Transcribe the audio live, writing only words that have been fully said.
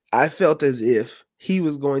I felt as if he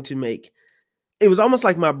was going to make. It was almost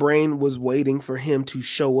like my brain was waiting for him to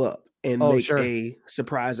show up and make a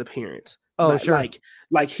surprise appearance. Like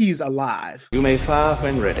he's alive. You may fire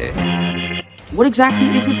when ready. What exactly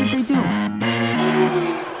is it that they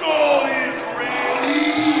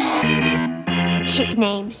do? Take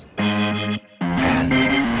names. And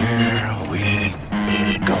here we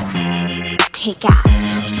go. Take ass.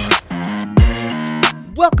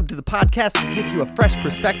 Welcome to the podcast that gives you a fresh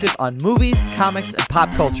perspective on movies, comics, and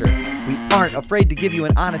pop culture. We aren't afraid to give you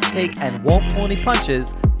an honest take and won't pull any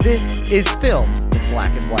punches. This is Films in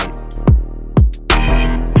Black and White.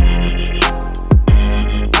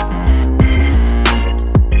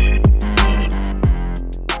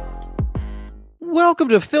 Welcome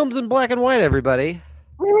to Films in Black and White, everybody.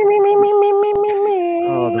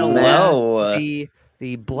 Hello.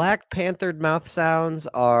 The Black Panther mouth sounds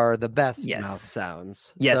are the best mouth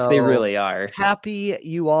sounds. Yes, so they really are. Happy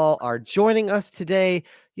you all are joining us today.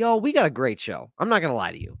 Y'all, we got a great show. I'm not going to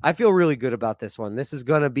lie to you. I feel really good about this one. This is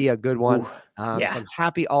going to be a good one. So I'm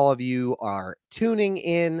happy all of you are tuning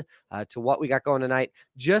in to what we got going tonight.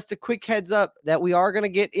 Just a quick heads up that we are going to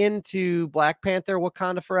get into Black Panther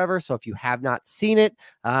Wakanda Forever. So if you have not seen it,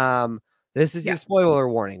 this is your spoiler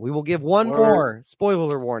warning. We will give one more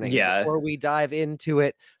spoiler warning before we dive into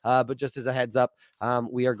it. But just as a heads up,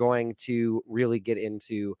 we are going to really get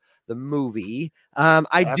into the movie.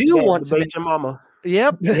 I do want to make your mama.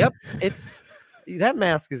 Yep. It's that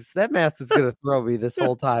mask is going to throw me this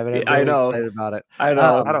whole time, and I'm really excited about it. I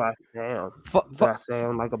know. How do I sound? Do I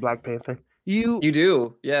sound like a Black Panther? You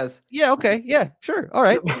do. Yes. Yeah. Okay. Yeah. Sure. All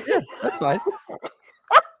right. Yeah, that's fine.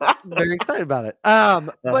 Very excited about it.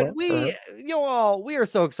 But we are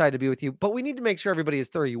so excited to be with you, but we need to make sure everybody is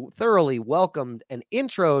thoroughly welcomed and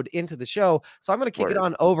introed into the show. So I'm going to kick it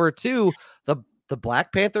on over to the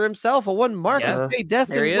Black Panther himself, Marcus J.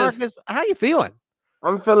 Destin. Marcus, how you feeling?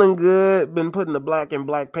 I'm feeling good. Been putting the black in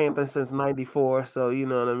Black Panther since '94, so you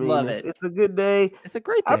know what I mean. Love it. It's a good day. It's a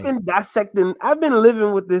great day. I've been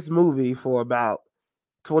living with this movie for about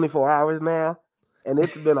 24 hours now, and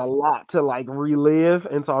it's been a lot to like relive.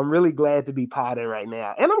 And so I'm really glad to be potting right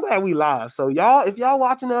now, and I'm glad we live. So y'all, if y'all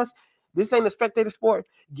watching us, this ain't a spectator sport.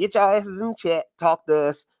 Get y'all asses in the chat, talk to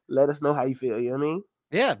us, let us know how you feel. You know what I mean?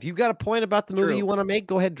 Yeah, if you've got a point about the movie you want to make,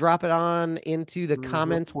 go ahead, drop it on into the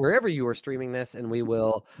comments wherever you are streaming this, and we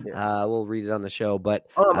will we'll read it on the show. But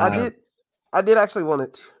I did actually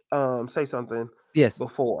want to say something. Yes,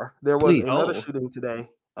 before there was another shooting today.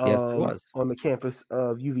 Yes, there was on the campus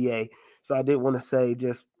of UVA. So I did want to say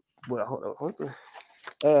hold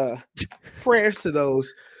on. Prayers to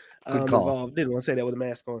those involved. Didn't want to say that with a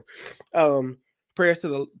mask on. Prayers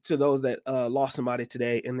to those that lost somebody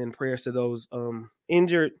today, and then prayers to those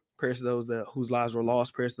injured, prayers to those whose lives were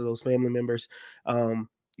lost, prayers to those family members.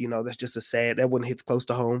 That's just that one hits close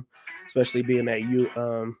to home, especially being at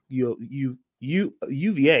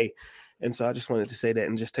UVA. And so I just wanted to say that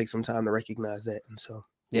and just take some time to recognize that. And so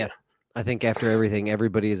I think after everything,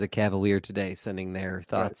 everybody is a Cavalier today, sending their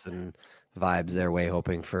thoughts and vibes their way,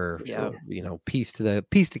 hoping for peace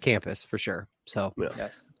to campus for sure. So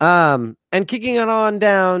and kicking it on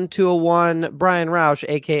down to a one, Brian Roush,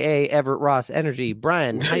 aka Everett Ross Energy.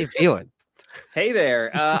 Brian, how you feeling? Hey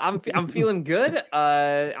there. I'm feeling good.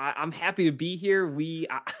 I'm happy to be here.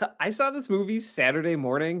 I saw this movie Saturday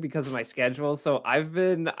morning because of my schedule, so I've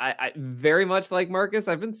been I very much like Marcus.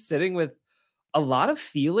 I've been sitting with a lot of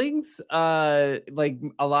feelings, like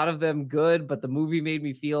a lot of them good, but the movie made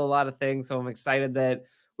me feel a lot of things. So I'm excited that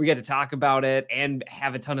we get to talk about it and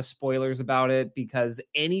have a ton of spoilers about it, because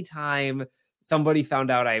anytime somebody found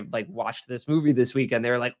out I watched this movie this weekend,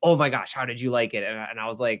 they're like, "Oh my gosh, how did you like it?" And I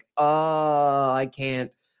was like, I can't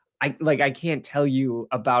tell you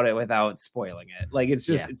about it without spoiling it. Like, it's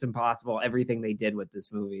just, it's impossible, everything they did with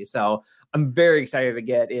this movie. So I'm very excited to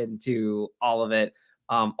get into all of it.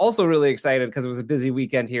 Also really excited because it was a busy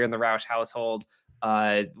weekend here in the Roush household.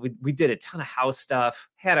 We did a ton of house stuff,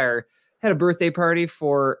 had a birthday party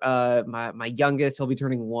for my youngest. He'll be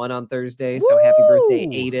turning 1 on Thursday. So happy birthday,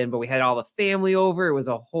 Aiden. But we had all the family over. It was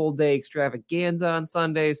a whole day extravaganza on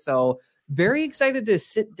Sunday. So very excited to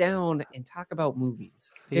sit down and talk about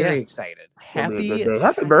movies. Very excited. Happy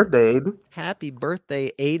birthday, Aiden. Happy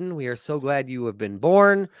birthday, Aiden. We are so glad you have been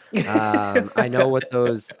born. I know what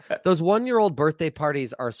those 1-year-old birthday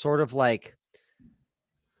parties are sort of like.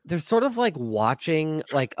 They're sort of like watching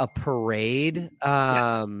like a parade.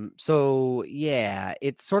 So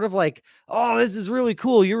it's sort of like, oh, this is really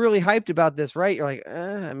cool. You're really hyped about this, right? You're like,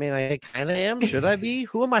 I mean, I kind of am. Should I be?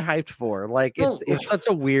 Who am I hyped for? Like, it's such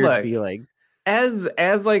a weird feeling. as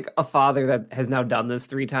like a father that has now done this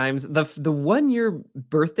 3 times, the 1-year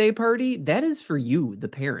birthday party, that is for you, the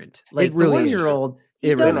parent. Like It really the 1-year-old,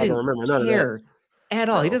 he It really doesn't is. Remember none of that. care at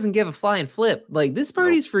all. He No. doesn't give a flying flip. Like this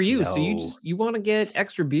party's for you. So No. you want to get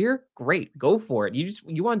extra beer? Great, go for it.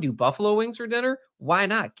 You want to do buffalo wings for dinner? Why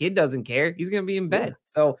not? Kid doesn't care. He's gonna be in bed.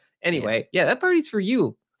 So anyway, yeah, that party's for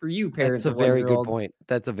you. For you, parents. That's a very good point.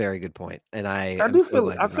 That's a very good point. And I do feel.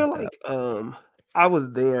 I feel like I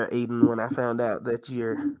was there, Aiden, when I found out that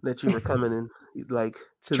you were coming in, like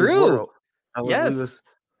It's to true. this world. Yes.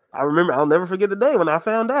 I remember. I'll never forget the day when I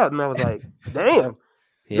found out, and I was like, "Damn,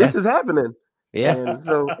 this is happening." Yeah. And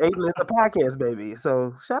so Aiden is the podcast baby.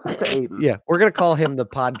 So shout out to Aiden. Yeah, we're gonna call him the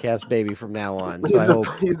podcast baby from now on. So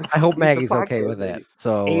I hope Maggie's okay with that.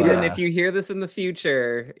 So Aiden, if you hear this in the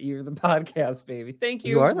future, you're the podcast baby. Thank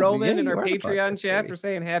you, Roman, and our Patreon chat for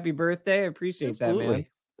saying happy birthday. I appreciate that, man.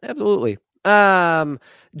 Absolutely.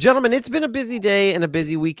 Gentlemen, it's been a busy day and a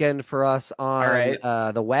busy weekend for us on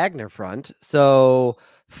the Wagner front. So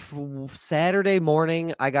Saturday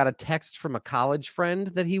morning, I got a text from a college friend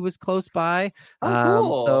that he was close by.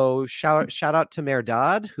 Cool. So shout out to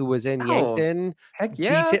Merdad, who was in Yankton. Heck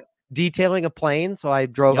yeah. Detailing a plane. So I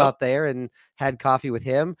drove out there and had coffee with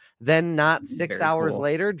him. Then not 6 hours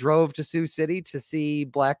later, drove to Sioux City to see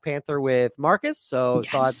Black Panther with Marcus. So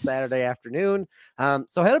saw it Saturday afternoon.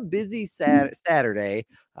 So I had a busy Saturday,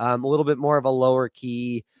 a little bit more of a lower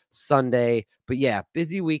key Sunday, but yeah,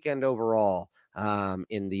 busy weekend overall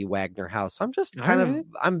in the Wagner house. I'm just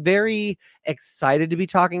I'm very excited to be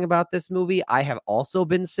talking about this movie. I have also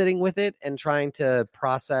been sitting with it and trying to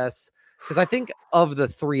process, because I think of the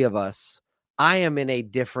 3 of us, I am in a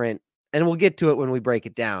different, and we'll get to it when we break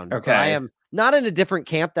it down. Okay. I am not in a different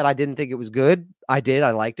camp that I didn't think it was good. I did.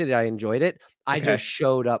 I liked it. I enjoyed it. I just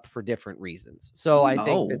showed up for different reasons. So I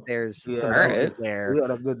think that there's some pieces there. We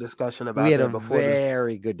had a good discussion about We had that a before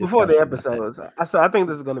very good discussion before the episodes. So I think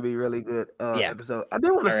this is going to be a really good episode. I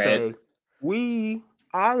did want to say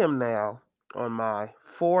I am now on my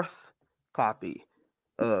 4th copy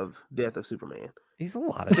of Death of Superman. He's a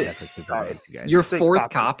lot of Death of Superman, you guys. Your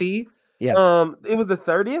 4th copy? Yeah. It was the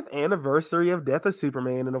 30th anniversary of Death of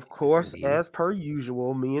Superman, and of course, as per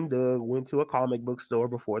usual, me and Doug went to a comic book store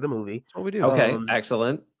before the movie. That's what we do. Okay,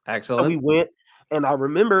 excellent. So we went, and I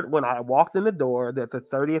remembered when I walked in the door that the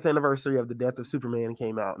 30th anniversary of the Death of Superman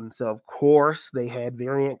came out, and so of course they had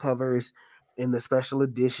variant covers in the special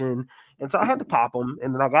edition, and so I had to pop them.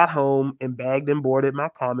 And then I got home and bagged and boarded my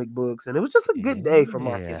comic books, and it was just a good day for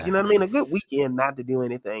Marcus. You know what I mean? A good weekend not to do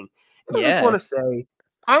anything. And I just want to say,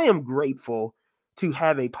 I am grateful to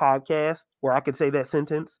have a podcast where I could say that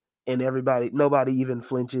sentence and nobody even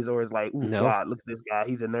flinches or is like, "Ooh, God, look at this guy,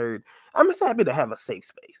 he's a nerd." I'm just happy to have a safe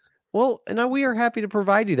space. Well, and we are happy to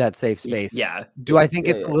provide you that safe space. Yeah. Do I think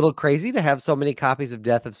it's a little crazy to have so many copies of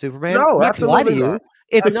Death of Superman? No, absolutely not.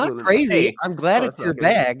 It's not crazy. Hey, I'm glad it's your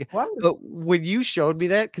bag. But when you showed me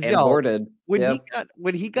that, because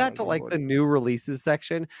when he got to like the new releases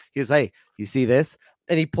section, he was, "Hey, you see this?"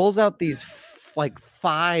 And he pulls out these like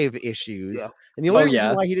 5 issues. Yeah. And the only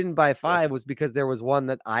reason why he didn't buy 5 was because there was one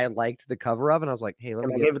that I liked the cover of, and I was like, "Hey, let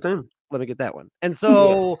me get that one." And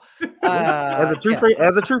so as a true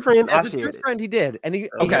friend, he did. And he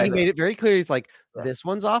made it very clear. He's like, "This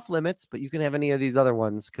one's off limits, but you can have any of these other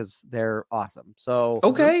ones because they're awesome." So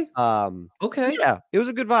yeah, it was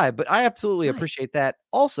a good vibe. But I absolutely appreciate that.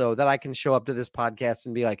 Also, that I can show up to this podcast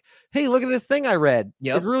and be like, "Hey, look at this thing I read.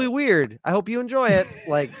 It's really weird. I hope you enjoy it."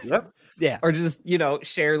 Like, yeah. Or just,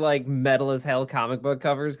 share like metal as hell comic book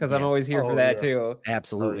covers, because I'm always here for that too.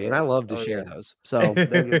 Absolutely. And I love to share those. So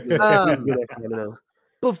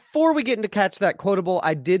before we get into Catch That Quotable,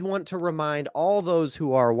 I did want to remind all those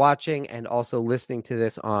who are watching and also listening to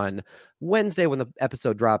this on Wednesday when the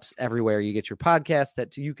episode drops everywhere you get your podcast,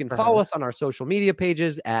 that you can follow us on our social media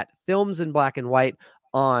pages at Films in Black and White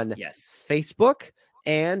on Facebook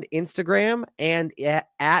and Instagram, and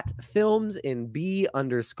at Films in B_W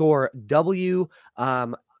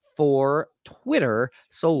for Twitter,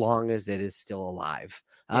 so long as it is still alive.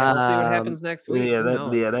 Yeah, we'll see what happens next week.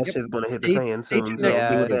 That shit's gonna hit the fan soon.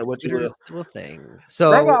 Still a thing. So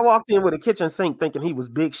that guy walked in with a kitchen sink thinking he was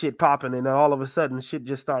big shit popping, and then all of a sudden shit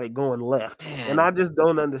just started going left. And I just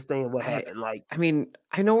don't understand what happened. Like, I mean,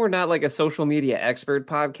 I know we're not like a social media expert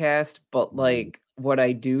podcast, but like what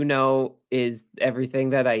I do know is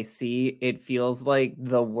everything that I see, it feels like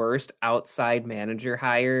the worst outside manager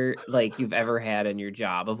hire like you've ever had in your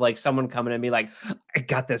job, of like someone coming and be like, "I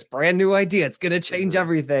got this brand new idea. It's going to change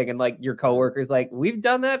everything." And like your coworker's like, "We've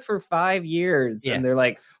done that for 5 years." And they're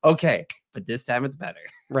like, "Okay, but this time it's better."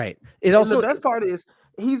 Right. The best part is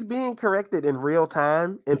he's being corrected in real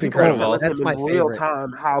time, and It's people are incredible. telling That's him my in real favorite.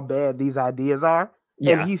 time how bad these ideas are,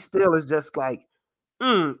 Yeah. and he still is just like,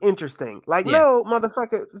 interesting. Like, Yeah. no,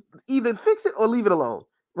 motherfucker, either fix it or leave it alone.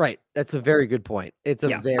 Right. That's a very good point. It's a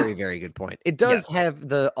Yeah. very, very good point. It does have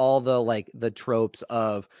all the tropes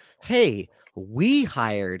of, hey, we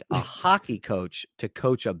hired a hockey coach to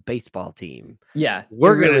coach a baseball team. Yeah.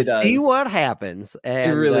 We're it really gonna see does. what happens.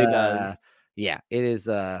 And It really does. Yeah, it is.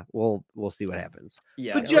 We'll see what happens.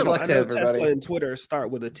 Yeah. But Good gentlemen, luck I to know everybody. Tesla and Twitter start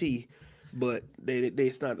with a T, but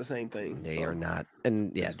it's not the same thing. They so. are not.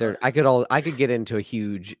 And yeah, That's I could get into a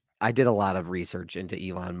huge. I did a lot of research into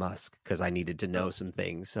Elon Musk because I needed to know some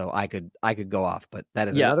things. So I could go off, but that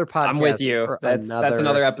is another podcast. I'm with you. for That's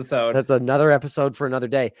another episode. That's another episode for another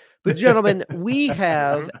day. But gentlemen, we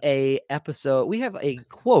have a episode. We have a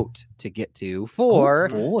quote to get to for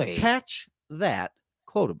Catch That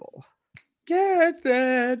Quotable. Get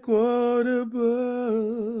that quotable.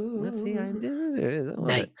 Let's see. I did it.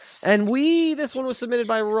 Nice. And this one was submitted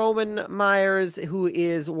by Roman Myers, who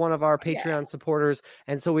is one of our Patreon supporters.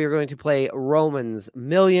 And so we are going to play Roman's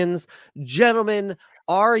Millions. Gentlemen,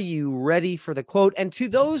 are you ready for the quote? And to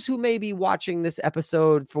those who may be watching this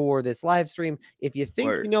episode for this live stream, if you think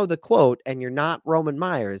you know the quote and you're not Roman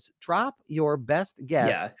Myers, drop your best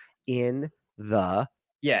guess in the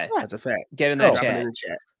That's a fact. Get in Drop that it chat. in the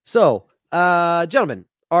chat. So, gentlemen,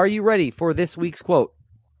 are you ready for this week's quote?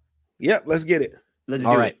 Yep, let's get it. Let's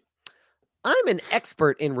All do right. it. I'm an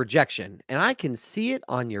expert in rejection, and I can see it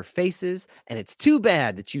on your faces, and it's too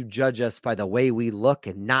bad that you judge us by the way we look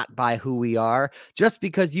and not by who we are, just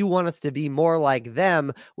because you want us to be more like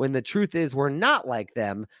them when the truth is we're not like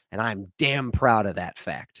them, and I'm damn proud of that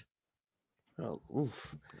fact. Oh,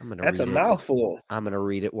 oof. That's a mouthful. I'm going to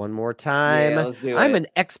read it one more time. Yeah, let's do I'm it. an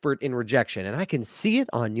expert in rejection, and I can see it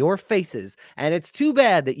on your faces. And it's too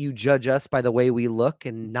bad that you judge us by the way we look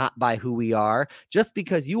and not by who we are, just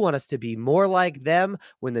because you want us to be more like them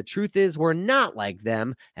when the truth is we're not like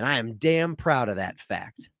them. And I am damn proud of that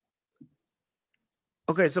fact.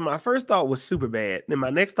 Okay, so my first thought was super bad. Then my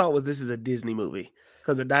next thought was this is a Disney movie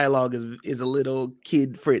because the dialogue is a little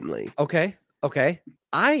kid friendly. Okay.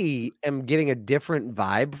 I am getting a different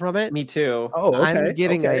vibe from it. Me too. Oh,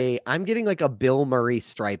 okay. I'm getting like a Bill Murray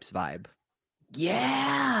Stripes vibe.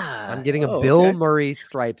 Yeah. I'm getting a Oh, Bill okay. Murray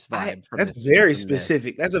Stripes vibe. That's very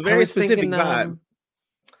specific. That's a very specific vibe.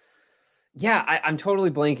 Yeah, I'm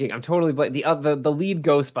totally blanking. I'm totally the lead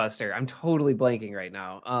Ghostbuster. I'm totally blanking right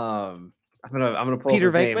now. I'm gonna pull Peter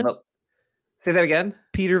up his name, Venkman? but- Say that again.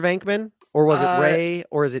 Peter Venkman, or was it Ray,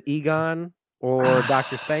 or is it Egon, or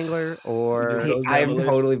Dr. Spangler, or Just goes down I'm the list.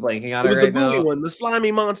 totally blanking on It it was right the booty now. one, the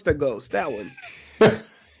slimy monster ghost. That one.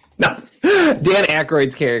 No, Dan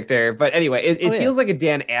Aykroyd's character. But anyway, it Oh, yeah. feels like a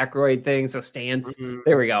Dan Aykroyd thing. So Stance. Mhm.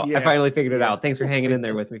 There we go. Yeah. I finally figured it out. Thanks for hanging in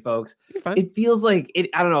there with me, folks. You're fine. It feels like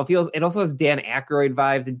it. I don't know. It also has Dan Aykroyd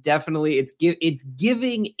vibes. It definitely it's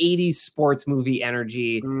giving 80s sports movie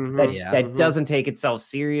energy Mhm. that Yeah. that Mhm. doesn't take itself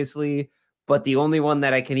seriously. But the only one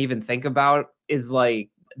that I can even think about is like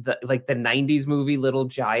the 90s movie Little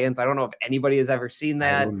Giants. I don't know if anybody has ever seen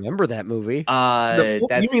I that. remember that movie, You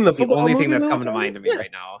That's mean the the football only thing movie, that's Little coming to mind to me Giants?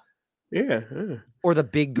 right now. Yeah. or the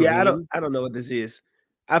Big Green. Yeah, I don't know what this is.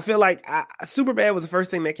 I feel like Superbad was the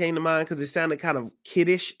first thing that came to mind because it sounded kind of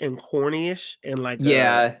kiddish and cornyish and like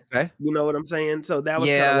Yeah. you know what I'm saying? So that was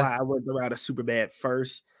kind Yeah. of why I went the route of Superbad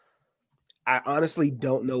first. I honestly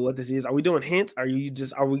don't know what this is. Are we doing hints? Are we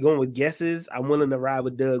going with guesses? I'm willing to ride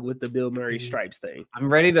with Doug with the Bill Murray Stripes thing.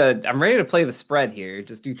 I'm ready to play the spread here.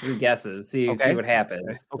 Just do 3 guesses. See Okay. what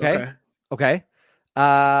happens. Okay.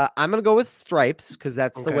 I'm gonna go with Stripes because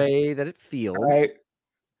that's the Okay. way that it feels. All right.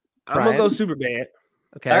 I'm gonna go Brian? Superbad.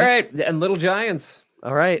 Okay. All right. And Little Giants.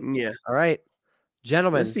 All right. Yeah. All right.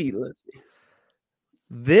 Gentlemen, Let's see.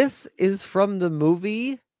 this is from the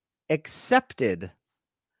movie Accepted.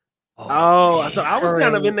 Oh, so I was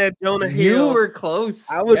kind of in that Jonah Hill. You were close.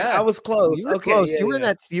 I was Yeah. close. You were Okay, close. yeah, You were in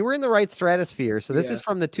yeah. you were in the right stratosphere. So this Yeah. is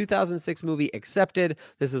from the 2006 movie Accepted.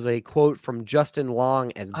 This is a quote from Justin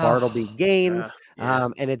Long as Bartleby Gaines. yeah.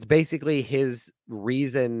 And it's basically his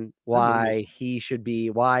reason why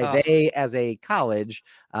they as a college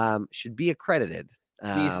should be accredited.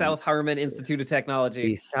 The South Harmon Institute of Technology.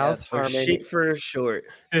 the South Or Harmon shit for short.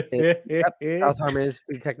 South Harmon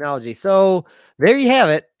Institute of Technology. So there you have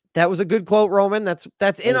it. That was a good quote, Roman. That's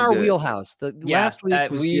in was our good. wheelhouse. The Yeah, last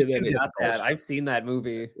week was we that is got that. close. I've seen that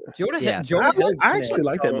movie. Jonah Yeah. Jonah Hill's I in it, actually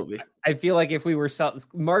like that so movie. I feel like if we were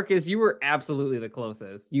Marcus, you were absolutely the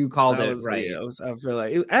closest. You called it right. Yeah, I feel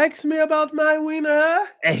like ask me about my wiener.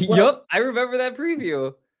 Yup, I remember that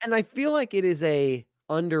preview. and I feel like it is a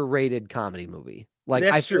underrated comedy movie. Like,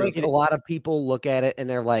 I feel like a lot of people look at it and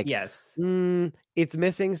they're like, yes, it's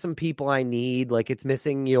missing some people I need. Like, it's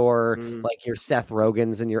missing your like your Seth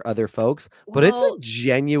Rogens and your other folks, but it's a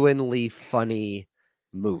genuinely funny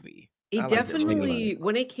movie. It definitely,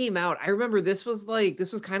 when it came out, I remember this was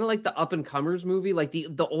kind of like the up and comers movie. Like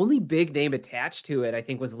the only big name attached to it, I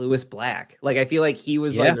think, was Lewis Black. Like, I feel like he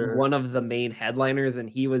was like one of the main headliners, and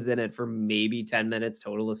he was in it for maybe 10 minutes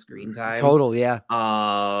total of screen time. Total, yeah.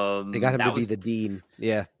 They got him to be the dean.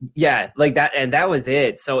 Yeah. Yeah, like that, and that was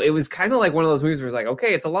it. So it was kind of like one of those movies where it's like,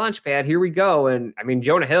 okay, it's a launch pad, here we go. And I mean,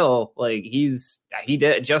 Jonah Hill, like he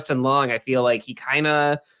did Justin Long, I feel like he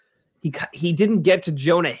didn't get to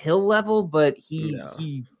Jonah Hill level, but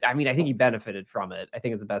I mean, I think he benefited from it. I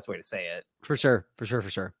think is the best way to say it. For sure.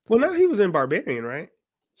 Well, no, he was in Barbarian, right?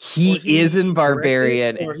 He is in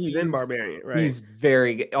Barbarian. Or he's in Barbarian, right? He's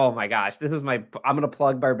very good. Oh my gosh. I'm going to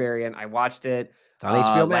plug Barbarian. I watched it on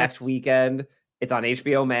HBO Max last weekend. It's on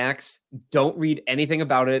HBO Max. Don't read anything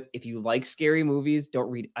about it. If you like scary movies, don't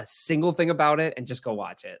read a single thing about it and just go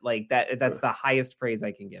watch it. Like that's the highest praise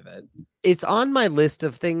I can give it. It's on my list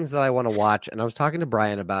of things that I want to watch. And I was talking to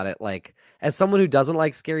Brian about it. Like, as someone who doesn't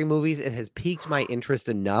like scary movies, it has piqued my interest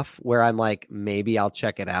enough where I'm like, maybe I'll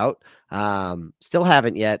check it out. Still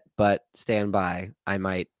haven't yet, but stand by. I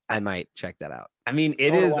might check that out. I mean,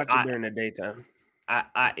 it is during the daytime.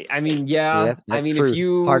 I mean, yeah. I mean, true.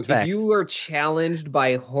 if you are challenged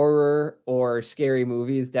by horror or scary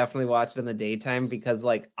movies, definitely watch it in the daytime, because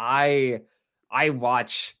like I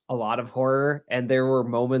watch a lot of horror, and there were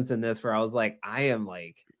moments in this where I was like, I'm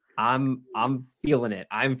feeling it.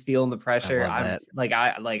 I'm feeling the pressure. It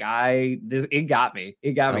got me.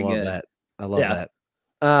 It got me good. I love that.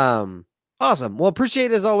 Awesome. Well,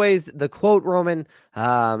 appreciate as always the quote, Roman.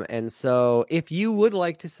 And so if you would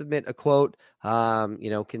like to submit a quote,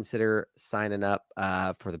 consider signing up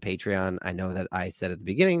for the Patreon. I know that I said at the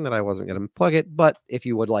beginning that I wasn't going to plug it, but if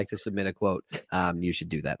you would like to submit a quote, you should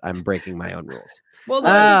do that. I'm breaking my own rules. Well,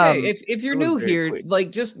 that's okay. If you're new here, like,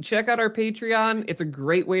 just check out our Patreon. It's a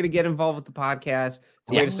great way to get involved with the podcast.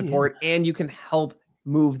 It's a way to support, and you can help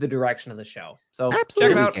move the direction of the show. So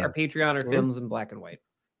check out our Patreon or Films in Black and White.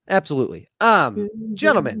 Absolutely.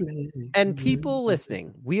 Gentlemen and people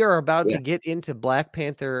listening, we are about to get into Black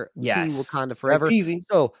Panther 2 Wakanda Forever.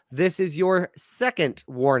 So this is your second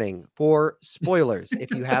warning for spoilers. If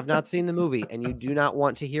you have not seen the movie and you do not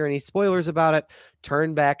want to hear any spoilers about it,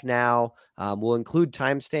 turn back now. We'll include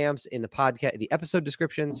timestamps in the podcast, the episode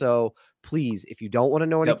description. So please, if you don't want to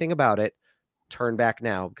know anything about it, turn back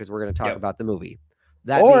now, because we're going to talk about the movie.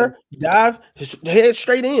 Dive head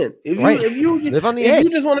straight in. If you live on the edge, you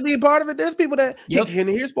just want to be a part of it, there's people that can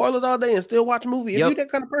hear spoilers all day and still watch a movie. If you're that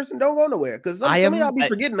kind of person, don't go nowhere, because I'll be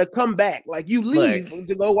forgetting to come back. Like, you leave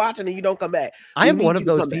to go watch it and you don't come back. I am one of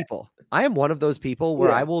those people. I am one of those people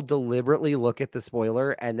where I will deliberately look at the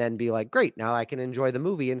spoiler and then be like, great, now I can enjoy the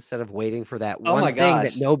movie, instead of waiting for that one thing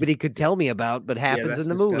that nobody could tell me about but happens in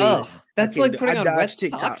the movie. That's like putting on red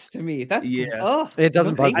socks to me. That's it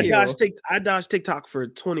doesn't bug me. I dodged TikTok for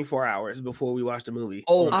 24 hours before we watched the movie.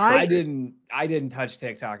 I didn't touch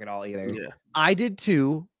TikTok at all either. Yeah, I did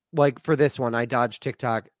too. Like, for this one, I dodged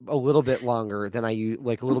TikTok a little bit longer than a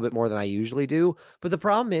little bit more than I usually do. But the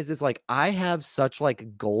problem is like, I have such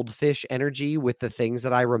like goldfish energy with the things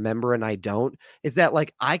that I remember and I don't, is that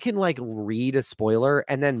like, I can like read a spoiler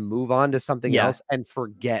and then move on to something else and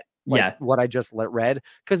forget what I just read.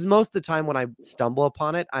 Because most of the time when I stumble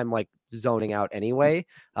upon it, I'm like zoning out anyway.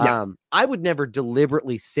 I would never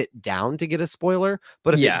deliberately sit down to get a spoiler,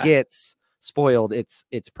 but if it gets spoiled, it's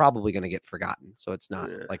probably going to get forgotten, so it's not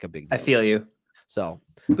like a big deal. I feel you. So,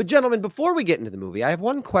 but gentlemen, before we get into the movie, I have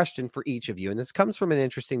one question for each of you, and this comes from an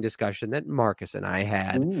interesting discussion that Marcus and I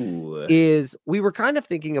had. Is we were kind of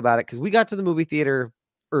thinking about it because we got to the movie theater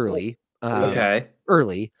early, and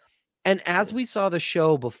as we saw the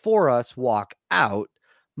show before us walk out,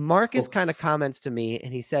 Marcus kind of comments to me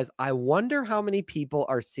and he says, I wonder how many people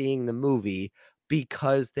are seeing the movie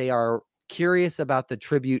because they are curious about the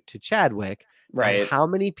tribute to Chadwick, right? How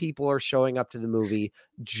many people are showing up to the movie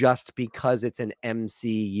just because it's an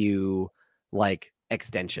MCU like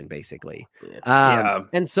extension, basically?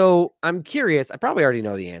 And so I'm curious, I probably already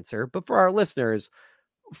know the answer, but for our listeners,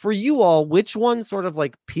 for you all, which one sort of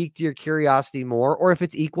like piqued your curiosity more? Or if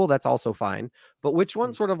it's equal, that's also fine, but which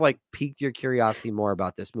one sort of like piqued your curiosity more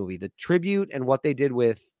about this movie? The tribute and what they did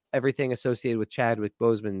with everything associated with Chadwick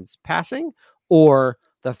Boseman's passing, or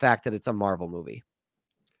the fact that it's a Marvel movie?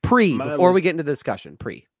 Before we get into the discussion,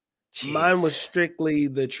 mine was strictly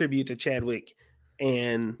the tribute to Chadwick,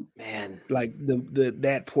 and like the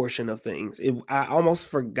that portion of things. I almost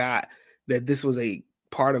forgot that this was a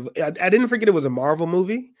part of. I didn't forget it was a Marvel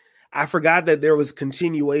movie. I forgot that there was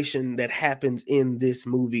continuation that happens in this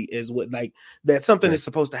movie is what like that something is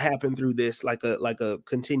supposed to happen through this like a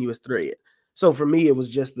continuous thread. So for me, it was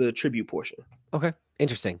just the tribute portion. Okay,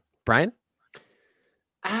 interesting. Brian?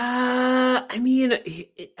 I mean,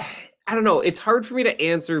 I don't know. It's hard for me to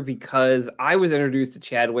answer because I was introduced to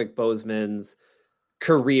Chadwick Boseman's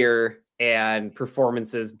career and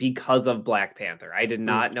performances because of Black Panther. I did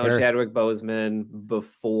not know Chadwick Boseman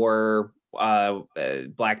before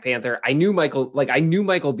Black Panther. I knew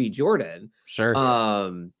Michael B. Jordan. Sure.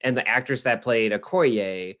 And the actress that played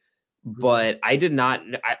Okoye, but I did not,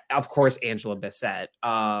 of course, Angela Bassett.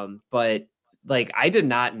 But like, I did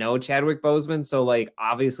not know Chadwick Boseman. So like,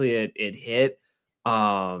 obviously it hit,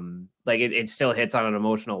 like it still hits on an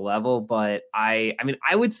emotional level, but I mean,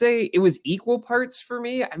 I would say it was equal parts for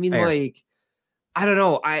me. I mean, like, I don't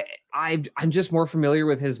know. I'm just more familiar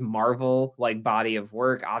with his Marvel like body of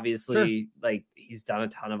work. Obviously, like he's done a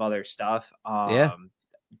ton of other stuff.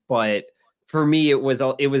 But for me, it was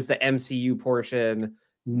the MCU portion,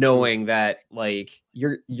 knowing that like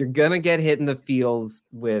you're gonna get hit in the feels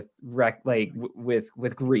with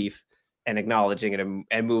with grief and acknowledging it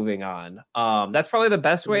and moving on. That's probably the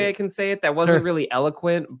best way I can say it. That wasn't really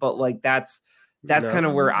eloquent, but like that's kind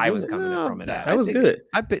of where I was coming from. That was good.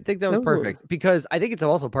 I think that was perfect because I think it's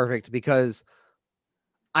also perfect because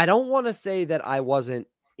I don't want to say that I wasn't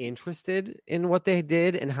interested in what they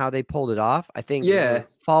did and how they pulled it off. I think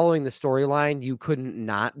following the storyline, you couldn't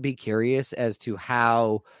not be curious as to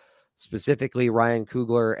how specifically Ryan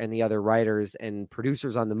Coogler and the other writers and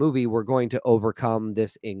producers on the movie were going to overcome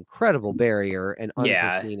this incredible barrier and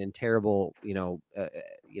unforeseen and terrible,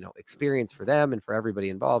 experience for them and for everybody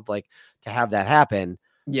involved, like to have that happen.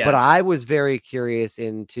 Yes. But I was very curious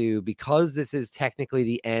into, because this is technically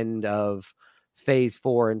the end of phase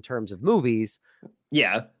 4 in terms of movies.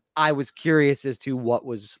 Yeah. I was curious as to where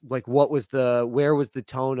was the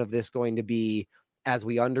tone of this going to be as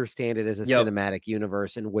we understand it as a cinematic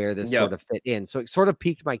universe and where this sort of fit in. So it sort of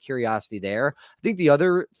piqued my curiosity there. I think the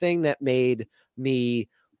other thing that made me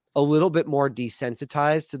a little bit more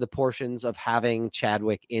desensitized to the portions of having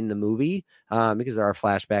Chadwick in the movie, because there are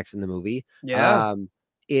flashbacks in the movie,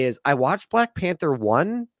 is I watched Black Panther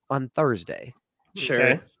 1 on Thursday. Sure.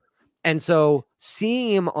 Okay. And so seeing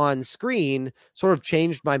him on screen sort of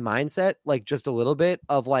changed my mindset, like just a little bit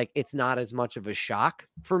of like, it's not as much of a shock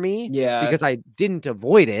for me because I didn't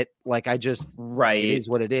avoid it. Like I just, it is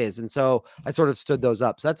what it is. And so I sort of stood those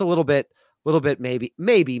up. So that's a little bit, maybe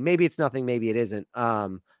it's nothing. Maybe it isn't.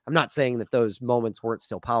 I'm not saying that those moments weren't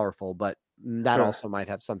still powerful, but that also might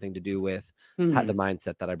have something to do with the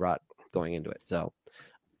mindset that I brought going into it. So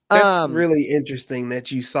that's really interesting that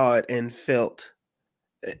you saw it and felt.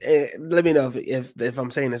 Let me know if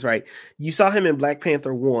I'm saying this right. You saw him in Black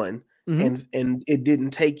Panther 1 and it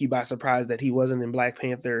didn't take you by surprise that he wasn't in Black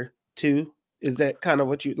Panther 2. Is that kind of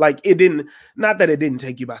what you like? It didn't, not that it didn't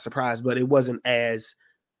take you by surprise, but it wasn't as,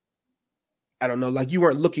 I don't know, like you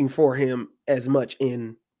weren't looking for him as much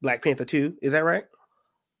in Black Panther 2. Is that right?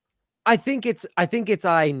 I think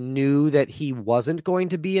I knew that he wasn't going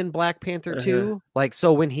to be in Black Panther 2. Like,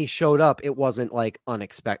 so when he showed up, it wasn't like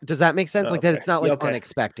unexpected. Does that make sense? Like that it's not like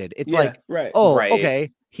unexpected. It's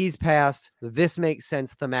okay, he's passed. This makes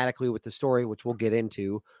sense thematically with the story, which we'll get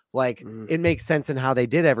into. Like it makes sense in how they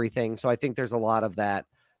did everything. So I think there's a lot of that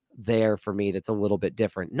there for me that's a little bit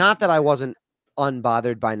different. Not that I wasn't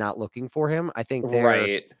unbothered by not looking for him. I think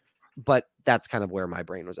but that's kind of where my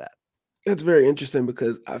brain was at. That's very interesting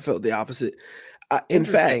because I felt the opposite. In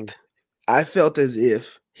fact, I felt as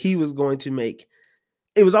if he was going to make,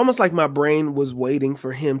 it was almost like my brain was waiting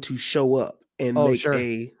for him to show up and make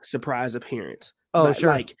a surprise appearance.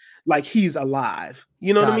 Like he's alive.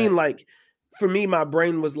 You know what I mean? Like for me, my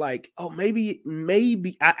brain was like, oh, maybe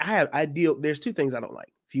I deal. There's two things I don't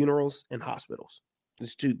like: funerals and hospitals.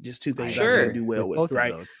 There's just two things I don't do well with,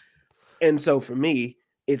 right? And so for me,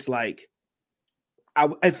 it's like,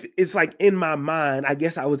 it's like in my mind, I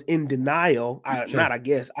guess I was in denial.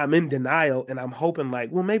 I'm in denial, and I'm hoping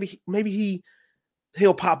like, well, maybe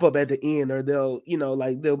he'll pop up at the end, or there'll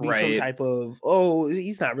be some type of, oh,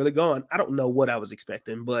 he's not really gone. I don't know what I was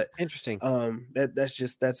expecting, but interesting.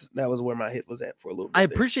 That was where my hit was at for a little bit. I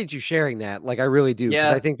appreciate you sharing that. Like I really do.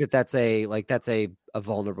 Yeah. I think that's a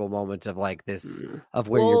vulnerable moment of like this of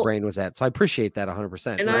where your brain was at. So I appreciate that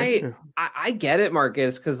 100%. And I get it,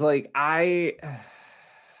 Marcus, because like I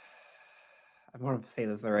want to say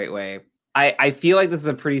this the right way. I feel like this is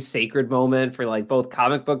a pretty sacred moment for like both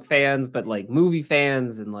comic book fans, but like movie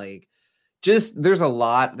fans, and like just there's a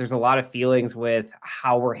lot of feelings with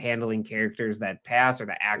how we're handling characters that pass or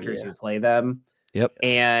the actors who play them. Yep.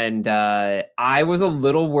 And I was a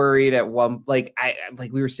little worried at one, like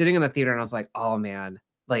we were sitting in the theater and I was like, oh man,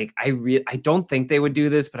 like I don't think they would do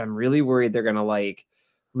this, but I'm really worried they're gonna like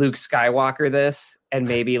Luke Skywalker this, and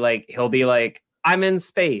maybe like he'll be like, I'm in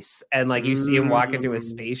space, and like you see him walk into a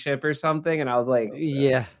spaceship or something, and I was like,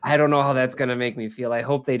 yeah, I don't know how that's gonna make me feel. I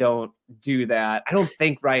hope they don't do that. I don't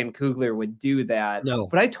think Ryan Coogler would do that. No,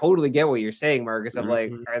 but I totally get what you're saying, Marcus. I'm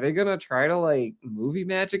like, are they gonna try to like movie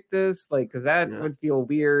magic this? Like, because that would feel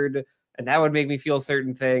weird, and that would make me feel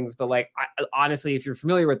certain things. But like, honestly, if you're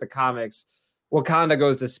familiar with the comics, Wakanda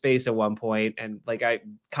goes to space at one point, and like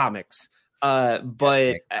comics.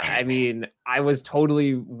 But I mean, I was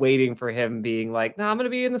totally waiting for him being like, no, I'm going to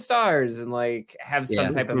be in the stars and like have some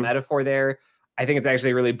type of metaphor there. I think it's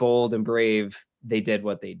actually really bold and brave. They did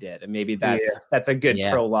what they did. And maybe that's a good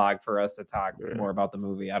prologue for us to talk more about the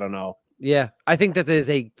movie. I don't know. Yeah, I think that is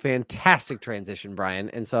a fantastic transition, Brian.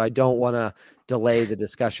 And so I don't want to delay the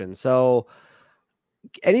discussion. So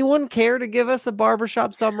anyone care to give us a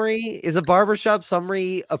barbershop summary? Is a barbershop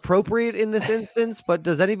summary appropriate in this instance? But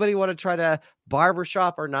does anybody want to try to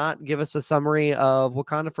barbershop or not give us a summary of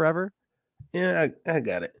Wakanda Forever? Yeah, I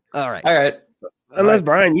got it. All right. Unless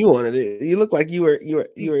Brian, you wanted it. You look like you were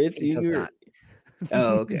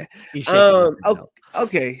Oh, okay.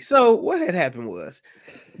 Okay. So what had happened was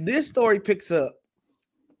this story picks up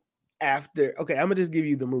after. Okay, I'm gonna just give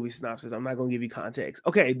you the movie synopsis. I'm not gonna give you context.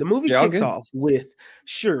 Okay, the movie kicks off with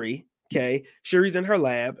Shuri. Okay, Shuri's in her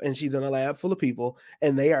lab, and she's in a lab full of people,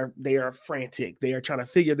 and they are frantic. They are trying to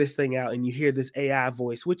figure this thing out, and you hear this AI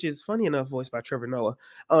voice, which is funny enough, voiced by Trevor Noah.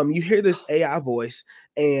 You hear this AI voice,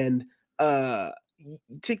 and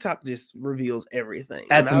TikTok just reveals everything.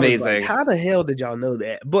 That's amazing. Like, how the hell did y'all know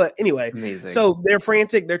that? But anyway, so they're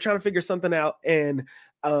frantic. They're trying to figure something out, and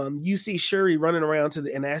you see Shuri running around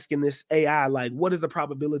and asking this AI, like, what is the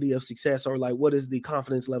probability of success, or like, what is the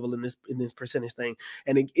confidence level in this percentage thing?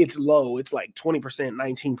 And it's low. It's like 20%,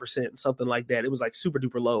 19%, something like that. It was like super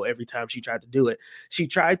duper low every time she tried to do it.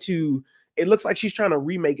 It looks like she's trying to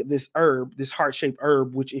remake this herb, this heart-shaped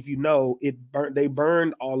herb, which, if you know, they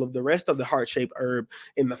burned all of the rest of the heart-shaped herb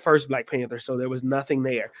in the first Black Panther, so there was nothing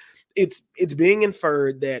there. It's being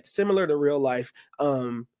inferred that, similar to real life,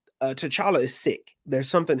 T'Challa is sick. There's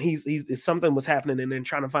something something was happening, and then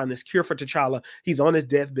trying to find this cure for T'Challa. He's on his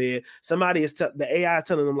deathbed. Somebody the AI is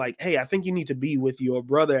telling him like, hey, I think you need to be with your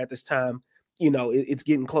brother at this time. You know, it's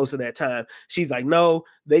getting close to that time. She's like, no,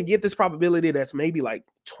 they get this probability that's maybe like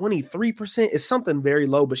 23%. It's something very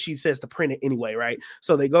low, but she says to print it anyway, right?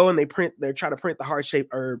 So they go and they try to print the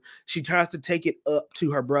heart-shaped herb. She tries to take it up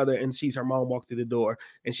to her brother and sees her mom walk through the door,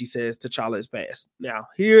 and she says, T'Challa is passed. Now,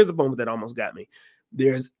 here's a moment that almost got me.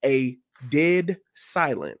 There's a dead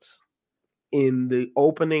silence in the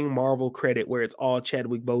opening Marvel credit where it's all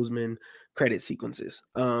Chadwick Boseman credit sequences.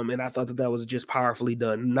 And I thought that was just powerfully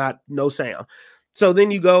done. No sound. So then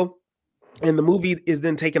you go, and the movie is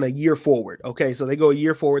then taken a year forward. Okay, so they go a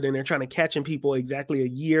year forward, and they're trying to catch in people exactly a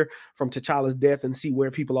year from T'Challa's death and see where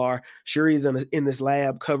people are. Shuri's in this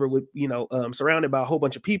lab covered with, surrounded by a whole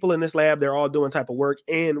bunch of people in this lab. They're all doing type of work.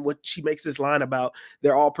 And what she makes this line about,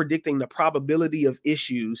 they're all predicting the probability of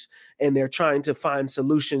issues, and they're trying to find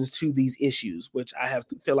solutions to these issues, which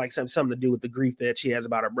feel like something to do with the grief that she has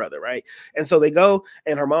about her brother, right? And so they go,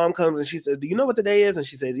 and her mom comes, and she says, do you know what the day is? And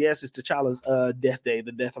she says, yes, it's T'Challa's death day,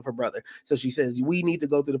 the death of her brother. So she says, we need to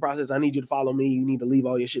go through the process. I need you to follow me. You need to leave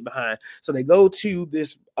all your shit behind. So they go to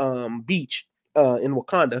this beach in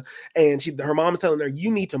Wakanda, and her mom's telling her,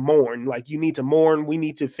 you need to mourn. Like, you need to mourn. We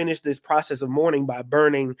need to finish this process of mourning by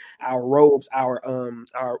burning our robes,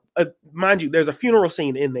 mind you, there's a funeral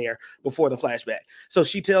scene in there before the flashback. So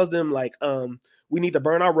she tells them, like, we need to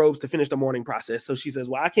burn our robes to finish the mourning process. So she says,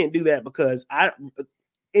 well, I can't do that because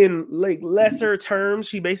in like lesser terms,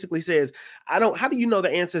 she basically says, how do you know the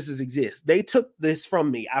ancestors exist? They took this from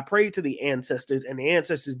me. I prayed to the ancestors, and the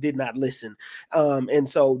ancestors did not listen. And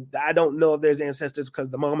so I don't know if there's ancestors, because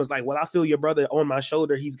the mom is like, well, I feel your brother on my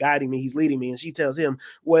shoulder. He's guiding me. He's leading me. And she tells him,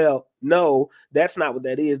 well, no, that's not what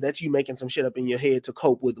that is. That's you making some shit up in your head to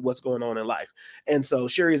cope with what's going on in life. And so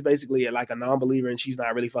Shuri is basically like a non-believer, and she's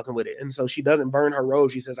not really fucking with it. And so she doesn't burn her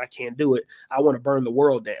robe. She says, I can't do it. I want to burn the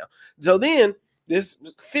world down. So then this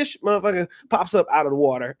fish motherfucker pops up out of the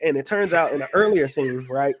water, and it turns out in an earlier scene,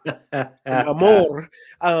 right? Namor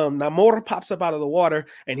pops up out of the water,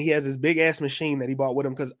 and he has this big ass machine that he bought with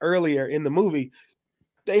him, because earlier in the movie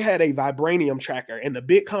they had a vibranium tracker, and the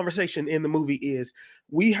big conversation in the movie is,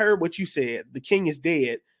 we heard what you said, the king is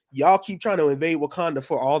dead. y'all keep trying to invade Wakanda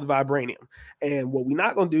for all the vibranium. And what we're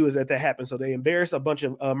not going to do is let that happen. So they embarrass a bunch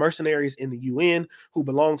of mercenaries in the UN who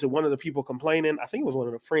belong to one of the people complaining. I think it was one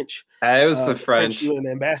of the French. It was the French UN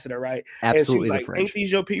ambassador, right? Absolutely, and she was like, French. "Ain't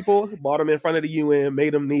these your people?" Brought them in front of the UN,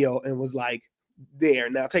 made them kneel, and was like, "There,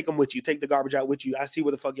 now take them with you. Take the garbage out with you. I see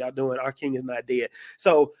what the fuck y'all doing. Our king is not dead."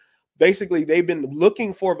 So basically, they've been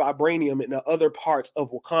looking for vibranium in the other parts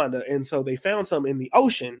of Wakanda, and so they found some in the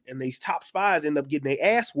ocean, and these top spies end up getting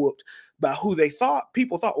their ass whooped by who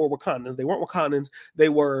people thought were Wakandans. They weren't Wakandans. They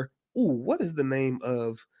were, what is the name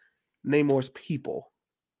of Namor's people?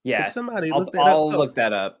 Yeah, somebody I'll look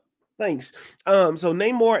that up. Thanks. So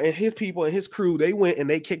Namor and his people and his crew, they went and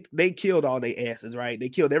they killed all their asses, right? They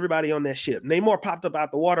killed everybody on that ship. Namor popped up out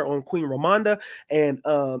the water on Queen Ramonda and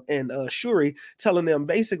Shuri, telling them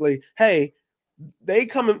basically, hey, they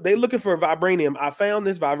looking for vibranium. I found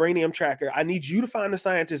this vibranium tracker. I need you to find the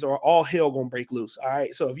scientists or all hell gonna break loose. All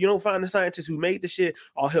right. So if you don't find the scientists who made the shit,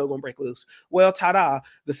 all hell gonna break loose. Well, ta-da,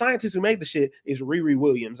 the scientist who made the shit is Riri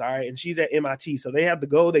Williams. All right. And she's at MIT. So they have to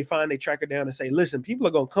go, they track her down and say, listen, people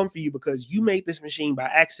are gonna come for you because you made this machine by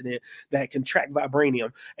accident that can track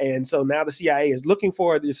vibranium. And so now the CIA is looking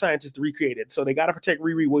for the scientists to recreate it. So they got to protect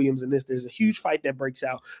Riri Williams in this. There's a huge fight that breaks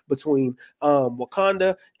out between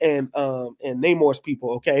Wakanda and Namor's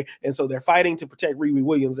people, okay? And so they're fighting to protect Riri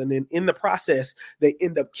Williams, and then in the process, they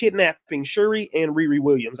end up kidnapping Shuri and Riri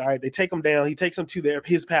Williams, all right? They take them down. He takes them to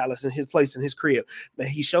his palace and his place in his crib, and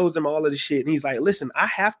he shows them all of the shit, and he's like, listen, I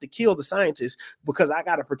have to kill the scientists because I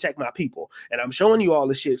got to protect my people, and I'm showing you all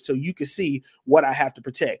the shit so you can see what I have to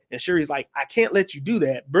protect. And Shuri's like, I can't let you do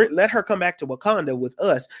that. Let her come back to Wakanda with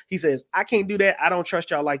us. He says, I can't do that. I don't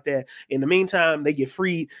trust y'all like that. In the meantime, they get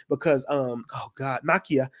freed because,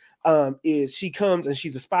 Nakia, she comes and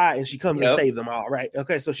she's a spy and she comes and saves them all, right?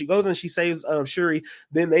 Okay, so she goes and she saves Shuri.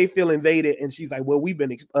 Then they feel invaded and she's like, well,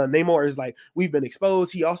 Namor is like, we've been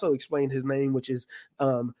exposed. He also explained his name, which is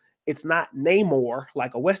it's not Namor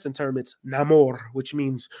like a Western term, it's Namor, which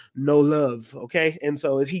means no love, okay? And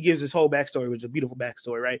so he gives his whole backstory, which is a beautiful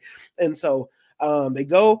backstory, right? And so they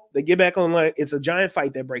get back on line. It's a giant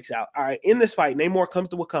fight that breaks out. All right. In this fight, Namor comes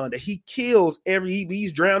to Wakanda. He kills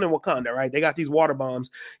he's drowned in Wakanda, right? They got these water bombs.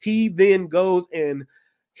 He then goes and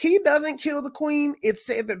he doesn't kill the queen. It's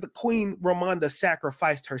said that the queen Ramonda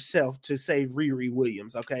sacrificed herself to save Riri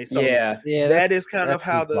Williams. Okay. So that is kind of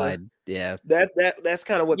how that's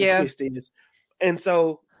kind of what the twist is. And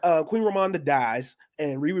so Queen Ramonda dies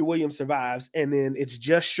and Riri Williams survives, and then it's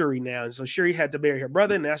just Shuri now. And so Shuri had to bury her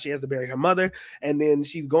brother, now she has to bury her mother, and then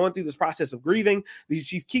she's going through this process of grieving.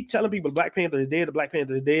 She keeps telling people the Black Panther is dead, the Black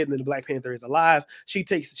Panther is dead, and then the Black Panther is alive. She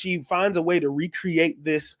finds a way to recreate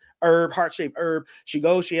this heart-shaped herb. She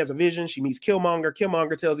goes, she has a vision, she meets Killmonger.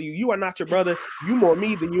 Killmonger tells you are not your brother, you more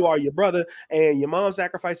me than you are your brother, and your mom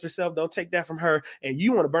sacrificed herself, don't take that from her, and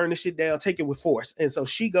you want to burn this shit down, take it with force. And so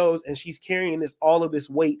she goes and she's carrying all of this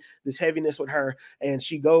weight, this heaviness with her, and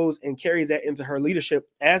she goes and carries that into her leadership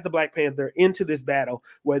as the Black Panther into this battle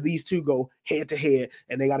where these two go head to head,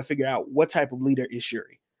 and they got to figure out what type of leader is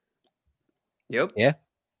Shuri. Yep.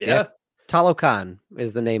 Yeah. Talokan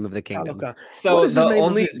is the name of the kingdom. Talokan. So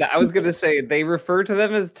I was going to say they refer to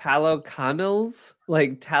them as Talokanals,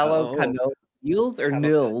 like Talokanals or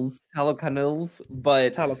Nils, Talokanals,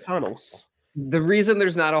 but Talokanals. The reason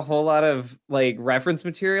there's not a whole lot of like reference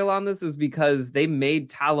material on this is because they made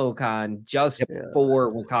Talokan just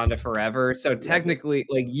for Wakanda Forever. So technically,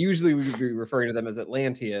 like usually we would be referring to them as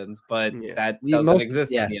Atlanteans, but that doesn't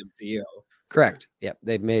exist in the MCU. Correct. Yep.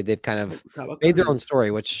 They've kind of made their own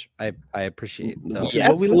story, which I appreciate. So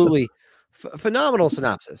absolutely phenomenal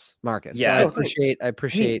synopsis, Marcus. Yeah, so I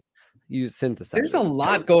appreciate you synthesizing. There's a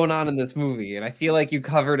lot going on in this movie, and I feel like you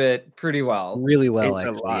covered it pretty well. Really well.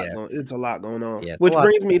 It's a lot going on. Yeah, which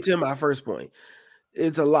brings me to my first point.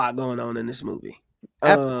 It's a lot going on in this movie.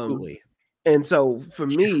 Absolutely. And so for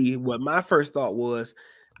me, what my first thought was,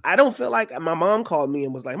 I don't feel like my mom called me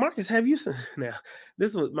and was like, Marcus, have you seen now?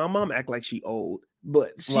 This was my mom act like she old,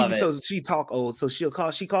 but she talk old. So she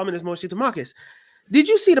called me this morning. She said, Marcus, did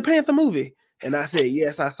you see the Panther movie? And I said,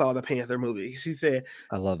 yes, I saw the Panther movie. She said,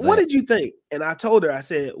 I love that. What did you think? And I told her, I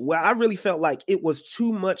said, well, I really felt like it was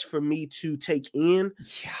too much for me to take in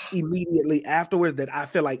immediately afterwards, that I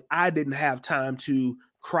feel like I didn't have time to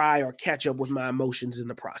cry or catch up with my emotions in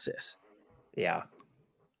the process. Yeah.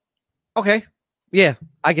 Okay. Yeah,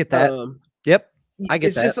 I get that. Yep. I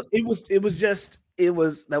get that.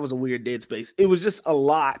 That was a weird dead space. It was just a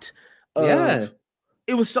lot of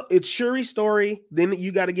it's Shuri's story. Then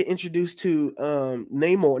you got to get introduced to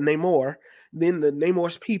Namor, then the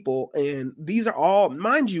Namor's people, and these are all,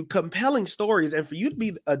 mind you, compelling stories. And for you to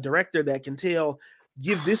be a director that can tell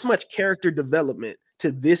give this much character development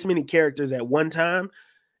to this many characters at one time,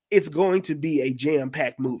 it's going to be a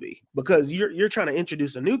jam-packed movie because you're trying to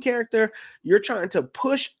introduce a new character. You're trying to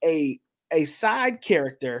push a side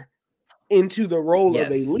character into the role of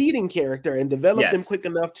a leading character and develop them quick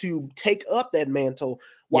enough to take up that mantle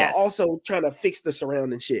while also trying to fix the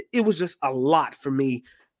surrounding shit. It was just a lot for me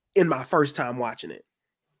in my first time watching it.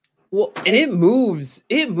 Well, and it moves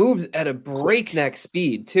at a breakneck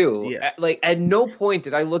speed too. Yeah. Like at no point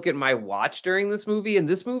did I look at my watch during this movie, and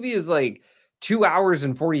this movie is like 2 hours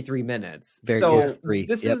and 43 minutes. So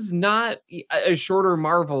this is not a shorter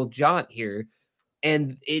Marvel jaunt here,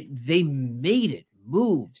 and they made it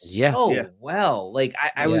move so well. Like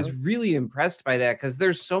I was really impressed by that because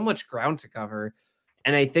there's so much ground to cover,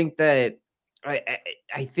 and I think that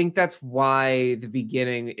I think that's why the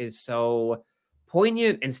beginning is so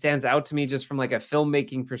poignant and stands out to me just from like a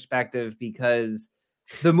filmmaking perspective, because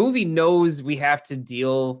the movie knows we have to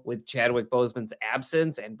deal with Chadwick Boseman's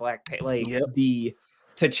absence and the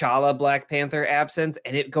T'Challa Black Panther absence,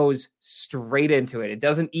 and it goes straight into it. It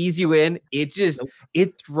doesn't ease you in. It just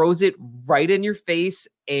it throws it right in your face,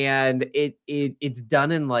 and it's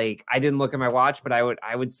done in like, I didn't look at my watch, but I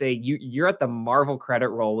would say you're at the Marvel credit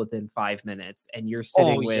roll within 5 minutes, and you're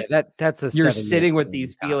sitting you're sitting with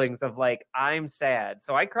these feelings of like, I'm sad.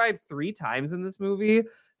 So I cried 3 times in this movie,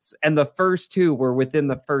 and the first 2 were within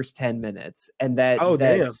the first 10 minutes, and that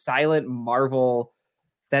silent Marvel.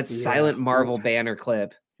 That silent Marvel banner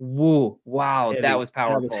clip. Woo. Wow. Heavy. That was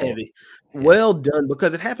powerful. That was heavy. Well done,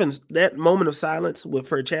 because it happens. That moment of silence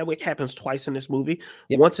for Chadwick happens twice in this movie.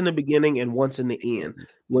 Once in the beginning and once in the end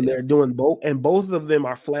when they're doing both. And both of them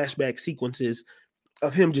are flashback sequences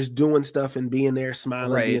of him just doing stuff and being there,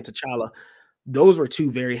 smiling, being T'Challa. Those were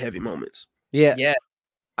 2 very heavy moments. Yeah.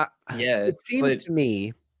 Yeah. It seems to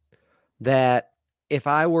me that if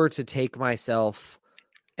I were to take myself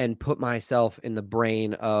and put myself in the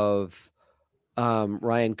brain of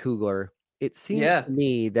Ryan Coogler, it seems to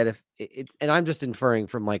me that if it's, and I'm just inferring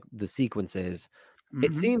from like the sequences,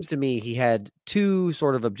 it seems to me he had 2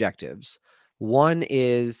 sort of objectives. One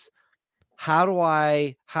is how do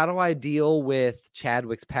I deal with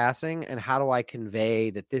Chadwick's passing, and how do I convey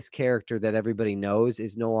that this character that everybody knows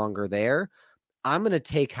is no longer there? I'm going to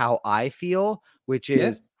take how I feel, which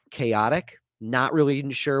is chaotic, not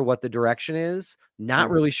really sure what the direction is,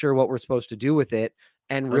 not really sure what we're supposed to do with it,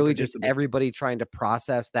 and really just everybody trying to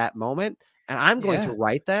process that moment. And I'm going to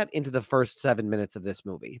write that into the first 7 minutes of this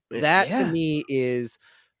movie. That to me is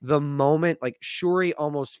the moment, like Shuri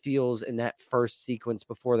almost feels in that first sequence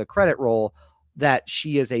before the credit roll that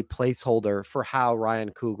she is a placeholder for how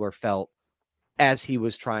Ryan Coogler felt as he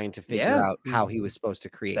was trying to figure out how he was supposed to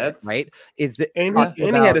create it, right? And he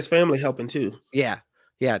had his family helping too. Yeah,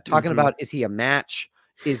 talking about, is he a match?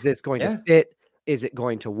 Is this going to fit? Is it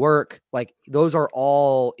going to work? Like, those are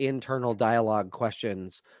all internal dialogue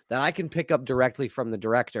questions that I can pick up directly from the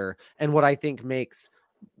director. And what I think makes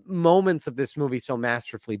moments of this movie so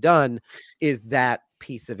masterfully done is that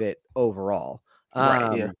piece of it overall.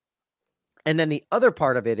 And then the other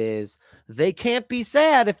part of it is they can't be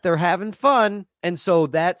sad if they're having fun. And so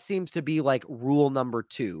that seems to be like rule number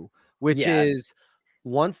 2, which is,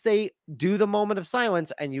 once they do the moment of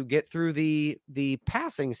silence and you get through the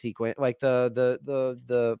passing sequence, like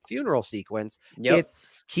the funeral sequence,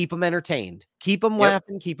 keep them entertained, keep them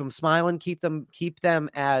laughing, keep them smiling, keep them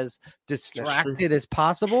as distracted as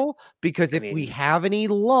possible. Because if we have any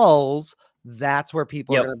lulls, that's where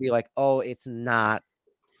people are going to be like, oh, it's not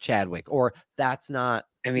Chadwick, or that's not,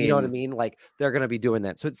 you know what I mean? Like, they're going to be doing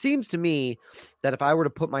that. So it seems to me that if I were to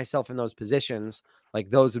put myself in those positions, like,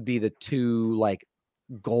 those would be the 2 like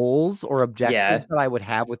goals or objectives that I would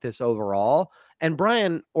have with this overall. And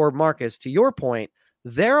Brian or Marcus, to your point,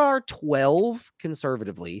 there are 12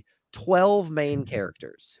 main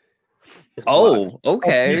characters.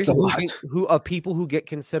 Okay. People who get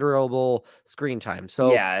considerable screen time. So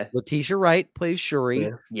Letitia Wright plays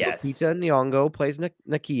Shuri. Lupita Nyong'o plays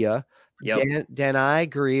Nakia. Danai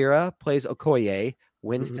Gurira plays Okoye.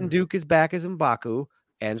 Winston Duke is back as M'Baku.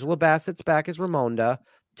 Angela Bassett's back as Ramonda.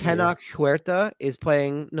 Tenoch Huerta is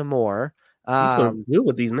playing Namor. Deal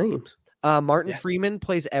with these names. Martin Freeman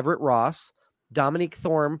plays Everett Ross. Dominique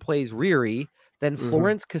Thorne plays Riri. Then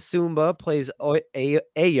Florence Kasumba plays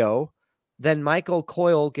Ayo. Then Michael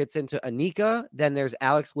Coyle gets into Anika. Then there's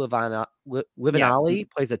Alex Livanali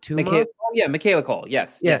plays Atuma. Michaela Cole.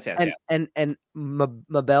 Yes. And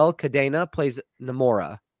Mabel Cadena plays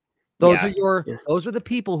Namora. Those are the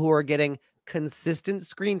people who are getting consistent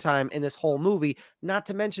screen time in this whole movie, not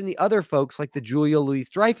to mention the other folks like the Julia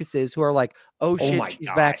Louis-Dreyfuses who are like, oh shit, she's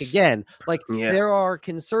back again. Like, there are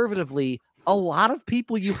conservatively a lot of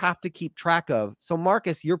people you have to keep track of. So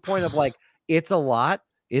Marcus, your point of like, it's a lot.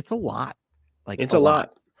 Like it's a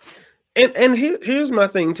lot. And here's my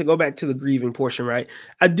thing to go back to the grieving portion, right?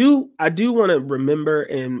 I do want to remember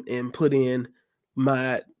and put in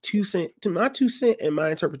my 2 cents and my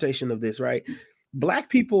interpretation of this, right? Black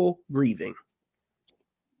people grieving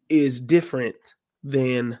is different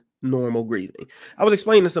than normal grieving. I was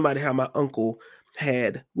explaining to somebody how my uncle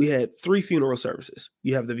we had 3 funeral services.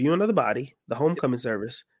 You have the viewing of the body, the homecoming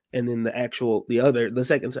service, and then the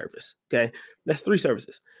second service. Okay. That's 3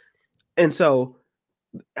 services. And so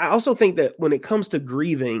I also think that when it comes to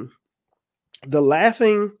grieving, the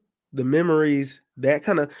laughing, the memories,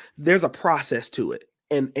 there's a process to it.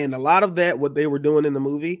 And a lot of that, what they were doing in the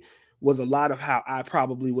movie was a lot of how I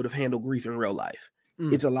probably would have handled grief in real life.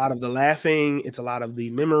 It's a lot of the laughing. It's a lot of the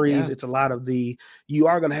memories. Yeah. It's a lot of you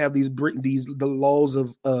are going to have the lulls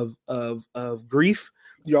of grief.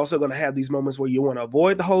 You're also going to have these moments where you want to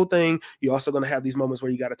avoid the whole thing. You're also going to have these moments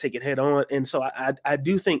where you got to take it head on. And so I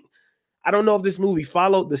do think, I don't know if this movie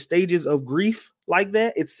followed the stages of grief like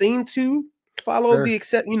that. It seemed to follow the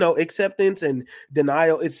acceptance and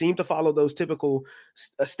denial. It seemed to follow those typical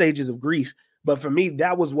stages of grief. But for me,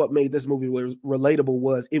 that was what made this movie relatable.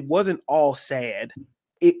 Was it wasn't all sad.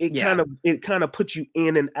 It kind of puts you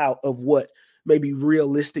in and out of what maybe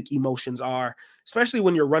realistic emotions are, especially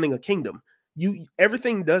when you're running a kingdom.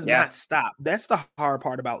 Everything does not stop. That's the hard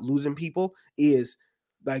part about losing people, is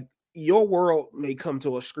like your world may come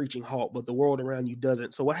to a screeching halt, but the world around you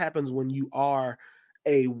doesn't. So what happens when you are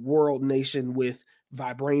a world nation with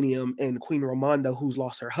vibranium and Queen Ramonda, who's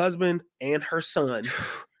lost her husband and her son?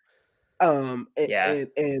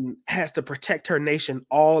 And has to protect her nation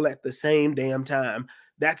all at the same damn time.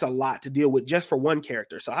 That's a lot to deal with just for one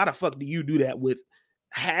character. So how the fuck do you do that with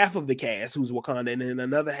half of the cast who's Wakanda and then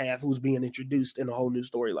another half who's being introduced in a whole new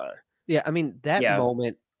storyline? Yeah, I mean, that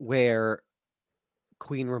moment where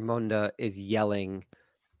Queen Ramonda is yelling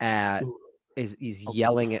at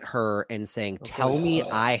yelling at her and saying, "Tell me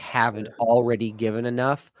I haven't already given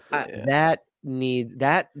enough." That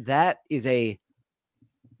is a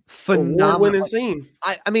phenomenal scene.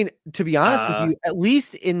 I mean, to be honest with you, at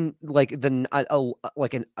least in like an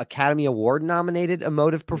Academy Award nominated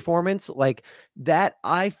emotive performance like that,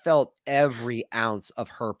 I felt every ounce of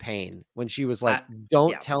her pain when she was like,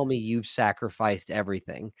 "Don't tell me you've sacrificed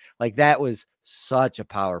everything." Like that was such a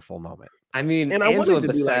powerful moment. I mean, and I wanted to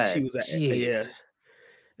be like she was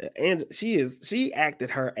and she acted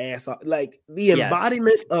her ass off, like the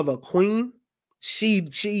embodiment of a queen. She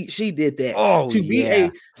did that to be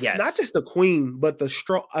not just a queen, but a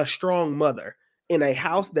strong mother in a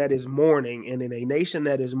house that is mourning and in a nation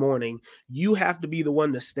that is mourning. You have to be the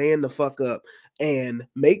one to stand the fuck up and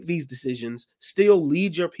make these decisions, still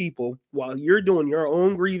lead your people while you're doing your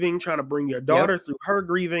own grieving, trying to bring your daughter through her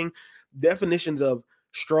grieving. Definitions of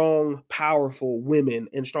strong, powerful women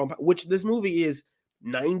and which this movie is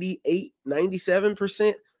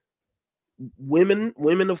 97%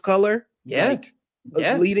 women of color.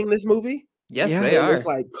 Leading this movie. They are. It's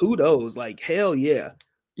like kudos, like hell yeah.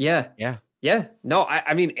 No,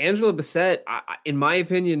 I mean, Angela Bassett, in my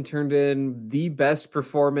opinion, turned in the best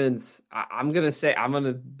performance. I'm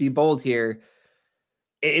gonna be bold here.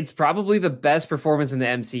 It's probably the best performance in the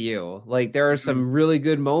MCU. Like there are some really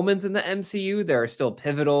good moments in the MCU. There are still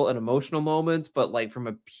pivotal and emotional moments, but like from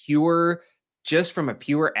a pure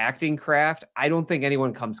acting craft, I don't think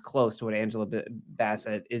anyone comes close to what Angela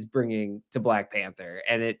Bassett is bringing to Black Panther.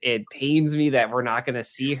 And it pains me that we're not going to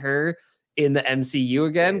see her in the MCU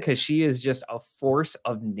again, because she is just a force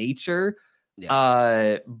of nature.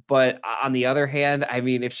 But on the other hand, I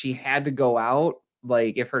mean, if she had to go out,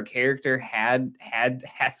 like if her character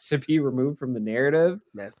has to be removed from the narrative,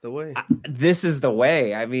 that's the way. This is the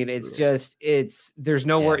way. I mean, there's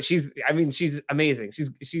no word. She's amazing.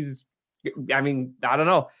 She's I mean, I don't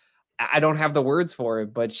know. I don't have the words for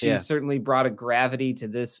it, but she's certainly brought a gravity to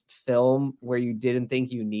this film where you didn't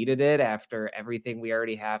think you needed it after everything we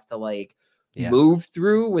already have to move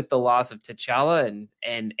through with the loss of T'Challa.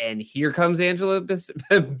 And here comes Angela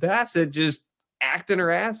Bassett just acting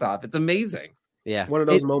her ass off. It's amazing. Yeah. One of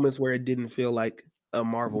those moments where it didn't feel like a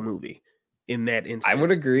Marvel movie in that instance. I would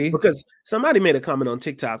agree. Because somebody made a comment on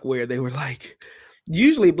TikTok where they were like,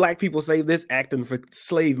 usually Black people say this acting for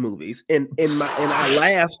slave movies, and I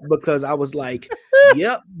laughed because I was like,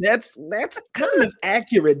 "Yep, that's kind of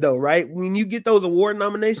accurate, though, right? When you get those award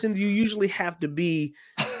nominations, you usually have to be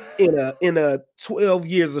in a 12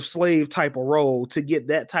 years of slave type of role to get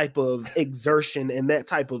that type of exertion and that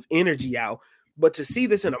type of energy out. But to see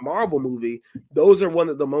this in a Marvel movie, those are one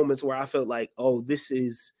of the moments where I felt like, oh, this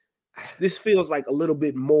is this feels like a little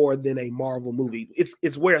bit more than a Marvel movie.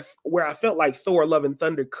 It's where I felt like Thor: Love and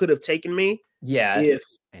Thunder could have taken me. Yeah. If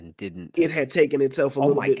and didn't. It had taken itself a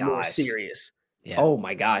little bit more serious. Yeah. Oh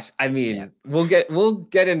my gosh. I mean, we'll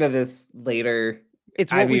get into this later.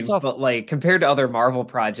 It's what we saw, but like compared to other Marvel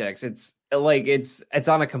projects, it's like it's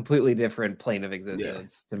on a completely different plane of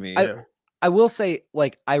existence to me. I will say,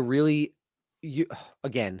 like, I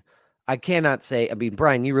cannot say. I mean,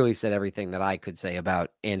 Brian, you really said everything that I could say about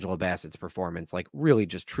Angela Bassett's performance. Like, really,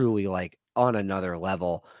 just truly, like, on another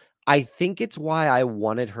level. I think it's why I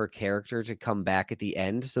wanted her character to come back at the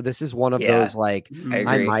end. So this is one of those, like,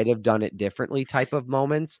 I might have done it differently type of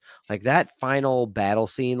moments. Like that final battle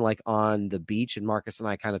scene, like on the beach, and Marcus and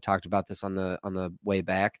I kind of talked about this on the way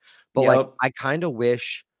back. But like, I kind of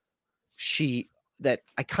wish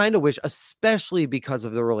especially because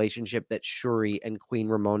of the relationship that Shuri and Queen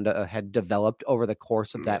Ramonda had developed over the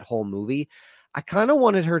course of that whole movie, I kind of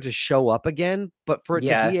wanted her to show up again, but for it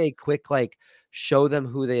to be a quick, like, show them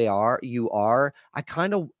who they are, I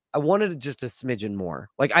wanted just a smidgen more.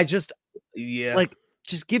 Like,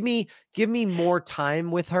 just give me more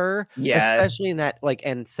time with her, especially in that, like,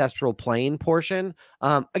 ancestral plane portion.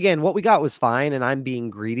 Again, what we got was fine, and I'm being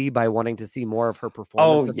greedy by wanting to see more of her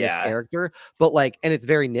performance of this character, but like, and it's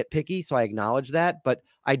very nitpicky, so I acknowledge that, but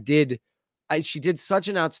she did such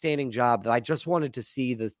an outstanding job that I just wanted to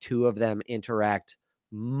see the two of them interact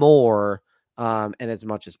more, and as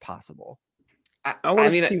much as possible. I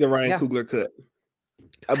want to see the Ryan Coogler cut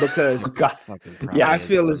because I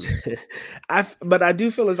feel but I do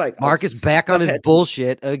feel it's like Marcus back on his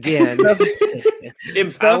bullshit again.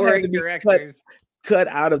 Empowering directors. Cut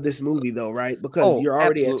out of this movie though, right? Because you're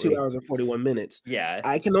already at 2 hours and 41 minutes. Yeah,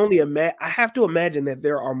 I can only imagine. I have to imagine that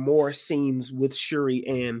there are more scenes with Shuri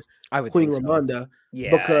and Queen Ramonda,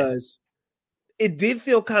 because it did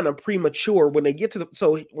feel kind of premature when they get to the.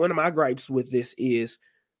 So one of my gripes with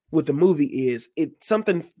the movie is it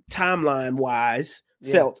something timeline wise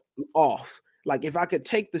felt off. Like if I could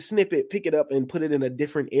take the snippet, pick it up, and put it in a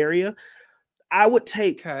different area, I would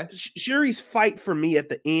take Shuri's fight for me at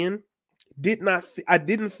the end. I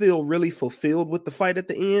didn't feel really fulfilled with the fight at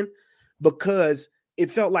the end, because it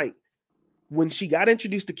felt like when she got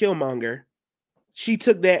introduced to Killmonger, she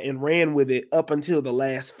took that and ran with it up until the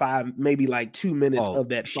last 5, maybe like 2 minutes of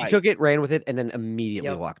that fight. She took it, ran with it, and then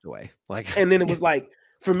immediately walked away. Like, and then it was like,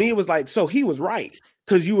 for me, it was like, so he was right,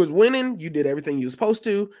 because you was winning, you did everything you were supposed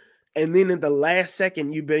to, and then in the last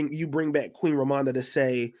second, you bring back Queen Ramonda to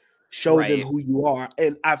say, show them who you are,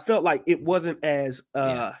 and I felt like it wasn't as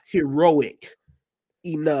heroic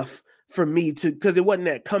enough for me to, because it wasn't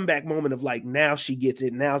that comeback moment of like, now she gets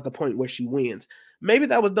it, now's the point where she wins. Maybe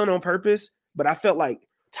that was done on purpose, but I felt like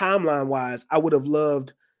timeline wise, I would have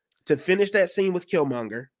loved to finish that scene with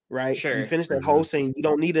Killmonger. Right. Sure. You finish that whole scene. You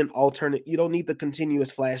don't need an alternate. You don't need the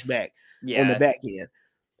continuous flashback on the back end.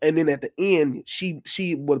 And then at the end, she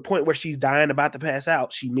with a point where she's dying, about to pass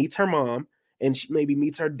out, she meets her mom, and she maybe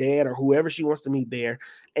meets her dad or whoever she wants to meet there.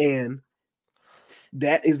 And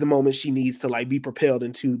that is the moment she needs to like be propelled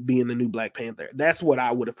into being the new Black Panther. That's what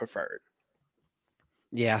I would have preferred.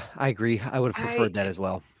 Yeah, I agree. I would have preferred that as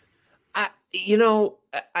well. I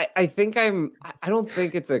think I don't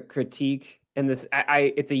think it's a critique. And this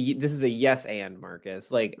is a yes and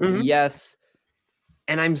Marcus, like yes,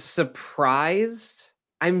 and I'm surprised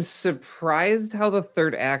how the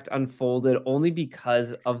third act unfolded, only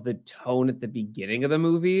because of the tone at the beginning of the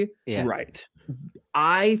movie. Yeah, right.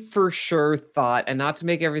 I for sure thought, and not to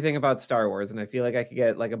make everything about Star Wars, and I feel like I could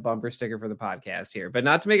get like a bumper sticker for the podcast here, but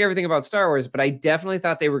not to make everything about Star Wars, but I definitely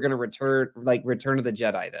thought they were going to Return of the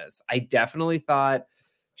Jedi this. I definitely thought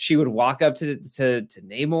she would walk up to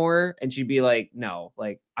Namor and she'd be like, no,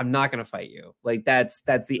 like, I'm not going to fight you. Like, that's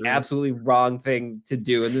the absolutely wrong thing to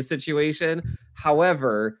do in this situation.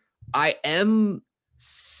 However, I am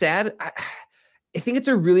sad. I think it's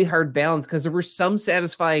a really hard balance, because there were some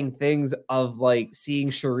satisfying things of like seeing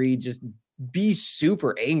Shuri just be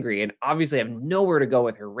super angry and obviously have nowhere to go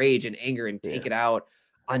with her rage and anger and take it out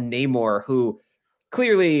on Namor, who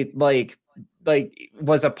clearly like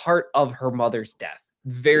was a part of her mother's death.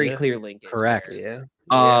 Very clearly. Correct. Yeah.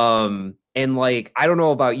 And like, I don't know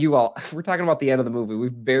about you all. We're talking about the end of the movie.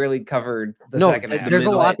 We've barely covered the second half. There's a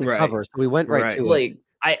lot to cover, so we went right to it.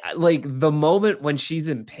 Like the moment when she's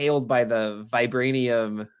impaled by the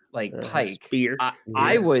vibranium pike. Spear.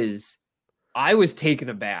 I was taken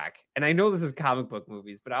aback. And I know this is comic book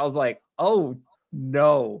movies, but I was like, oh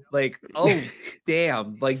no, like, oh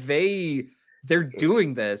damn, like they're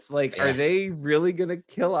doing this. Like, are they really gonna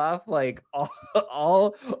kill off like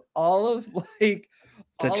all of like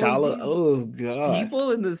T'Challa. Oh god.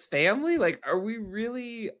 People in this family, like, are we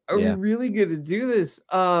really gonna do this?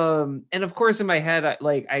 And of course, in my head,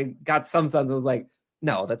 I got some sense. I was like,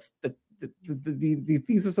 no, that's the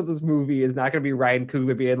thesis of this movie is not gonna be Ryan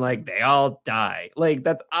Coogler being like, they all die. Like,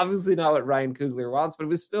 that's obviously not what Ryan Coogler wants, but it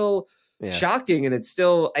was still shocking, and it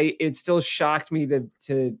still shocked me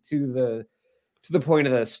to the point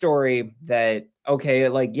of the story that, okay,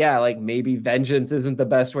 like, yeah, like maybe vengeance isn't the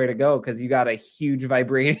best way to go because you got a huge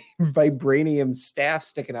vibranium staff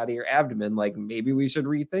sticking out of your abdomen. Like, maybe we should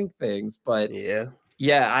rethink things. But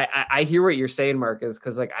I hear what you're saying, Marcus,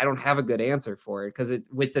 because like I don't have a good answer for it, because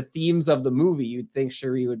with the themes of the movie, you'd think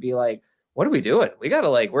Shuri would be like, what are we doing? We got to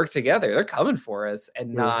like work together. They're coming for us,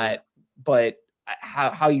 and not. But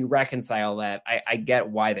how you reconcile that? I get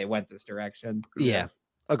why they went this direction. Yeah,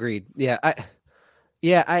 agreed.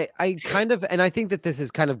 I kind of, and I think that this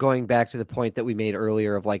is kind of going back to the point that we made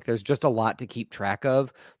earlier of like, there's just a lot to keep track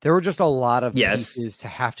of. There were just a lot of pieces to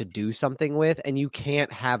have to do something with, and you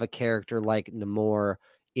can't have a character like Namor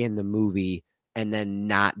in the movie and then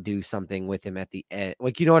not do something with him at the end.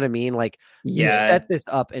 Like, you know what I mean? Like, you set this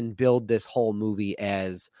up and build this whole movie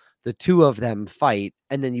as the two of them fight,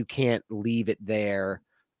 and then you can't leave it there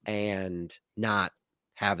and not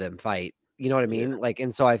have them fight. You know what I mean? Like,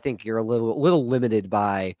 and so I think you're a little limited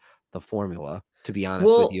by the formula, to be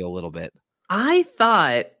honest with you, a little bit. I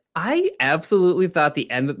absolutely thought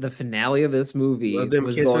the finale of this movie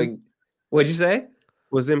was going. What'd you say?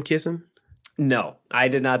 Was them kissing? No, I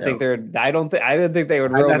did not think they're. I didn't think they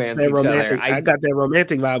would romance each other. I got that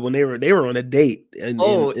romantic vibe when they were on a date. They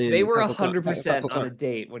were 100% on a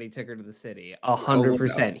date when he took her to the city.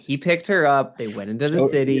 100%. He picked her up. They went into the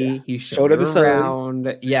city. Yeah. He showed her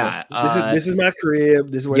around. Yeah. This is my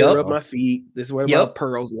crib. This is where I rub my feet. This is where my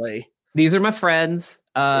pearls lay. These are my friends.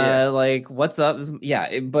 Like, what's up?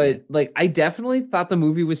 But like, I definitely thought the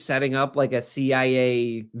movie was setting up like a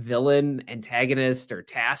CIA villain, antagonist, or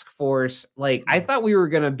task force. Like, I thought we were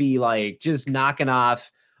gonna be like just knocking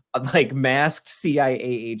off like masked CIA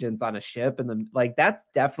agents on a ship, and then like that's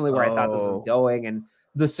definitely where I thought this was going. And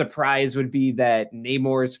the surprise would be that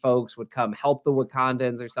Namor's folks would come help the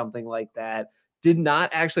Wakandans or something like that. Did not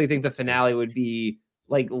actually think the finale would be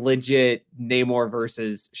like legit Namor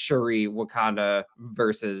versus Shuri, Wakanda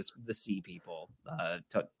versus the Sea People.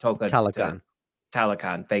 Talokan.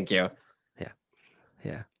 Thank you.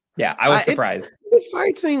 Yeah. I was surprised. The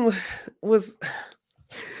fight scene was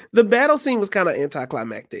the battle scene was kind of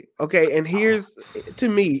anticlimactic. Okay, and here's to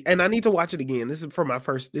me, and I need to watch it again. This is for my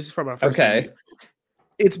first. Okay. Review.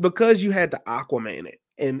 It's because you had to Aquaman it,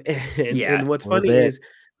 and what's funny is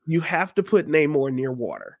you have to put Namor near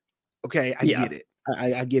water. Okay, I get it.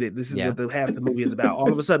 I get it. This is what half the movie is about.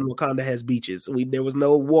 All of a sudden, Wakanda has beaches. There was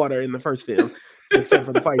no water in the first film, except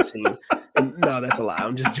for the fight scene. And, no, that's a lie.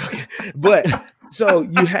 I'm just joking. But so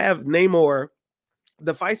you have Namor.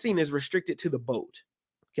 The fight scene is restricted to the boat.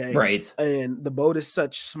 Okay. Right. And the boat is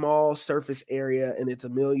such small surface area, and it's a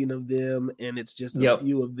million of them, and it's just a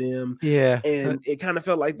few of them. Yeah. And it kind of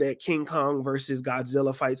felt like that King Kong versus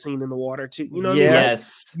Godzilla fight scene in the water too. You know what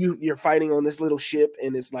yes. I mean? Like you're fighting on this little ship,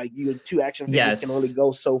 and it's like you two action figures can only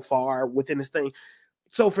go so far within this thing.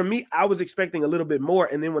 So for me, I was expecting a little bit more.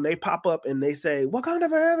 And then when they pop up and they say Wakanda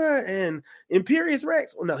forever and Imperious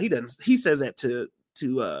Rex, well, no, he doesn't. He says that to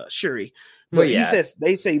Shuri. But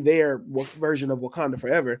they say their version of Wakanda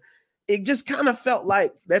forever. It just kind of felt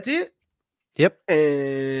like that's it. Yep.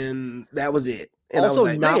 And that was it. And also, I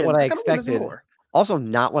was like, not what I expected. Also,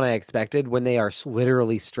 not what I expected when they are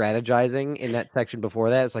literally strategizing in that section before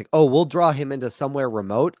that. It's like, oh, we'll draw him into somewhere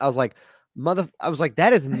remote. I was like,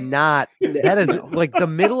 that is not, like the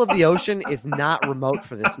middle of the ocean is not remote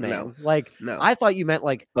for this man. No. I thought you meant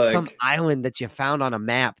like some island that you found on a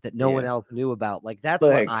map that no one else knew about. Like, that's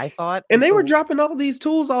what I thought. And they were dropping all these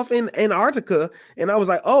tools off in Antarctica. And I was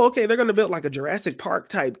like, oh, okay, they're going to build like a Jurassic Park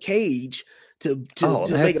type cage to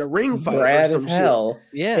make it a ring fight or some shit.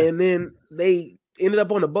 Yeah. And then they ended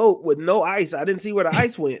up on a boat with no ice. I didn't see where the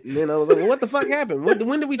ice went. And then I was like, well, what the fuck happened?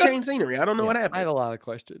 When did we change scenery? I don't know what happened. I had a lot of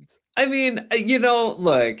questions. I mean,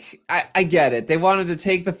 look, I get it. They wanted to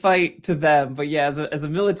take the fight to them, but as a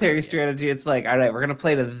military strategy, it's like, all right, we're gonna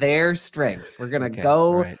play to their strengths. We're gonna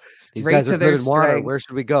go straight to their strengths. Where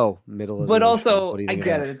should we go? Middle of but also, I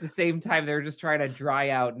get it. At the same time, they're just trying to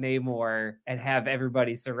dry out Namor and have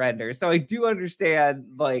everybody surrender. So I do understand,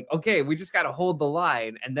 like, okay, we just gotta hold the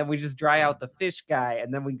line, and then we just dry out the fish guy,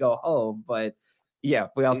 and then we go home. But we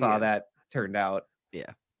all saw how that turned out.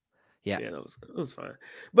 Yeah, it was fine.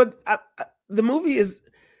 But the movie is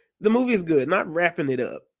good. Not wrapping it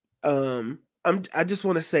up. I just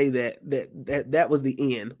want to say that was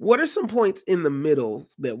the end. What are some points in the middle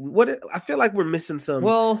I feel like we're missing some?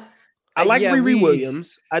 Well, I like Riri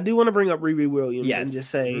Williams. I do want to bring up Riri Williams and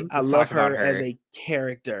just say I love her as a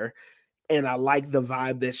character, and I like the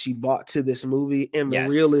vibe that she brought to this movie and the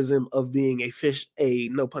realism of being a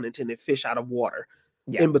no pun intended, fish out of water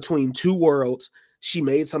in between two worlds. She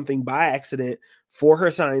made something by accident for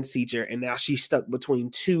her science teacher, and now she's stuck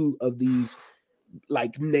between two of these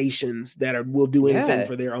like nations that will do anything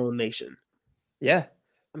for their own nation. Yeah.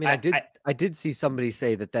 I mean, I did see somebody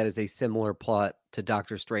say that is a similar plot to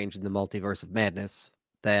Doctor Strange in the Multiverse of Madness,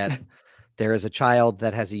 that there is a child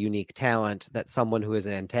that has a unique talent that someone who is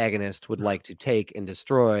an antagonist would like to take and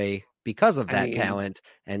destroy because of that talent.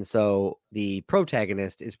 And so the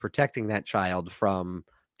protagonist is protecting that child from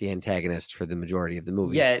the antagonist for the majority of the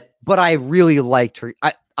movie. Yeah. But I really liked her.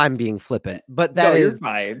 I'm being flippant, but you're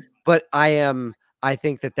fine. But I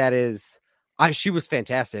think that is, she was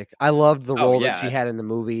fantastic. I loved the role that she had in the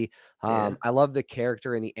movie. I love the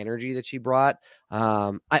character and the energy that she brought.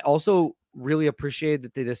 I also really appreciated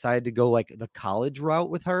that they decided to go like the college route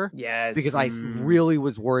with her. Yes. Because I really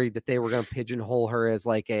was worried that they were going to pigeonhole her as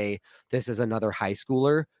like this is another high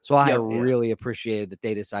schooler. So I really appreciated that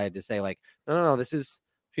they decided to say like, no,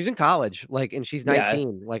 she's in college, like, and she's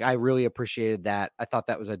 19. Yeah. Like, I really appreciated that. I thought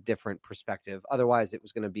that was a different perspective. Otherwise, it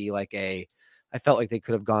was going to be like I felt like they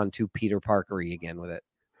could have gone too Peter Parker-y again with it.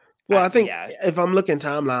 Well, I think if I'm looking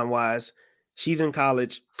timeline wise, she's in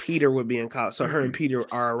college. Peter would be in college, so her and Peter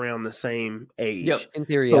are around the same age. Yep, in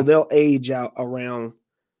theory, so they'll age out around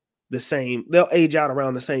the same. They'll age out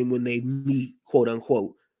around the same when they meet, quote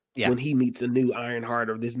unquote. Yeah. When he meets a new Ironheart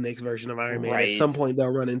or this next version of Iron Man, at some point they'll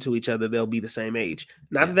run into each other. They'll be the same age.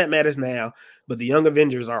 Not that matters now, but the Young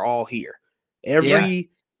Avengers are all here.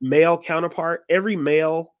 Every male counterpart, every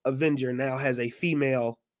male Avenger now has a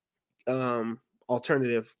female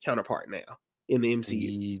alternative counterpart now in the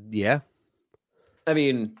MCU. Yeah. I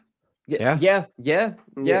mean, yeah.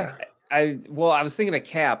 I was thinking of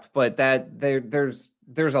Cap, but that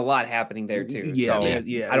there's a lot happening there too.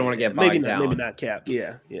 I don't want to get bogged down. Maybe not Cap.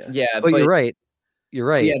 Yeah. But you're right. You're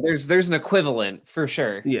right. Yeah, there's an equivalent for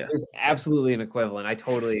sure. Yeah, there's absolutely an equivalent. I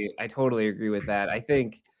totally agree with that. I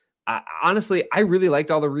think honestly, I really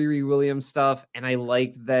liked all the Riri Williams stuff, and I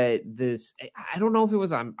liked that this. I don't know if it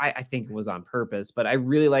was on. I think it was on purpose, but I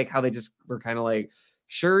really like how they just were kind of like,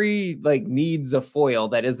 Shuri like needs a foil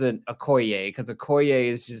that isn't Okoye, because Okoye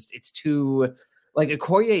is just, it's too, like,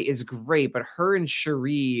 Okoye is great, but her and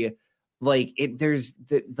Shuri, like, there's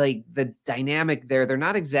the dynamic there. They're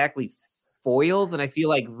not exactly foils, and I feel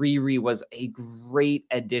like Riri was a great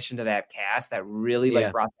addition to that cast that really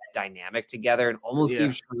like brought that dynamic together and almost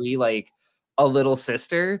gave Shuri like a little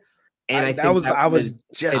sister. And I was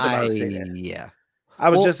just about to say that. Yeah. I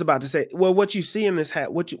was just about to say, well, what you see in this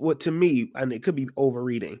what to me, and it could be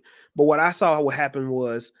overreading, but what I saw what happened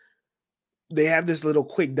was they have this little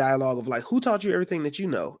quick dialogue of like, who taught you everything that you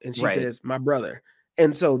know? And she says, my brother.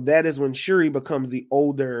 And so that is when Shuri becomes the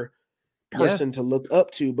older person to look up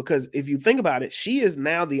to, because if you think about it, she is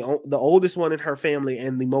now the oldest one in her family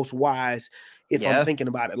and the most wise, if I'm thinking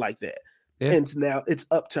about it like that. Yeah. And now it's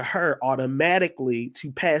up to her automatically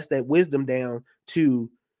to pass that wisdom down to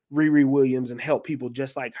Riri Williams and help people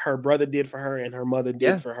just like her brother did for her and her mother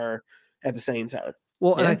did for her at the same time.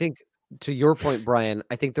 Well, and I think to your point, Brian,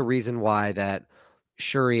 I think the reason why that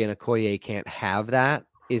Shuri and Okoye can't have that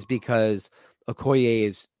is because Okoye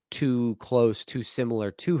is too close, too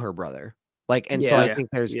similar to her brother. Like, and so I think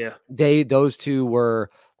there's those two were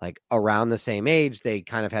like around the same age. They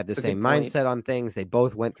kind of had the same mindset on things. They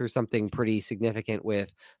both went through something pretty significant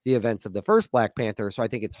with the events of the first Black Panther. So I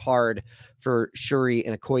think it's hard for Shuri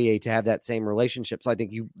and Okoye to have that same relationship. So I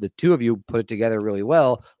think the two of you put it together really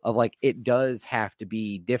well of like, it does have to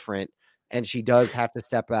be different. And she does have to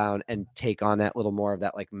step down and take on that little more of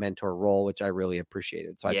that like mentor role, which I really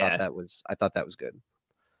appreciated. So I thought that was good.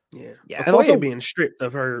 Yeah. And also being stripped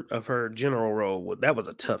of her general role, that was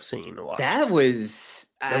a tough scene to watch. That was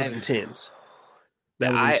intense.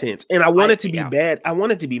 That was intense. And I wanted to be bad. I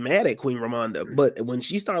wanted to be mad at Queen Ramonda, but when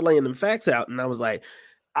she started laying them facts out, and I was like,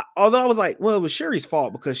 although I was like, well, it was Shuri's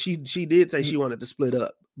fault because she did say she wanted to split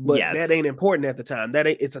up, but that ain't important at the time.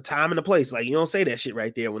 It's a time and a place. Like, you don't say that shit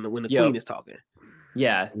right there when the Queen is talking.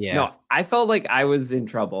 Yeah. No, I felt like I was in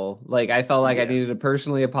trouble. Like, I felt like I needed to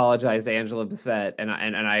personally apologize to Angela Bassett, and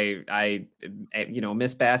I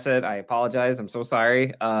Miss Bassett, I apologize. I'm so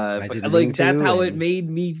sorry. But like, that's how it made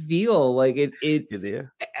me feel. Like it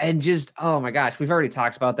and just, oh my gosh, we've already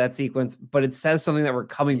talked about that sequence, but it says something that we're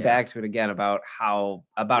coming back to it again about how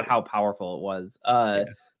powerful it was.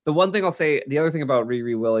 the one thing I'll say, the other thing about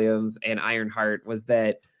Riri Williams and Ironheart was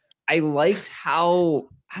that I liked how,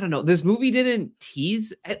 I don't know, this movie didn't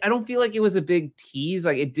tease. I don't feel like it was a big tease.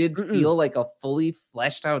 Like it did feel like a fully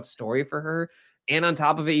fleshed out story for her. And on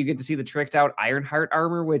top of it, you get to see the tricked out Ironheart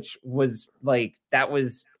armor, which was like, that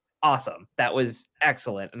was awesome. That was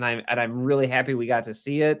excellent. And I'm really happy we got to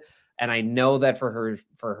see it. And I know that for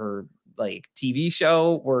her like TV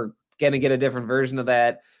show, we're going to get a different version of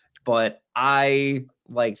that. But I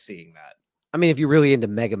like seeing that. I mean, if you're really into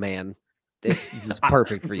Mega Man, this is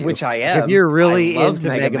perfect for you. Which I am. If you're really into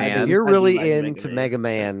Mega Man, if you're really into Mega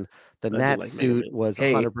Man, then that suit was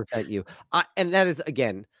 100% you. And that is,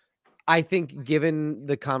 again, I think given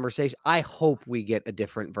the conversation, I hope we get a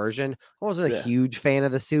different version. I wasn't a huge fan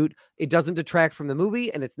of the suit. It doesn't detract from the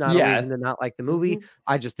movie, and it's not a reason to not like the movie.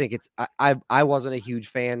 I just think it's, I wasn't a huge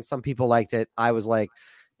fan. Some people liked it. I was like,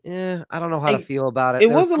 I don't know how to feel about it. It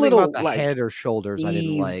was a little about the like head or shoulders. I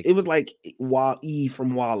didn't like. It was like Eve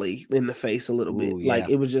from WALL-E in the face a little bit. Like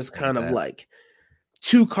it was just kind of like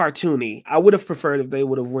too cartoony. I would have preferred if they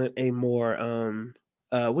would have went a more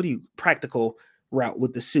practical route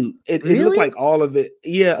with the suit. It looked like all of it.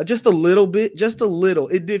 Yeah, just a little bit, just a little.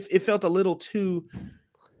 It felt a little too.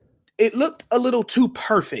 It looked a little too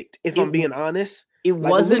perfect. If I'm being honest, it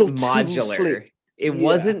wasn't modular. It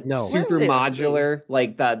wasn't super modular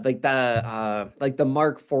like the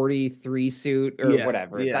Mark 43 suit or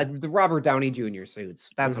whatever. The Robert Downey Jr.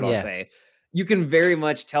 suits. That's what I'll say. You can very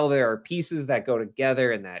much tell there are pieces that go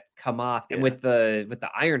together and that come off. And with the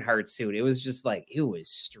Ironheart suit, it was just like it was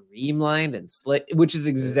streamlined and slick, which is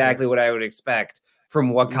exactly what I would expect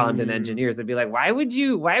from Wakandan engineers. They'd be like, why would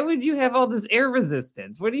you have all this air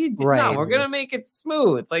resistance? What do you do? No, we're gonna make it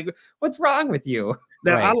smooth. Like, what's wrong with you?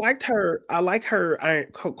 Now I like her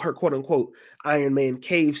quote unquote Iron Man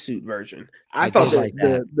cave suit version. I thought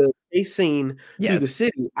that the chase scene through the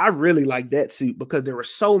city, I really liked that suit because there were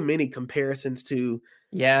so many comparisons to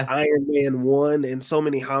Iron Man 1 and so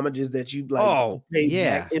many homages that you like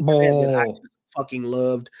that I just fucking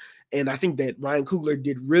loved. And I think that Ryan Coogler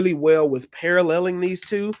did really well with paralleling these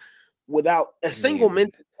two without a single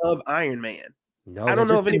mention of Iron Man. No, I don't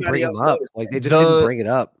know if anybody else noticed. Like they just didn't bring it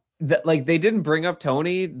up. Like they didn't bring up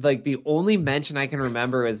Tony. Like the only mention I can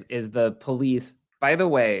remember is the police. By the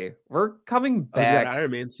way, we're coming back.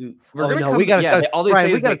 Iron Man suit. We gotta touch.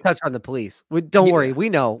 Brian, we gotta touch on the police. Don't worry, we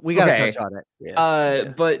know we gotta touch on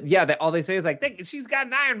it. But all they say is like she's got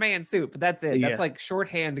an Iron Man suit, but that's it. That's like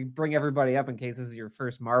shorthand to bring everybody up in case this is your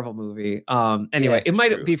first Marvel movie. Anyway, it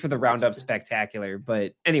might be for the Roundup Spectacular,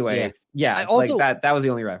 but anyway, also, like that was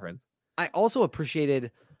the only reference. I also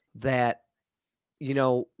appreciated that. You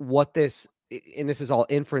know what this, and this is all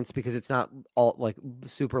inference because it's not all like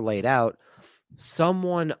super laid out.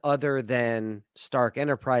 Someone other than Stark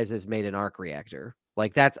Enterprises made an arc reactor.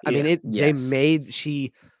 Like that's, I mean,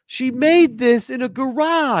 she made this in a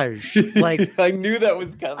garage. Like I knew that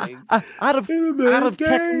was coming out of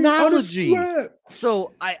technology.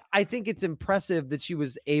 So I think it's impressive that she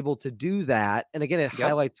was able to do that. And again, it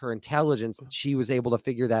highlights her intelligence that she was able to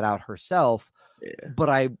figure that out herself.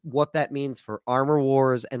 But what that means for Armor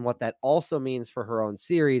Wars and what that also means for her own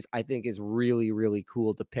series, I think is really, really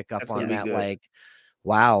cool to pick up on that. Good. Like,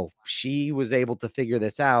 wow, she was able to figure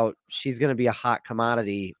this out. She's going to be a hot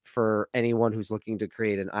commodity for anyone who's looking to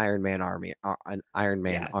create an Iron Man army, an Iron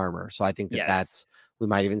Man armor. So I think that's, we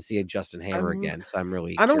might even see a Justin Hammer again. So I'm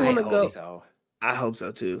really, I don't want to go. So. I hope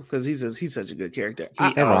so too, because he's such a good character.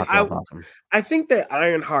 Awesome. I think that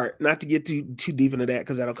Ironheart, not to get too deep into that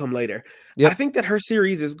because that'll come later. I think that her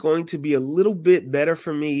series is going to be a little bit better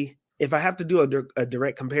for me. If I have to do a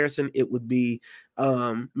direct comparison, it would be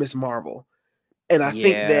Miss Marvel, and I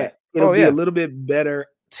think that it'll be a little bit better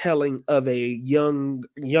telling of a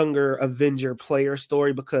younger Avenger player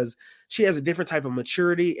story because she has a different type of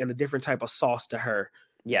maturity and a different type of sauce to her.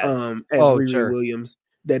 Yes, as Riri Williams.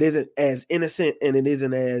 That isn't as innocent and it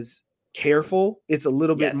isn't as careful. It's a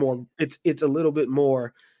little bit more. It's a little bit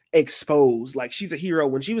more exposed. Like she's a hero.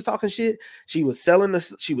 When she was talking shit, she was selling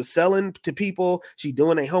to people. She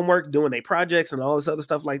doing their homework, doing their projects, and all this other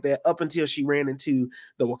stuff like that. Up until she ran into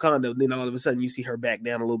the Wakanda, then all of a sudden you see her back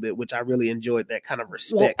down a little bit, which I really enjoyed that kind of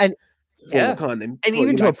respect for Wakanda. And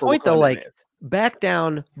even to a point though, like. Back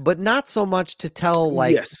down, but not so much to tell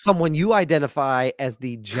someone you identify as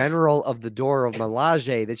the general of the Door of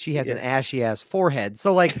Milaje that she has an ashy ass forehead.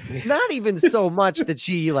 So like not even so much that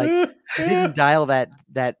she like didn't dial that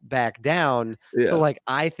back down. So like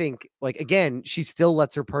I think like again, she still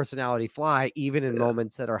lets her personality fly even in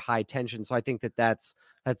moments that are high tension. So I think that's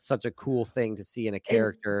such a cool thing to see in a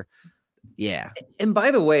character. Yeah. And by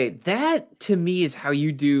the way, that to me is how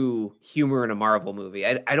you do humor in a Marvel movie.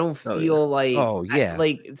 I don't feel like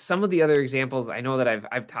like some of the other examples I know that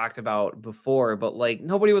I've talked about before, but like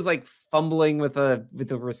nobody was like fumbling with a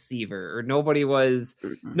receiver, or no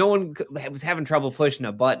one was having trouble pushing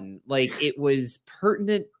a button. Like it was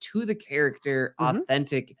pertinent to the character,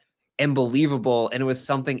 authentic and believable, and it was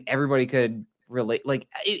something everybody could relate. Like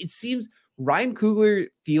it seems Ryan Coogler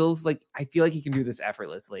I feel like he can do this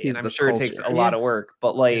effortlessly. And I'm sure it takes a lot of work,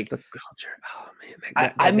 but like the culture. Oh man,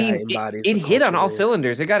 it hit on all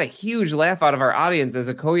cylinders. It got a huge laugh out of our audience as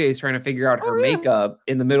Okoye is trying to figure out her makeup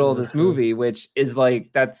in the middle of this movie, which is like,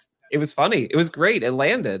 it was funny. It was great. It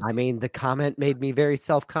landed. I mean, the comment made me very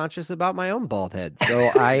self-conscious about my own bald head. So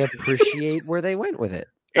I appreciate where they went with it.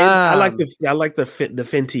 And I like the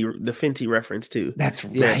Fenty reference too. That's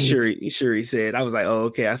right. Yeah, Shuri said. I was like, oh,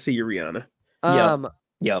 okay, I see you, Rihanna.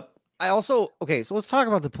 Yep. I also so let's talk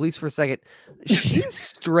about the police for a second. She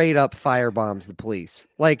straight up firebombs the police.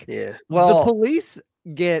 Like, the police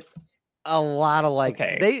get a lot of I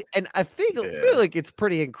feel like it's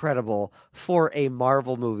pretty incredible for a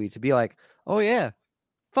Marvel movie to be like, oh yeah,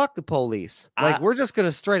 fuck the police. Like, we're just going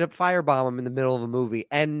to straight up firebomb them in the middle of a movie.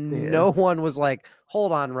 And no one was like,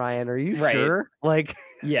 hold on, Ryan, are you sure? Like,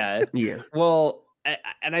 yeah. Well,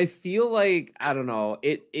 and I feel like, I don't know,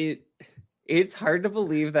 it's hard to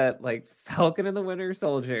believe that like Falcon and the Winter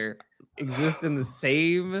Soldier exist in the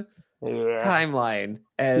same timeline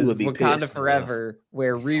as Wakanda Forever,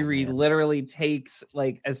 where Riri literally takes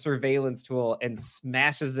like a surveillance tool and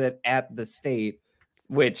smashes it at the state.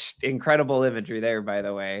 Which incredible imagery there, by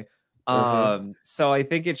the way. So I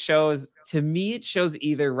think it shows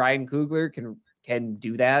either Ryan Coogler can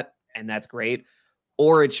do that, and that's great,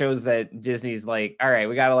 or it shows that Disney's like, all right,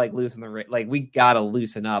 we gotta like we gotta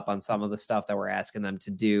loosen up on some of the stuff that we're asking them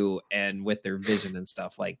to do, and with their vision and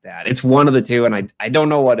stuff like that. It's one of the two, and I don't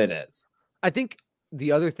know what it is. I think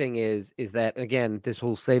the other thing is that, again,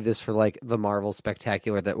 we'll save this for like the Marvel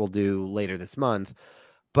Spectacular that we'll do later this month.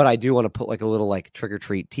 But I do want to put like a little like trick or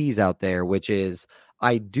treat tease out there, which is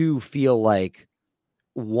I do feel like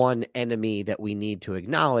one enemy that we need to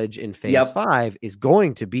acknowledge in phase 5 is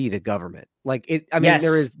going to be the government. Like it, I mean,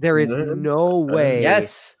 there is no way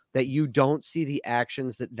that you don't see the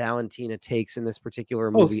actions that Valentina takes in this particular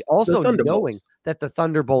movie. Also knowing that the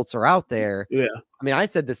Thunderbolts are out there. Yeah. I mean, I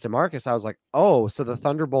said this to Marcus. I was like, oh, so the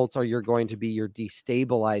Thunderbolts are going to be your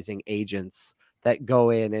destabilizing agents that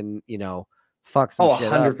go in and, fuck some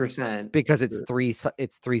shit 100%. up because it's three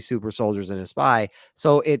super soldiers and a spy.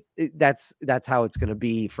 So that's how it's going to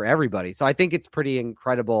be for everybody. So I think it's pretty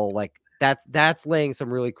incredible. Like that's laying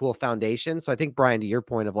some really cool foundation. So I think, Brian, to your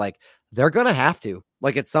point of like, they're going to have to,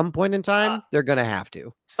 like, at some point in time, they're going to have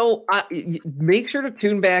to. So make sure to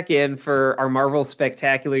tune back in for our Marvel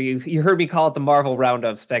Spectacular. You heard me call it the Marvel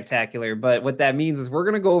Roundup Spectacular, but what that means is we're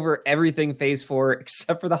going to go over everything phase 4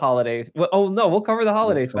 except for the holiday. Oh no, we'll cover the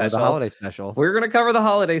holiday special. We're going to cover the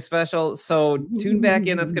holiday special. So tune back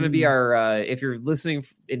in. That's going to be our, if you're listening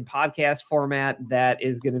in podcast format, that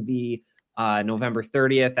is going to be November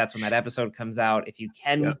 30th. That's when that episode comes out. If you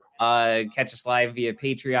can catch us live via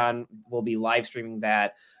Patreon, we'll be live streaming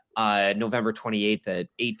that November 28th at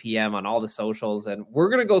 8 p.m. on all the socials, and we're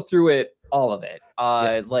gonna go through it, all of it.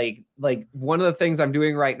 Like one of the things I'm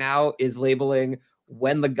doing right now is labeling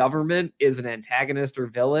when the government is an antagonist or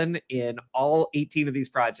villain in all 18 of these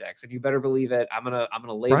projects, and you better believe it. I'm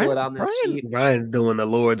gonna label it on this sheet. Brian's doing the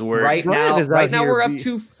Lord's work right now. We're up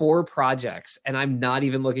to 4 projects, and I'm not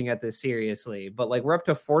even looking at this seriously, but like we're up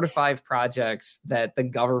to 4 to 5 projects that the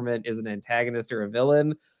government is an antagonist or a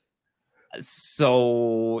villain.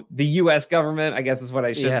 So the U.S. government, I guess, is what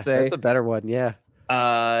I should say. That's a better one. Yeah.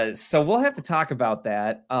 So we'll have to talk about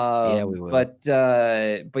that. Yeah, we will.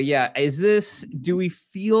 But yeah, do we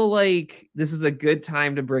feel like this is a good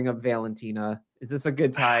time to bring up Valentina? Is this a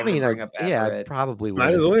good time to bring up Everett? Yeah, probably.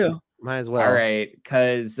 Might as well. All right.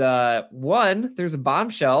 Cause, one, there's a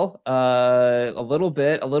bombshell, a little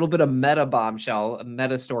bit of meta bombshell, a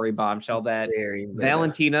meta story bombshell that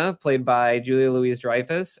Valentina, played by Julia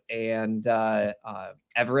Louis-Dreyfus, and,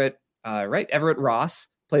 Everett Ross,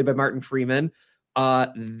 played by Martin Freeman.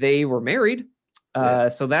 They were married.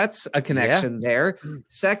 So that's a connection there.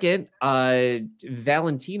 Second,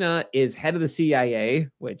 Valentina is head of the CIA,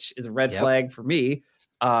 which is a red flag for me.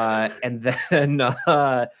 And then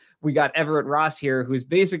we got Everett Ross here, who's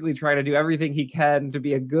basically trying to do everything he can to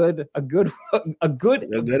be a good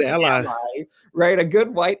ally, right? A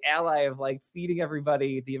good white ally of like feeding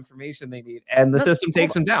everybody the information they need, and the system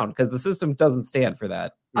takes him down because the system doesn't stand for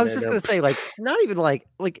that. I was just gonna say, like, not even like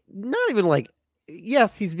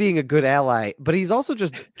yes, he's being a good ally, but he's also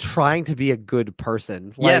just trying to be a good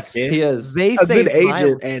person. Yes, he is. They A good saved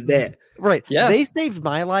agent at that. Right. Yeah. They saved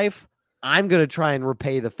my life. I'm going to try and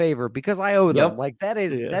repay the favor because I owe them. Yep. Like that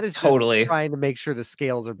is Totally just trying to make sure the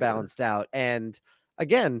scales are balanced out. And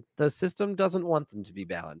again, the system doesn't want them to be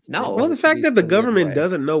balanced. No. Well, the fact that the government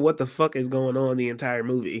doesn't know what the fuck is going on the entire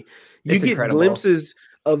movie. You It's get incredible. glimpses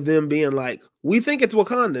of them being like, we think it's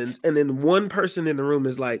Wakandans. And then one person in the room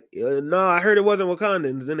is like, no, I heard it wasn't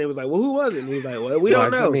Wakandans. Then they was like, well, who was it? And he was like, well, we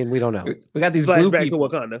don't know. I mean, we don't know. We got these blue Flashback to people.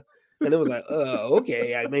 Wakanda. And it was like,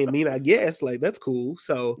 okay. I mean, I guess like that's cool.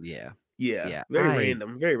 So Yeah. very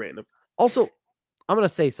random. Very random. Also, I'm going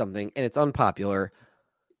to say something, and it's unpopular,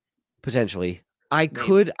 potentially. I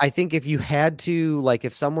think if you had to, like,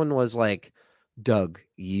 if someone was like, Doug,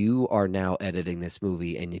 you are now editing this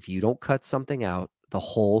movie, and if you don't cut something out, the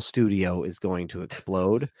whole studio is going to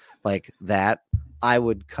explode. Like that, I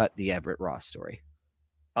would cut the Everett Ross story.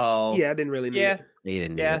 Oh, yeah, I didn't really need it. You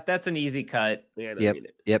didn't need yeah, it. that's an easy cut. Yeah, Yep.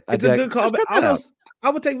 It's I'd a be good like, call, "Just but cut that out." I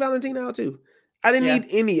would take Valentina out too. I didn't need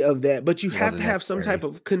any of that, but you It have to wasn't have some necessary. type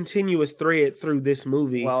of continuous thread through this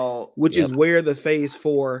movie, Well, which is where the phase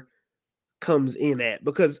 4 comes in at.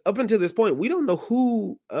 Because up until this point, we don't know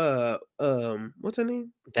who what's her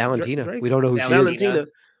name? Valentina. Drake? We don't know who she is. Valentina.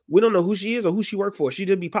 We don't know who she is or who she worked for. She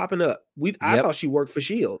just be popping up. I Yep. thought she worked for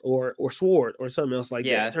Shield or Sword or something else like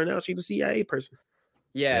Yeah. that. Turned out she's a CIA person.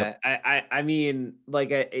 Yeah, I mean,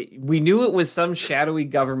 like, we knew it was some shadowy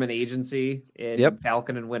government agency in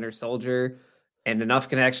Falcon and Winter Soldier, and enough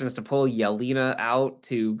connections to pull Yelena out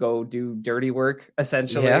to go do dirty work,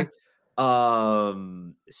 essentially. Yeah.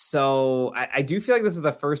 So I do feel like this is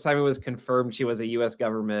the first time it was confirmed she was a U.S.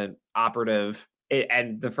 government operative,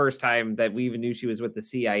 and the first time that we even knew she was with the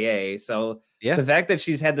CIA. So the fact that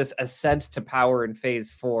she's had this ascent to power in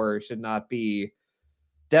Phase 4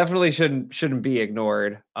 definitely shouldn't be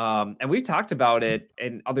ignored. And we've talked about it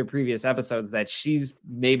in other previous episodes that she's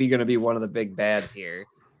maybe going to be one of the big bads here.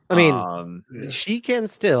 I mean, she can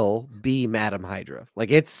still be Madam Hydra.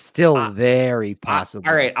 Like, it's still very possible.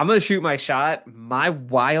 All right, I'm going to shoot my shot. My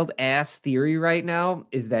wild ass theory right now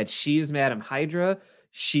is that she's Madam Hydra.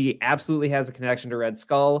 She absolutely has a connection to Red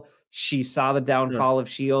Skull. She saw the downfall of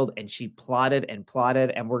S.H.I.E.L.D. and she plotted, and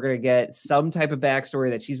we're going to get some type of backstory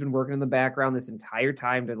that she's been working in the background this entire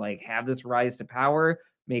time to, like, have this rise to power,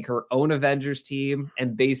 make her own Avengers team,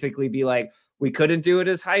 and basically be like, we couldn't do it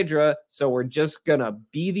as Hydra, so we're just going to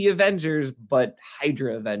be the Avengers, but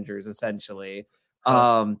Hydra Avengers, essentially.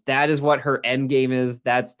 That is what her end game is.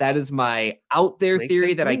 That is my out there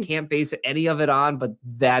theory that I can't base any of it on, but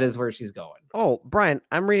that is where she's going. Oh, Brian,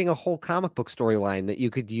 I'm reading a whole comic book storyline that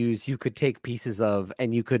you could use. You could take pieces of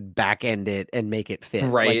and you could back end it and make it fit.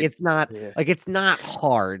 Right. Like, it's not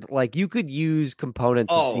hard. Like, you could use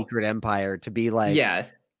components of Secret Empire to be like,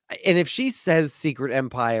 and if she says Secret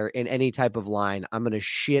Empire in any type of line, I'm going to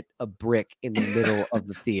shit a brick in the middle of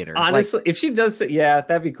the theater. Honestly, like, if she does say,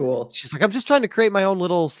 that'd be cool. She's like, I'm just trying to create my own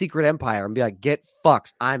little secret empire and be like, get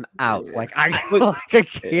fucked. I'm out. Like, I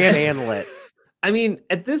can't handle it. I mean,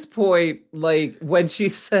 at this point, like, when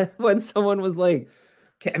someone was like,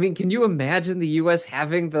 can you imagine the U.S.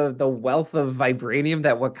 having the wealth of vibranium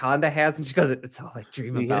that Wakanda has? And she goes, it's all I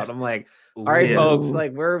dream about. I'm like, all right, folks,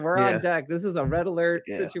 like, we're on deck. This is a red alert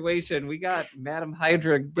situation. We got Madam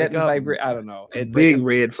Hydra getting vibranium. I don't know. It's big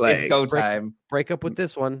red flag. It's go time. Break up with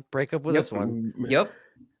this one. This one. Yep.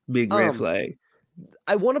 Big red flag.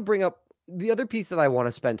 I want to bring up the other piece that I want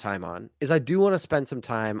to spend time on is I do want to spend some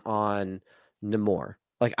time on Namor.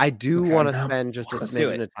 Like, I do want to spend just a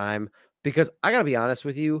smidgen of time because I got to be honest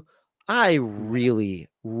with you. I really,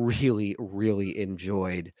 really, really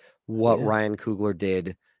enjoyed what Ryan Coogler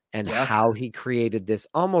did and how he created this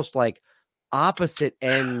almost like opposite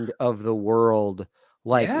end of the world.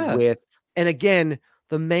 Like with, and again,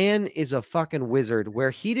 the man is a fucking wizard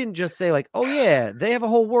where he didn't just say like, oh yeah, they have a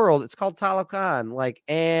whole world. It's called Talokan. Like,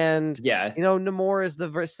 and Namor is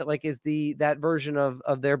that version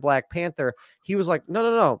of their Black Panther. He was like,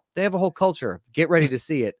 no. They have a whole culture. Get ready to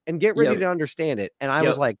see it and get ready to understand it. And I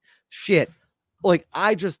was like, shit. Like,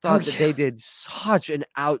 I just thought that they did such an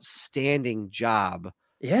outstanding job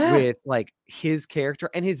with like his character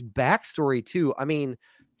and his backstory too. I mean,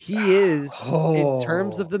 he is in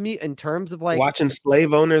terms of like watching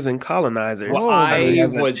slave owners and colonizers.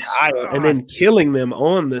 And then killing them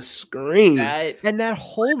on the screen. That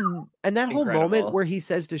whole moment where he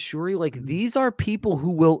says to Shuri, like, these are people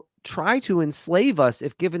who will try to enslave us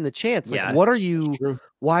if given the chance. Like,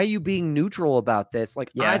 why are you being neutral about this?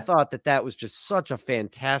 Like, I thought that was just such a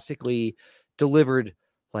fantastically delivered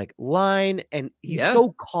like line, and he's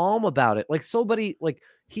so calm about it. Like, somebody like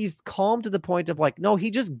he's calm to the point of like, no, he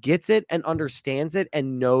just gets it and understands it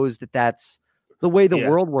and knows that that's the way the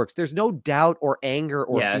world works. There's no doubt or anger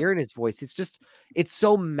or fear in his voice. It's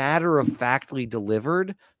so matter of factly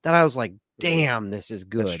delivered that I was like, damn, this is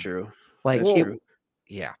good. That's true. Like, That's true.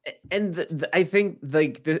 Yeah. And I think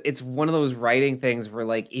like it's one of those writing things where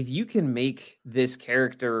like if you can make this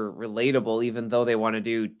character relatable even though they want to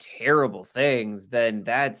do terrible things, then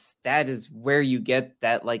that is where you get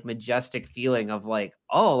that like majestic feeling of like,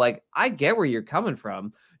 oh, like I get where you're coming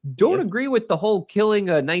from. Don't agree with the whole killing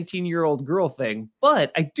a 19-year-old girl thing,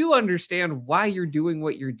 but I do understand why you're doing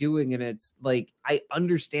what you're doing, and it's like I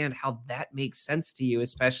understand how that makes sense to you,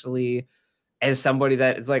 especially as somebody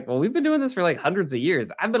that is like, well, we've been doing this for like hundreds of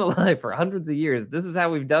years. I've been alive for hundreds of years. This is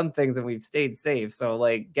how we've done things and we've stayed safe. So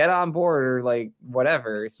like get on board or like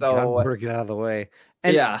whatever. So get out of the way.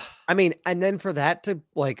 And I mean, and then for that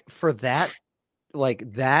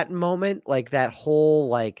moment, like that whole,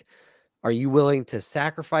 like, are you willing to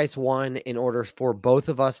sacrifice one in order for both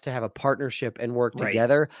of us to have a partnership and work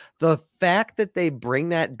together? The fact that they bring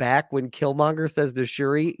that back when Killmonger says to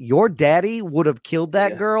Shuri, your daddy would have killed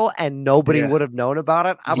that girl and nobody would have known about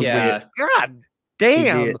it. I was like, God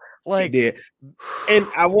damn. He did. And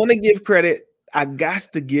I want to give credit. I got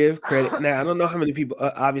to give credit. Now, I don't know how many people,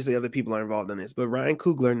 obviously other people are involved in this, but Ryan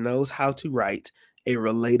Coogler knows how to write a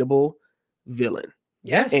relatable villain.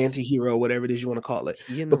 Yes, anti-hero, whatever it is you want to call it,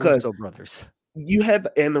 because Russo brothers, you have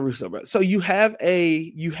and the Russo brothers. So you have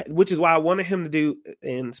which is why I wanted him to do.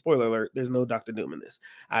 And spoiler alert, there's no Dr. Doom in this.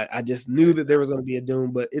 I just knew that there was going to be a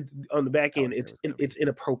Doom, but on the back end, it's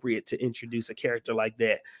inappropriate to introduce a character like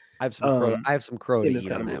that. I have some crow to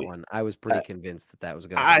eat on that one. I was pretty convinced that was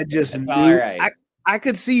going to. I just knew. Right. I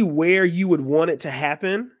could see where you would want it to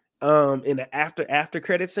happen in the after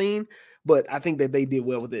credit scene, but I think that they did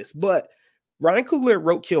well with this. But Ryan Coogler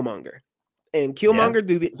wrote Killmonger, and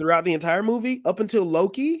Killmonger throughout the entire movie up until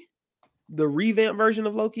Loki, the revamped version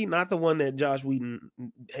of Loki, not the one that Josh Whedon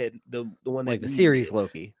had, the one that like the series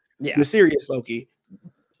Loki, the serious Loki.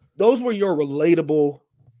 Those were your relatable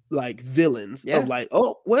like villains of like,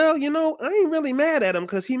 oh well, I ain't really mad at him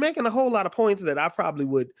because he's making a whole lot of points that I probably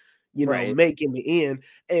would, make in the end.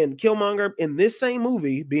 And Killmonger in this same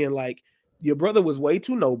movie being like, your brother was way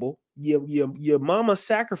too noble. Your mama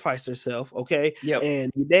sacrificed herself, okay? Yep.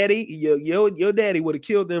 And your daddy, your daddy would have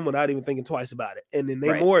killed them without even thinking twice about it. And then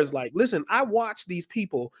Namor is like, listen, I watched these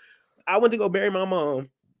people. I went to go bury my mom,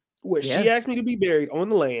 where she asked me to be buried on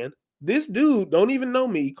the land. This dude don't even know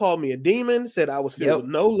me, called me a demon, said I was filled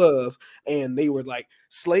with no love, and they were like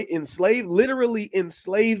literally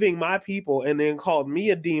enslaving my people, and then called me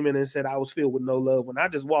a demon and said I was filled with no love when I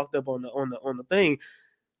just walked up on the thing.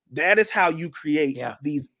 That is how you create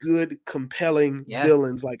these good, compelling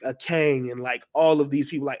villains like a Kang and like all of these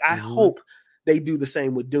people. Like I hope they do the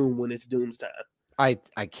same with Doom when it's Doom's time. I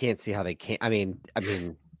can't see how they can't. I mean,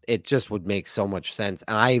 it just would make so much sense,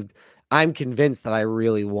 and I'm convinced that I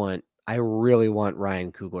really want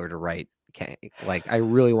Ryan Coogler to write Kang. Like I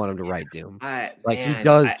really want him to write Doom. He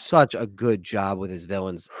does such a good job with his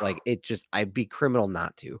villains. Like I'd be criminal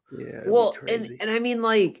not to. Yeah. Well, and I mean,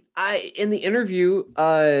 like in the interview,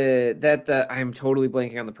 I'm totally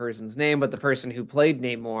blanking on the person's name, but the person who played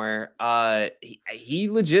Namor, he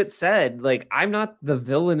legit said like, I'm not the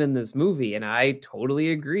villain in this movie, and I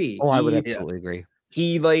totally agree. Oh, I would absolutely agree.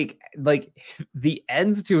 He like the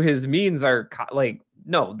ends to his means are like.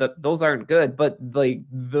 No, those aren't good, but like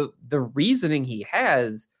the reasoning he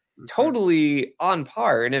has totally on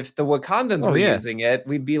par. And if the Wakandans were using it,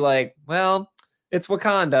 we'd be like, well, it's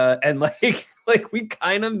Wakanda, and like we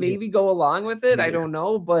kind of maybe go along with it. I don't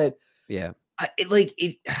know, but I'm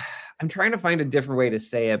trying to find a different way to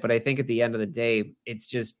say it, but I think at the end of the day, it's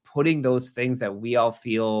just putting those things that we all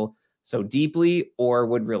feel so deeply or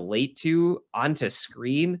would relate to onto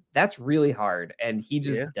screen. That's really hard, and he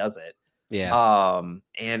just does it. Yeah.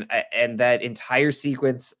 And that entire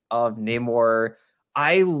sequence of Namor,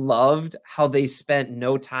 I loved how they spent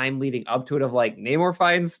no time leading up to it of like Namor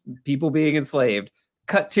finds people being enslaved,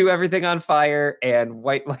 cut to everything on fire, and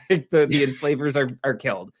the enslavers are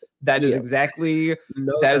killed. That is exactly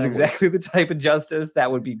the type of justice that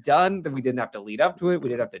would be done. That we didn't have to lead up to it. We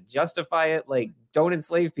didn't have to justify it. Like, don't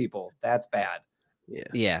enslave people. That's bad.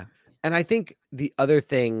 Yeah. And I think the other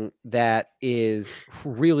thing that is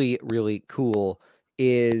really, really cool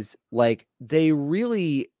is like they learned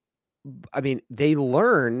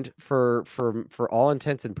for all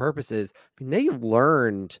intents and purposes. I mean, they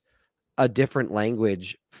learned a different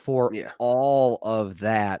language for all of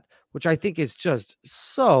that, which I think is just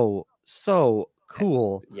so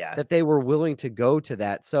cool that they were willing to go to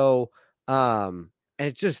that. So, and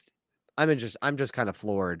it just, I'm just kind of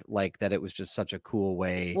floored, like that it was just such a cool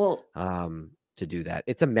way to do that.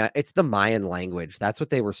 It's the Mayan language. That's what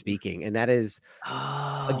they were speaking, and that is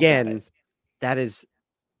that is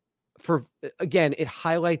it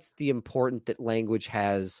highlights the importance that language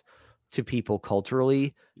has to people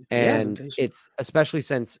culturally, and it's especially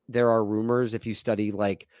since there are rumors, if you study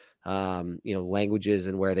like languages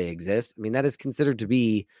and where they exist. I mean, that is considered to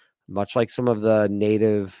be much like some of the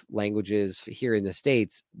native languages here in the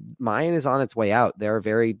States. Mayan is on its way out. There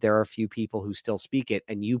are a few people who still speak it,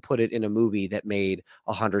 and you put it in a movie that made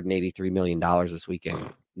 $183 million this weekend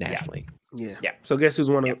nationally. Yeah. So guess who's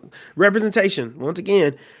one of representation? Once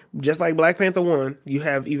again, just like Black Panther 1, you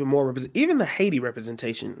have even more even the Haiti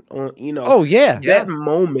representation on, that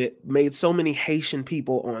moment made so many Haitian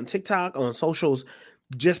people on TikTok, on socials,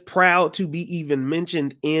 just proud to be even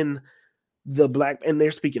mentioned in the Black, and they're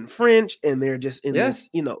speaking French, and they're just in this,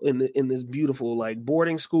 in this beautiful like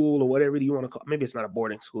boarding school or whatever you want to call. Maybe it's not a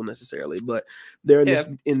boarding school necessarily, but they're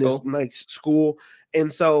in this nice school,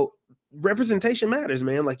 and so representation matters,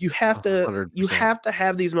 man. Like you have to 100%.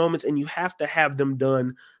 Have these moments, and you have to have them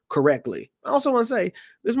done correctly. I also want to say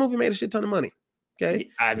this movie made a shit ton of money. Okay,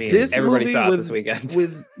 I mean, everybody saw it this weekend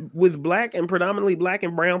with Black and predominantly Black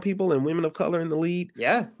and brown people and women of color in the lead.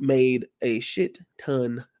 Yeah, made a shit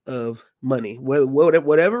ton of money.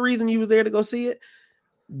 Whatever reason you was there to go see it,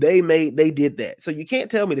 they did that. So you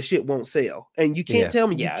can't tell me the shit won't sell, and you can't tell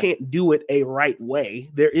me you can't do it a right way.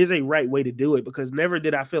 There is a right way to do it, because never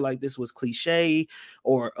did I feel like this was cliche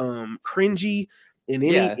or cringy in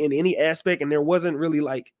any aspect, and there wasn't really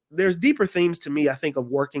like, there's deeper themes to me, I think, of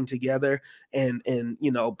working together and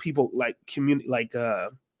people like community, like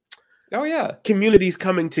communities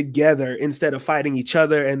coming together instead of fighting each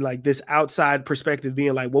other, and like this outside perspective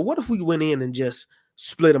being like, well, what if we went in and just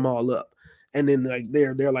split them all up? And then like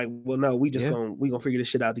they're like, well, no, we gonna figure this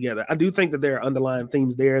shit out together. I do think that there are underlying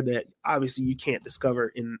themes there that obviously you can't discover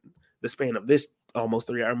in the span of this almost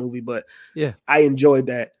 3-hour movie, but I enjoyed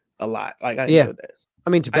that a lot. Like I enjoyed that. I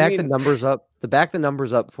mean, to back the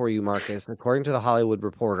numbers up for you, Marcus, according to the Hollywood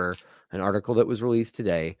Reporter, an article that was released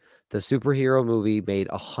today, the superhero movie made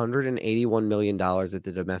 $181 million at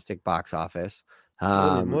the domestic box office.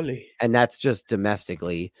 And that's just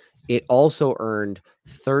domestically. It also earned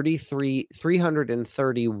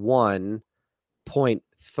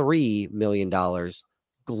 $331.3 million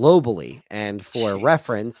globally. And for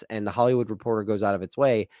reference, and the Hollywood Reporter goes out of its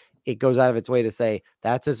way to say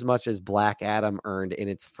that's as much as Black Adam earned in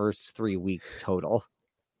its first 3 weeks total.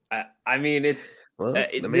 I mean, the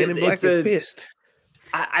Man in Black is pissed.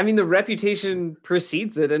 I mean, the reputation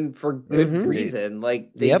precedes it, and for good reason.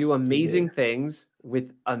 Like, they do amazing things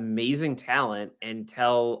with amazing talent and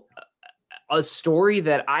tell a story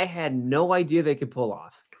that I had no idea they could pull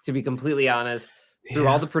off, to be completely honest. Through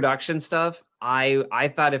all the production stuff,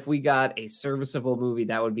 I thought if we got a serviceable movie,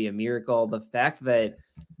 that would be a miracle. The fact that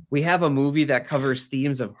we have a movie that covers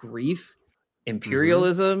themes of grief,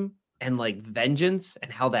 imperialism, and like vengeance,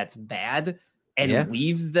 and how that's bad, and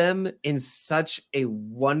weaves them in such a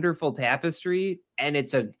wonderful tapestry, and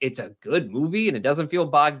it's a good movie, and it doesn't feel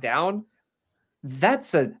bogged down.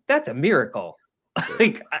 That's a miracle.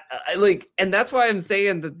 And that's why I'm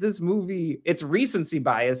saying that this movie, it's recency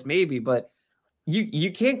bias maybe, but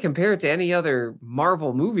you can't compare it to any other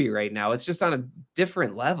Marvel movie right now. It's just on a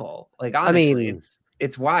different level. Like, honestly, I mean,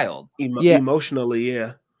 it's wild. Emotionally,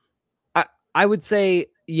 I would say,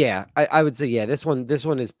 I would say, this one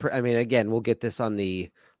is, I mean, again, we'll get this on the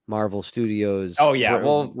Marvel Studios.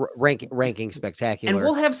 Ranking spectacular. And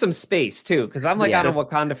we'll have some space too, because I'm like on a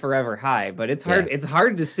Wakanda Forever high, but it's hard. It's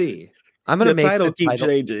hard to see. I'm gonna make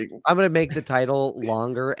the title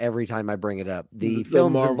longer every time I bring it up. The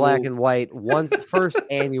films in black and white, first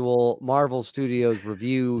annual Marvel Studios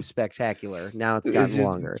review spectacular. Now it's gotten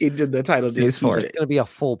longer. The title it's going to be a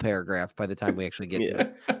full paragraph by the time we actually get to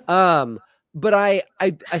it. But I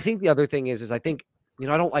think the other thing is I think, I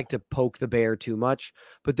don't like to poke the bear too much,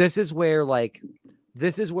 but this is where I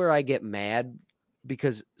get mad,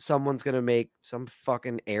 because someone's going to make some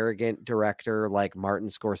fucking arrogant director like Martin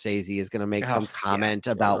Scorsese is going to make some comment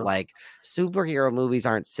about like superhero movies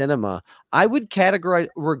aren't cinema. I would categorize,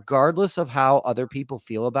 regardless of how other people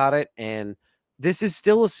feel about it, and this is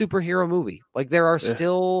still a superhero movie. Like, there are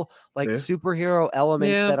still superhero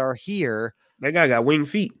elements that are here. That guy got winged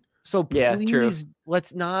feet. So please,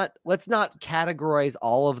 let's not categorize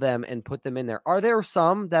all of them and put them in there. Are there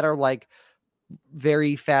some that are like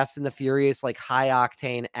very Fast and the Furious, like high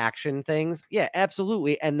octane action things? Yeah,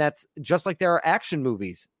 absolutely. And that's just like there are action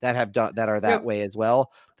movies that are that way as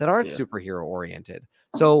well, that aren't superhero oriented.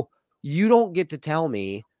 So you don't get to tell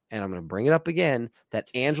me and I'm going to bring it up again, that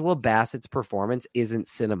Angela Bassett's performance isn't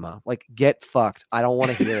cinema. Like, get fucked. I don't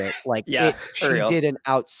want to hear it. Like, she did an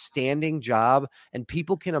outstanding job, and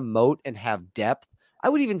people can emote and have depth. I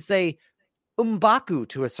would even say M'Baku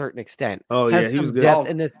to a certain extent. Oh yeah, has he was some good depth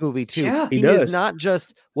in this movie too. Yeah, he does. is not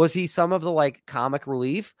just, was he some of the like comic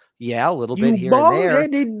relief? Yeah, a little bit here and there.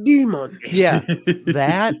 Bald-headed demon. Yeah,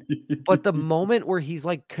 that. But the moment where he's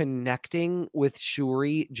like connecting with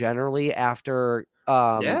Shuri generally after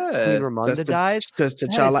Queen Ramonda dies, because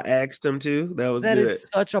T'Challa asked him to. That was good. Is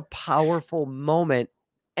such a powerful moment.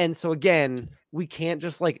 And so again, we can't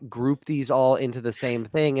just like group these all into the same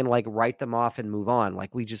thing and like write them off and move on.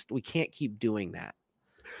 Like we can't keep doing that.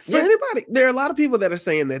 For anybody, there are a lot of people that are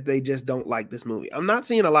saying that they just don't like this movie. I'm not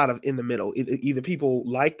seeing a lot of in the middle. Either people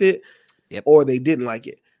liked it or they didn't like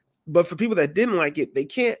it. But for people that didn't like it,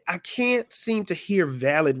 I can't seem to hear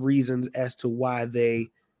valid reasons as to why they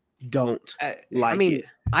don't like it.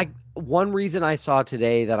 One reason I saw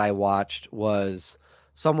today that I watched was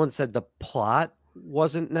someone said the plot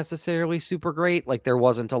wasn't necessarily super great. Like there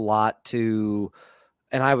wasn't a lot to,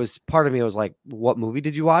 and part of me was like, what movie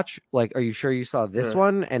did you watch? Like, are you sure you saw this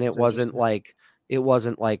one? And it wasn't like a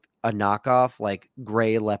knockoff, like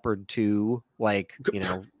Gray Leopard 2, like,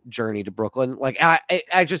 Journey to Brooklyn. Like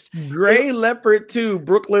I just Gray Leopard 2,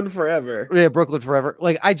 Brooklyn Forever. Yeah, Brooklyn Forever.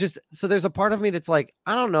 Like so there's a part of me that's like,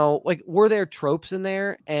 I don't know, like, were there tropes in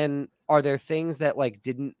there? And are there things that like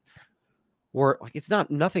didn't work? Like,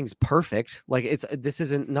 nothing's perfect. Like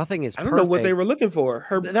nothing is perfect. I don't know what they were looking for.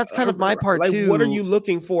 That's kind of my part like, too. What are you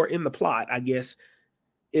looking for in the plot, I guess,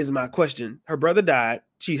 is my question. Her brother died.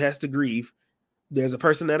 She has to grieve. There's a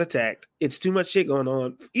person that attacked. It's too much shit going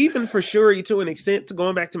on. Even for Shuri, to an extent, to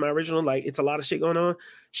going back to my original, like, it's a lot of shit going on.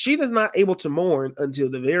 She is not able to mourn until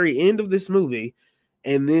the very end of this movie.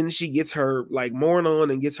 And then she gets her, like, mourn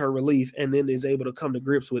on and gets her relief, and then is able to come to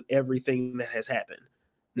grips with everything that has happened.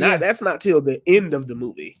 Now, that's not till the end of the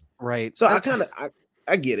movie. Right. So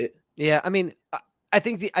I get it. Yeah. I mean, I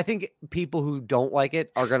think people who don't like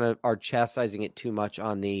it are chastising it too much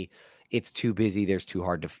on it's too busy. There's too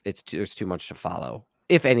much to follow.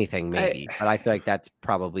 If anything, maybe. But I feel like that's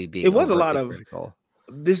probably being. It was a lot of critical.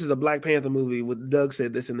 This is a Black Panther movie. Doug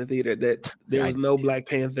said this in the theater, that there was no Black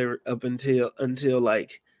Panther up until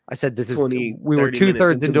like, I said this 20, we were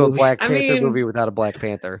 2/3 into a Black Panther movie without a Black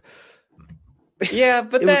Panther. Yeah,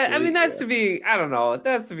 but that's to be, I don't know,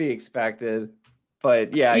 that's to be expected.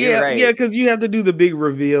 But you're right. Yeah, because you have to do the big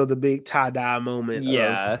reveal, the big tie-dye moment.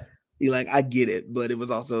 Yeah. You're like, I get it, but it was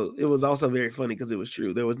also very funny because it was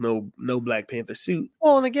true. There was no Black Panther suit.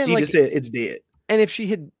 Well, and again, she just said it's dead. And if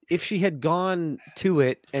she had gone to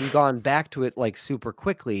it and gone back to it like super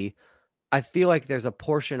quickly, I feel like there's a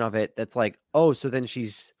portion of it that's like, oh, so then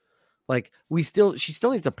she's like, she still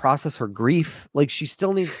needs to process her grief. Like she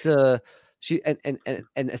still needs to,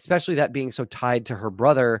 and especially that being so tied to her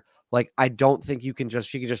brother. Like, I don't think she can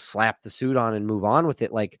just slap the suit on and move on with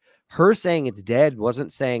it. Like, her saying it's dead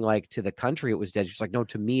wasn't saying like to the country it was dead. She's like, no,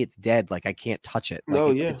 to me it's dead. Like, I can't touch it.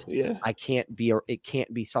 Like, I can't be, or it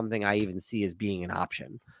can't be something I even see as being an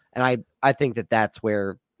option. And I think that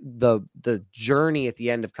where the journey at the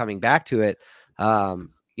end of coming back to it,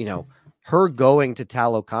 her going to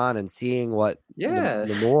Talokan and seeing what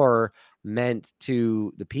Namor meant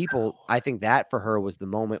to the people. I think that for her was the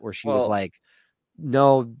moment where she was like,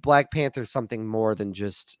 no, Black Panther's something more than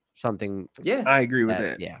just something. Yeah, I agree with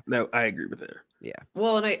that. Yeah, no, I agree with that. Yeah.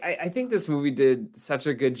 Well, and I think this movie did such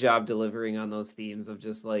a good job delivering on those themes of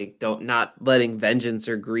just like not letting vengeance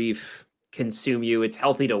or grief consume you. It's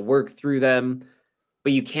healthy to work through them,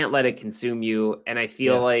 but you can't let it consume you. And I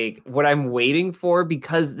feel like what I'm waiting for,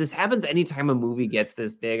 because this happens anytime a movie gets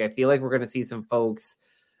this big, I feel like we're going to see some folks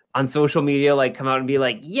on social media like come out and be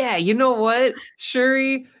like, yeah, you know what,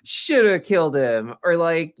 Shuri should have killed him, or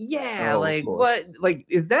like, what, like,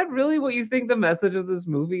 is that really what you think the message of this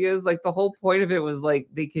movie is? Like, the whole point of it was like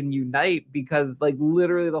they can unite because like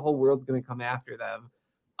literally the whole world's gonna come after them.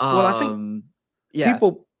 Well, I think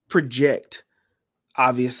people project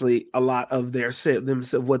obviously a lot of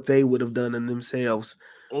themselves, what they would have done in themselves,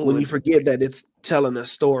 when you forget that it's telling a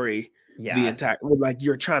story. The entire, like,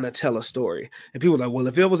 you're trying to tell a story, and people are like, well,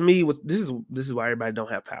 if it was me, this is why everybody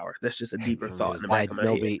don't have power. That's just a deeper thought in the back of my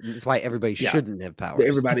head. That's why everybody shouldn't have power.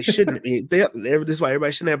 Everybody shouldn't be. This is why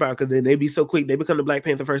everybody shouldn't have power, because then they be so quick. They become the Black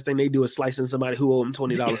Panther. First thing they do is slicing somebody who owe them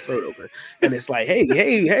 $20 throat open, and it's like,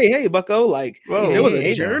 hey, Bucko, like, there was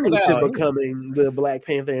a journey to becoming the Black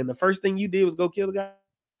Panther, and the first thing you did was go kill the guy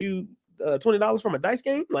you $20 from a dice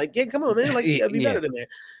game. Like, yeah, come on, man, like, you gotta be better than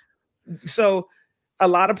that. So a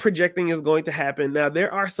lot of projecting is going to happen. Now,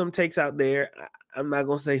 there are some takes out there. I'm not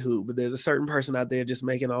gonna say who, but there's a certain person out there just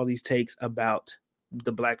making all these takes about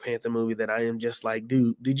the Black Panther movie that I am just like,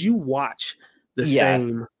 dude, did you watch the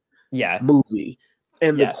same movie?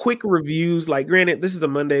 And the quick reviews, like, granted, this is a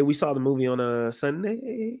Monday. We saw the movie on a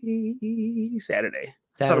Saturday.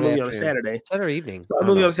 Saw the movie on a Saturday evening. Saw the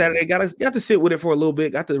movie on a Saturday. Got to sit with it for a little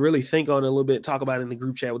bit. Got to really think on it a little bit. Talk about it in the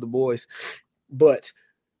group chat with the boys. But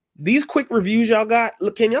these quick reviews y'all got,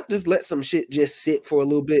 look, can y'all just let some shit just sit for a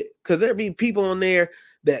little bit? Because there be people on there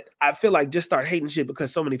that I feel like just start hating shit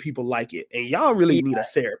because so many people like it. And y'all really need a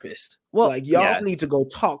therapist. Well, like, y'all need to go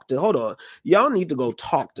talk to, y'all need to go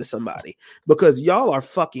talk to somebody because y'all are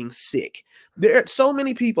fucking sick. There are so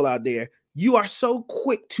many people out there. You are so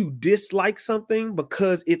quick to dislike something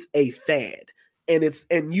because it's a fad.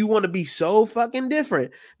 And you want to be so fucking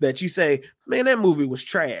different that you say, man, that movie was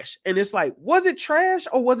trash. And it's like, was it trash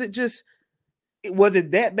or was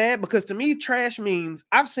it that bad? Because to me, trash means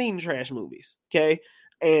I've seen trash movies. Okay.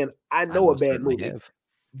 And I know a bad movie.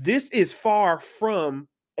 This is far from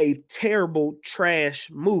a terrible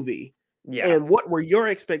trash movie. Yeah. And what were your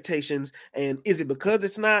expectations? And is it because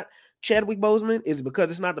it's not Chadwick Boseman? Is it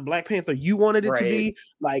because it's not the Black Panther you wanted it to be?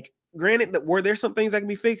 Like, granted, that were there some things that can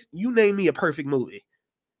be fixed? You name me a perfect movie.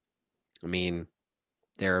 I mean,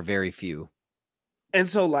 there are very few. And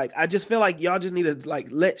so, like, I just feel like y'all just need to, like,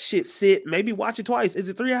 let shit sit. Maybe watch it twice. Is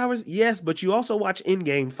it 3 hours? Yes, but you also watch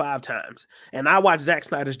Endgame 5 times. And I watch Zack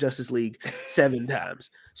Snyder's Justice League 7 times.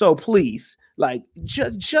 So please, like,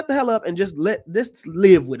 shut the hell up and just let this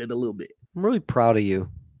live with it a little bit. I'm really proud of you.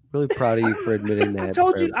 Really proud of you for admitting that. I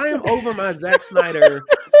told you I am over my Zack Snyder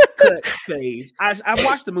cut phase. I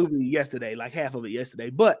watched the movie yesterday, like half of it yesterday,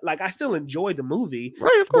 but like I still enjoyed the movie.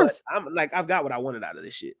 Right, of course. I'm like, I've got what I wanted out of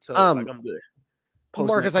this shit. So like, I'm good.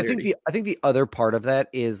 Marcus, I think the other part of that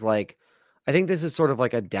is like, I think this is sort of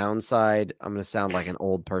like a downside. I'm going to sound like an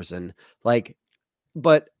old person, like,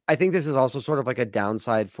 but I think this is also sort of like a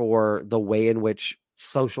downside for the way in which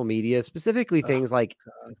social media, specifically things like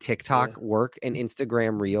TikTok work and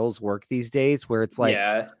Instagram Reels work these days, where it's like,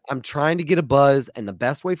 I'm trying to get a buzz, and the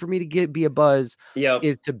best way for me to be a buzz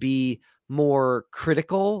is to be more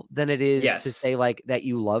critical than it is to say like that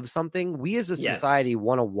you love something. We as a society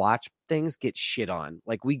want to watch things get shit on.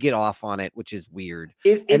 Like, we get off on it, which is weird.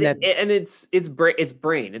 It's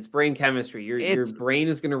brain chemistry. Your brain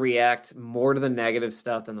is going to react more to the negative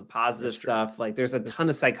stuff than the positive stuff. Like, there's a ton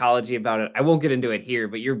of psychology about it. I won't get into it here,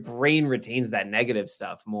 but your brain retains that negative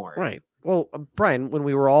stuff more. Right. Well, Brian, when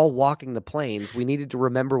we were all walking the plains, we needed to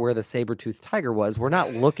remember where the saber-toothed tiger was. We're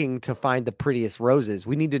not looking to find the prettiest roses.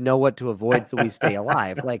 We need to know what to avoid so we stay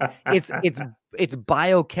alive. Like, it's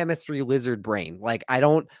biochemistry lizard brain. Like, I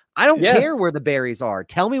don't care where the berries are.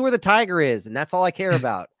 Tell me where the tiger is, and that's all I care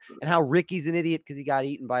about. And how Ricky's an idiot because he got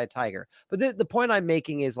eaten by a tiger. But the point I'm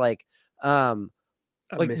making is like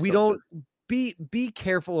we don't be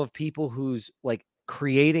careful of people who's like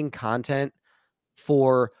creating content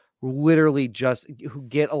for literally just who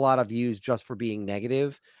get a lot of views just for being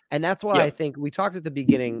negative. And that's why I think we talked at the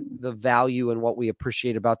beginning, the value and what we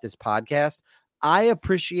appreciate about this podcast. I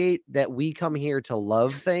appreciate that we come here to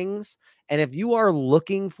love things. And if you are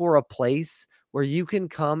looking for a place where you can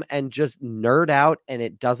come and just nerd out and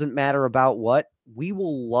it doesn't matter about what, we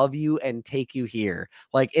will love you and take you here.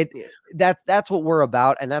 Like that's what we're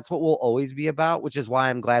about. And that's what we'll always be about, which is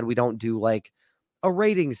why I'm glad we don't do like a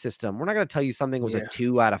rating system. We're not going to tell you something was a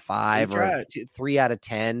 2 out of 5 or a 3 out of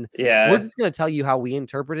 10. Yeah. We're just going to tell you how we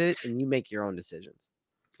interpret it and you make your own decisions.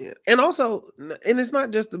 Yeah. And also, and it's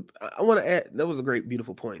not just I want to add, that was a great,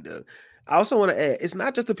 beautiful point, Doug. I also want to add, it's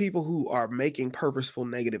not just the people who are making purposeful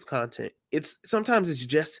negative content. Sometimes it's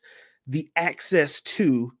just the access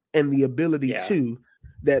to and the ability to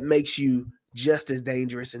that makes you just as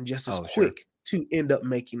dangerous and just as quick to end up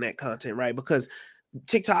making that content, right? Because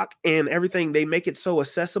TikTok and everything, they make it so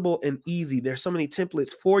accessible and easy. There's so many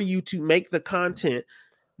templates for you to make the content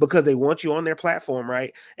because they want you on their platform,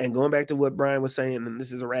 right? And going back to what Brian was saying, and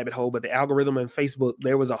this is a rabbit hole, but the algorithm in Facebook,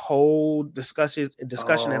 there was a whole discussion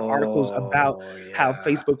and articles about how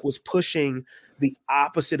Facebook was pushing the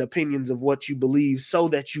opposite opinions of what you believe so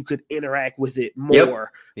that you could interact with it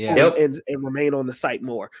more and remain on the site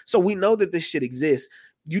more. So we know that this shit exists.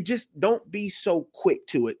 You just don't be so quick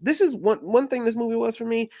to it. This is one thing this movie was for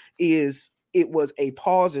me is it was a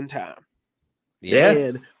pause in time. Yeah.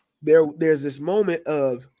 And there's this moment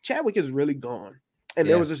of Chadwick is really gone. And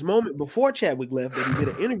there was this moment before Chadwick left that he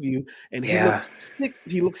did an interview and he looked sick.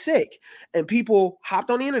 He looked sick. And people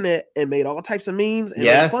hopped on the internet and made all types of memes and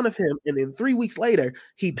made fun of him. And then 3 weeks later,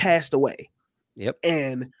 he passed away. Yep.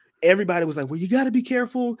 And everybody was like, well, you got to be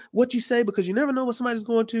careful what you say because you never know what somebody's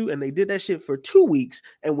going to. And they did that shit for 2 weeks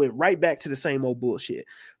and went right back to the same old bullshit.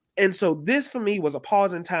 And so this for me was a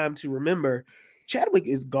pause in time to remember Chadwick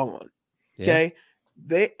is gone. Okay.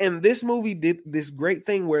 This movie did this great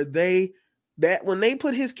thing where when they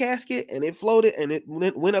put his casket and it floated and it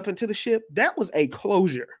went up into the ship, that was a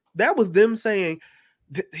closure. That was them saying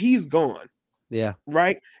he's gone. Yeah.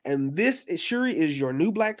 Right. And Shuri is your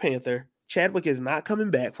new Black Panther. Chadwick is not coming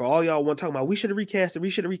back. For all y'all want to talk about, we should have recast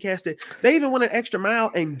it. They even went an extra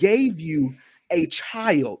mile and gave you a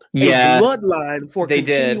child, a bloodline for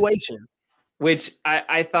continuation. Which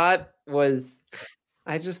I thought was,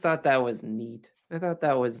 I just thought that was neat. I thought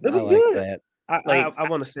that was good. I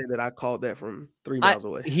want to say that I called that from 3 miles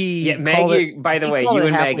away. Maggie, by the way, you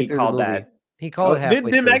and Maggie called that. He called it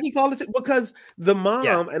halfway Did Maggie call it? Because the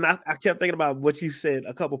mom, and I kept thinking about what you said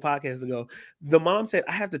a couple podcasts ago. The mom said,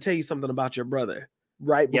 I have to tell you something about your brother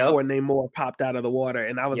right before Namor popped out of the water.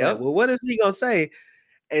 And I was like, well, what is he going to say?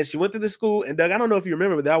 And she went to the school. And Doug, I don't know if you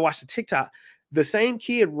remember, but I watched the TikTok. The same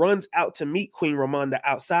kid runs out to meet Queen Ramonda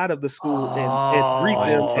outside of the school and greet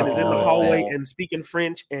them and is in the hallway and speaking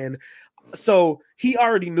French. And so he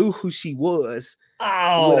already knew who she was.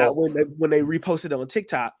 When they reposted it on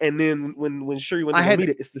TikTok, and then when Shuri went to meet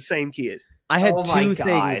it, it's the same kid. I had two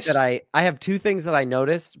things that I have two things that I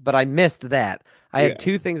noticed, but I missed that. I had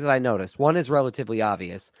two things that I noticed. One is relatively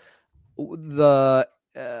obvious. At the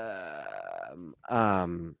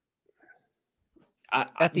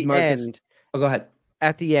end. Oh, go ahead.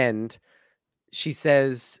 At the end, she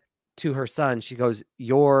says to her son, she goes,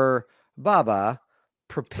 "Your Baba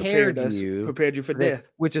prepared you for this," death,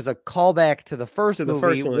 which is a callback to the first movie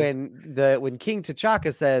when King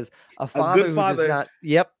T'Chaka says, "A father who does not."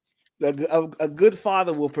 Yep. A good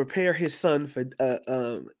father will prepare his son for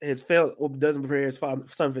doesn't prepare his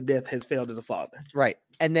son for death has failed as a father. Right.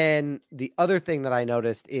 And then the other thing that I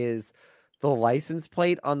noticed is the license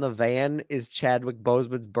plate on the van is Chadwick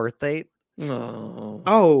Boseman's birth date.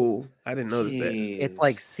 Oh, I didn't notice that. It's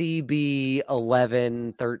like CB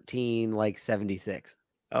 1113 like 76.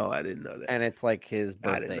 Oh, I didn't know that. And it's like his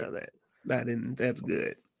birthday. I didn't know that. That's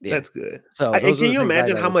good. Yeah. That's good. So can you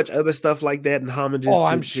imagine how much other stuff like that and homages? Oh,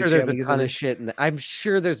 I'm sure there's a ton of shit I'm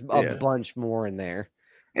sure there's a bunch more in there.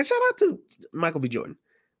 And shout out to Michael B. Jordan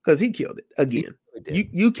because he killed it again.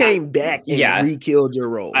 You came back and re-killed your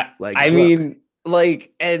role.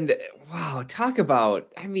 Wow, talk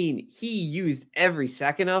about. I mean, he used every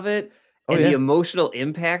second of it and the emotional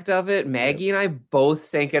impact of it. Maggie and I both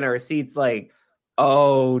sank in our seats like,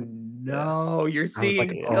 oh no, you're seeing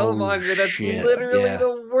Killmonger. That's literally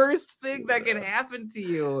the worst thing that can happen to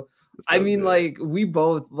you. We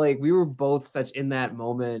were both such in that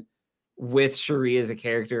moment with Shuri as a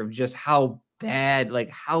character of just how bad,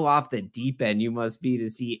 like how off the deep end you must be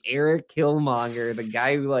to see Eric Killmonger, the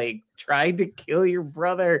guy who tried to kill your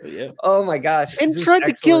brother. Oh my gosh. And tried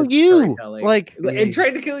to kill you. And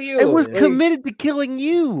tried to kill you. It was committed to killing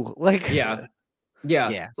you.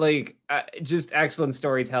 Just excellent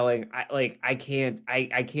storytelling. I can't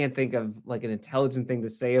think of an intelligent thing to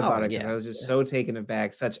say about it because I was just so taken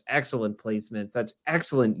aback. Such excellent placement, such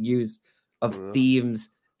excellent use of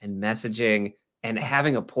themes and messaging and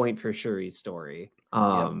having a point for Shuri's story.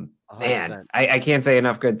 Man, I can't say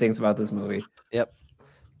enough good things about this movie. Yep.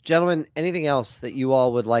 Gentlemen, anything else that you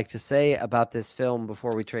all would like to say about this film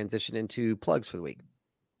before we transition into plugs for the week?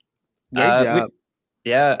 Great job.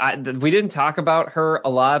 We didn't talk about her a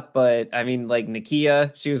lot, but I mean,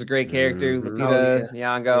 Nakia, she was a great character. Lupita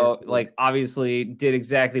Nyong'o, obviously did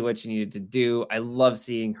exactly what she needed to do. I love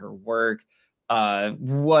seeing her work.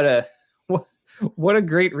 What a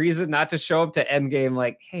great reason not to show up to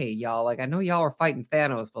Endgame. Hey, y'all, I know y'all were fighting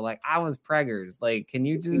Thanos, but I was preggers. Can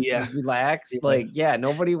you just relax?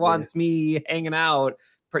 Nobody wants me hanging out.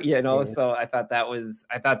 So I thought that was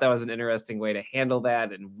an interesting way to handle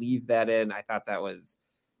that and weave that in. I thought that was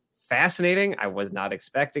fascinating. I was not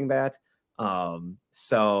expecting that.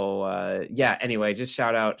 Anyway, just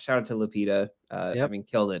shout out to Lupita.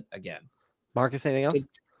 Killed it again. Marcus, anything else?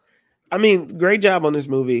 Great job on this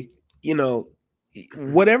movie.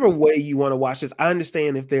 Whatever way you want to watch this, I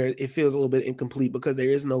understand if it feels a little bit incomplete because there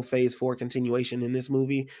is no phase 4 continuation in this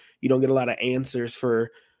movie. You don't get a lot of answers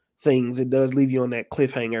for things. It does leave you on that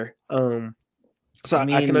cliffhanger. I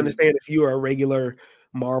can understand if you are a regular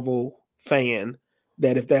Marvel fan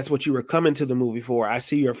that if that's what you were coming to the movie for, I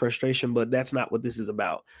see your frustration, but that's not what this is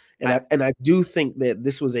about. And I do think that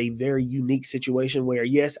this was a very unique situation where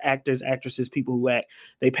yes, actors, actresses, people who act,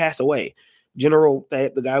 they pass away.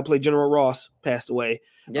 The guy who played General Ross passed away.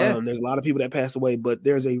 Yeah. There's a lot of people that passed away, but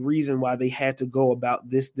there's a reason why they had to go about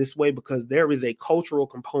this way, because there is a cultural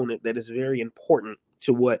component that is very important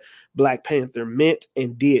to what Black Panther meant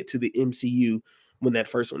and did to the MCU when that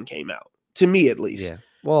first one came out, to me at least. Yeah.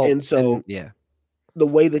 Well, and so yeah, the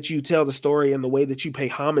way that you tell the story and the way that you pay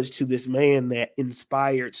homage to this man that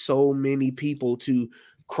inspired so many people to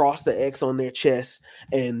cross the X on their chest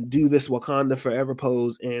and do this Wakanda Forever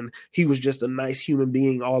pose, and he was just a nice human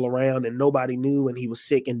being all around, and nobody knew, and he was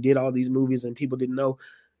sick and did all these movies and people didn't know.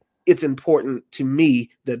 It's important to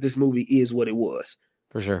me that this movie is what it was.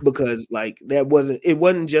 For sure. Because like it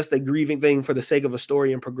wasn't just a grieving thing for the sake of a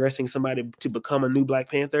story and progressing somebody to become a new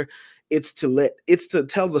Black Panther. It's to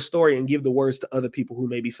tell the story and give the words to other people who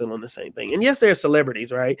may be feeling the same thing. And yes, there are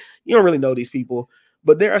celebrities, right? You don't really know these people,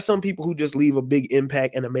 but there are some people who just leave a big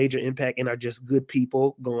impact and a major impact and are just good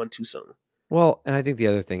people going too soon. Well, and I think the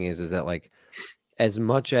other thing is that like as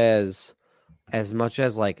much as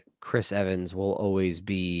like Chris Evans will always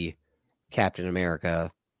be Captain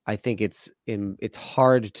America, I think it's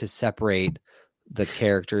hard to separate the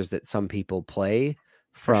characters that some people play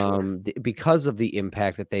from because of the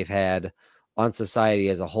impact that they've had on society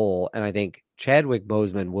as a whole. And I think Chadwick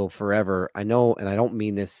Boseman will forever, I know, and I don't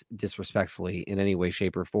mean this disrespectfully in any way,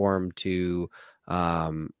 shape, or form to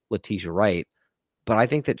Letitia Wright, but I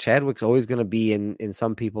think that Chadwick's always going to be in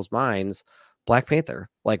some people's minds Black Panther,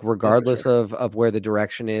 like regardless of where the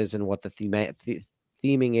direction is and what the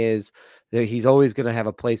theming is, he's always going to have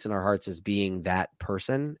a place in our hearts as being that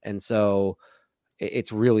person. And so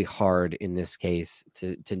it's really hard in this case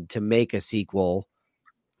to make a sequel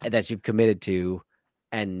that you've committed to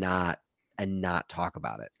and not talk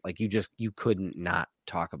about it. Like you couldn't not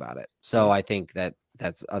talk about it. So I think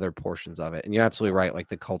that's other portions of it. And you're absolutely right. Like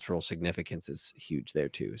the cultural significance is huge there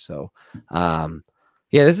too. So,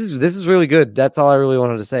 yeah, this is really good. That's all I really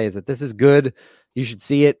wanted to say is that this is good. You should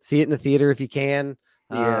see it in the theater if you can.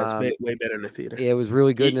 Yeah, it's way better in the theater. It was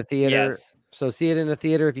really good in the theater. Yes. So see it in the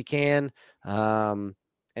theater if you can. And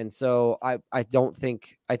so I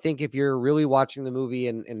think if you're really watching the movie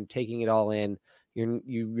and taking it all in, you're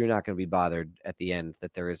not going to be bothered at the end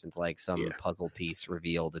that there isn't like some puzzle piece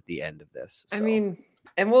revealed at the end of this. So. I mean,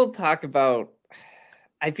 and we'll talk about.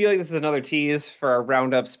 I feel like this is another tease for our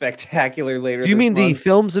Roundup Spectacular later. Do you mean month. the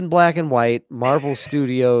Films in Black and White Marvel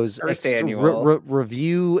Studios annual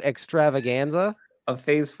review extravaganza of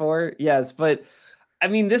Phase 4? Yes, but I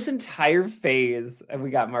mean this entire phase, and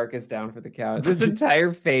we got Marcus down for the count. This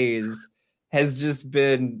entire phase has just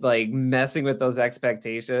been like messing with those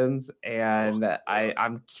expectations, and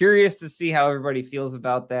I'm curious to see how everybody feels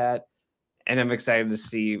about that. And I'm excited to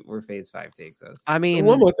see where Phase 5 takes us. I mean,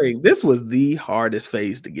 one more thing. This was the hardest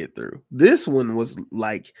phase to get through. This one was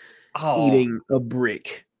like eating a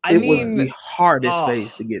brick. It was the hardest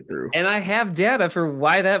phase to get through. And I have data for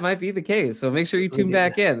why that might be the case. So make sure you tune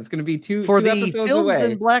back in. It's going to be two the episodes Films away.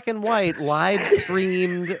 in Black and White live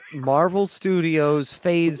streamed Marvel Studios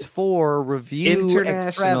Phase 4 review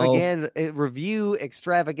extravaganza.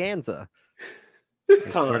 I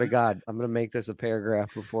swear to God, I'm gonna make this a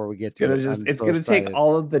paragraph before we get to it. It's gonna take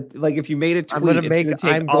all of the if you made a tweet, I'm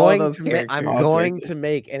going to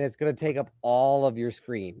make, and it's gonna take up all of your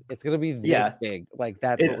screen. It's gonna be this big. Like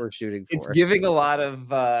that's what we're shooting for. It's giving a lot of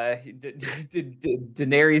Daenerys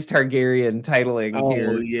Targaryen titling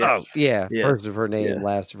here. Yeah. Oh yeah, first of her name,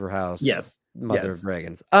 last of her house. Yes, mother of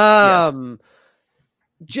dragons.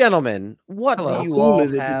 Gentlemen, what do you all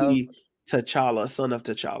is it have? to be T'Challa, son of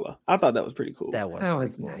T'Challa? I thought that was pretty cool. That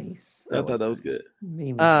was nice. I thought that was good.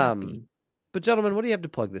 But gentlemen, what do you have to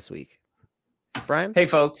plug this week? Brian? Hey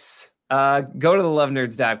folks, go to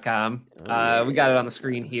thelovenerds.com. We got it on the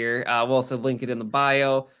screen here. We'll also link it in the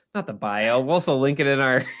bio. Not the bio. We'll also link it in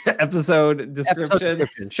our episode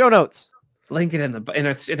description. Show notes. Link it in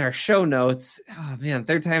our show notes. Oh man,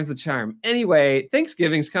 third time's the charm. Anyway,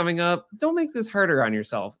 Thanksgiving's coming up. Don't make this harder on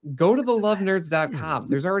yourself. Go to thelovenerds.com.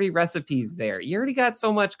 There's already recipes there. You already got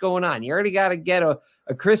so much going on. You already got to get a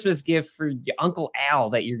Christmas gift for your Uncle Al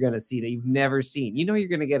that you're going to see that you've never seen. You know you're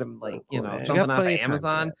going to get him something off of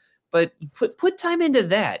Amazon. But put time into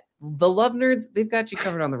that. The Love Nerds, they've got you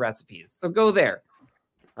covered on the recipes. So go there.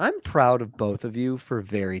 I'm proud of both of you for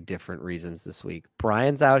very different reasons this week.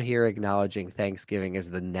 Brian's out here acknowledging Thanksgiving as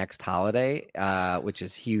the next holiday, which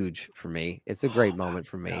is huge for me. It's a great moment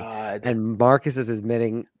for me. God. And Marcus is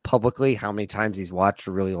admitting publicly how many times he's watched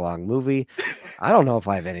a really long movie. I don't know if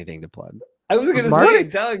I have anything to plug. I was going to say,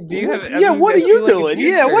 Doug, do you have? Yeah, what are you doing?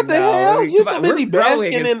 Yeah, what the hell? You're so busy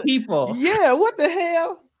basking in people. Yeah, what the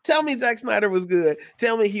hell? Tell me Zack Snyder was good.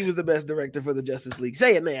 Tell me he was the best director for the Justice League.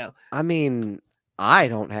 Say it now. I mean, I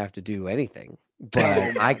don't have to do anything.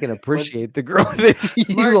 but I can appreciate the growth in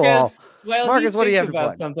you all. Marcus, what do you have to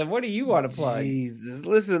plug? Something. What do you want to plug? Jesus,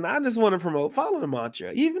 listen, I just want to promote. Follow the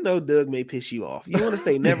mantra, even though Doug may piss you off. You want to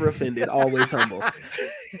stay never offended, always humble.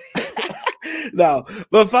 No,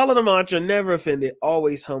 but follow the mantra, never offended,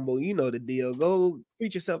 always humble. You know the deal. Go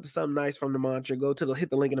treat yourself to something nice from the mantra. Hit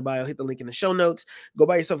the link in the bio, hit the link in the show notes. Go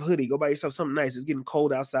buy yourself a hoodie. Go buy yourself something nice. It's getting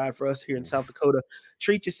cold outside for us here in South Dakota.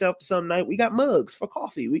 Treat yourself to something nice. We got mugs for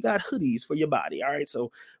coffee. We got hoodies for your body. All right.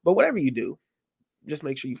 So, but whatever you do, just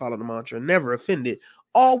make sure you follow the mantra. Never offended,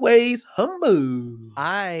 always humble.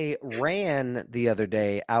 I ran the other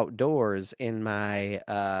day outdoors in my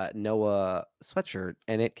Noah sweatshirt,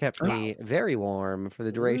 and it kept me very warm for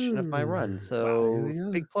the duration of my run. So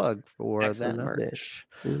big plug for that merch.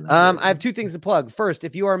 I have two things to plug. First,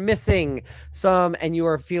 if you are missing some and you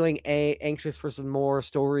are feeling anxious for some more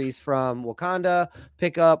stories from Wakanda,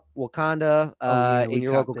 pick up Wakanda in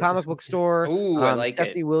your local comic book store. Ooh, I like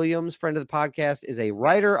Stephanie Williams, friend of the podcast, is a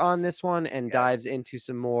writer on this one and dives into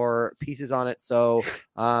some more pieces on it. So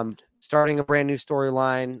starting a brand new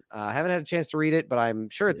storyline. I haven't had a chance to read it, but I'm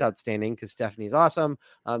sure it's outstanding because Stephanie's awesome.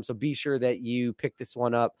 So be sure that you pick this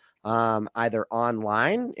one up either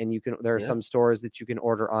online, and there are some stores that you can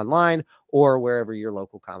order online, or wherever your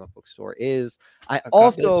local comic book store is. I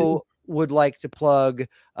also would like to plug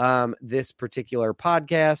this particular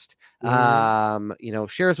podcast.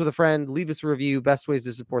 Share us with a friend, leave us a review, best ways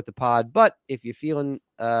to support the pod. But if you're feeling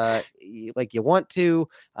like you want to,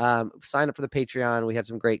 sign up for the Patreon. We have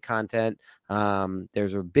some great content.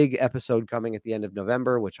 There's a big episode coming at the end of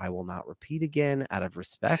November, which I will not repeat again out of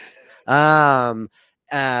respect. But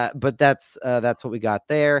that's what we got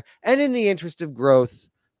there. And in the interest of growth,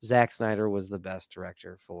 Zack Snyder was the best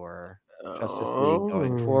director for Justice League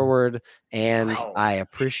going forward, and I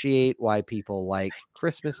appreciate why people like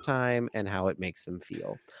Christmas time and how it makes them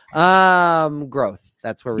feel. Growth.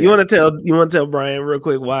 That's where we. You want to tell Brian real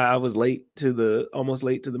quick why I was almost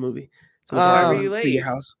late to the movie? Why were you late? To your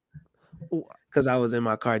house? Because I was in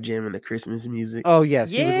my car jamming the Christmas music. Oh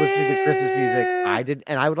yes, he was listening to Christmas music. I did,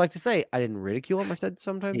 and I would like to say I didn't ridicule him. I said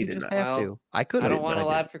sometimes you just have to. I couldn't. I don't want a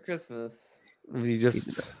lot for Christmas. You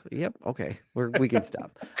just okay. We can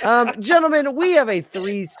stop. Gentlemen, we have a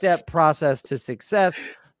 3-step process to success.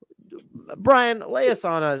 Brian, lay it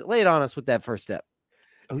on us with that first step.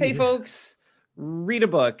 Hey folks, read a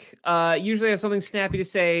book. Usually I have something snappy to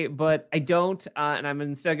say, but I don't, and I'm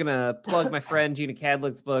instead gonna plug my friend Gina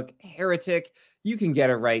Cadlick's book, Heretic. You can get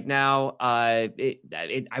it right now. I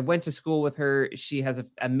went to school with her. She has an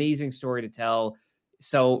amazing story to tell.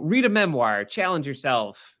 So read a memoir, challenge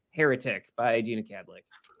yourself. Heretic by Gina Cadlick.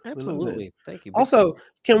 Absolutely. Thank you. Also,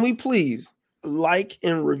 can we please like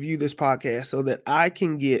and review this podcast so that I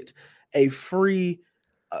can get a free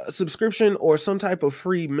subscription or some type of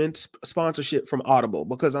free mint sponsorship from Audible,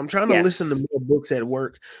 because I'm trying to listen to more books at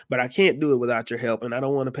work, but I can't do it without your help, and I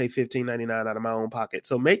don't want to pay $15.99 out of my own pocket.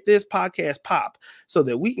 So make this podcast pop so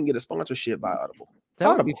that we can get a sponsorship by Audible.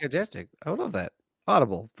 That would be fantastic. I would love that.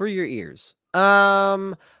 Audible for your ears.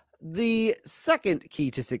 The second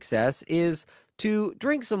key to success is to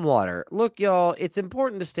drink some water. Look, y'all, it's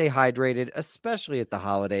important to stay hydrated, especially at the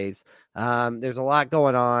holidays. There's a lot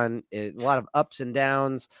going on, a lot of ups and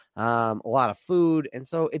downs, a lot of food. And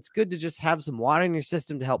so it's good to just have some water in your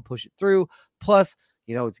system to help push it through. Plus,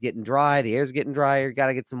 it's getting dry. The air's getting drier. You got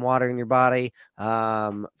to get some water in your body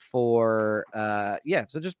So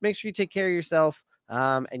just make sure you take care of yourself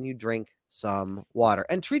and you drink some water,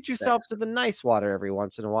 and treat yourself to the nice water every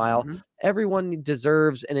once in a while. Everyone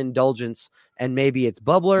deserves an indulgence, and maybe it's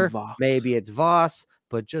bubbler, maybe it's Voss,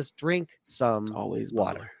 but just drink some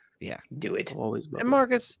water. Yeah, do it. Always bubbler. And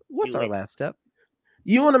Marcus, what's our last step?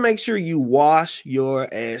 You want to make sure you wash your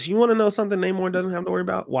ass. You want to know something Namor doesn't have to worry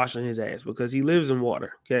about? Washing his ass, because he lives in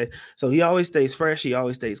water. Okay, so he always stays fresh. He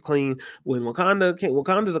always stays clean. When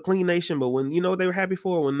Wakanda's a clean nation, but when what they were happy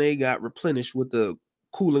for, when they got replenished with the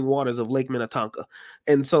cooling waters of Lake Minnetonka.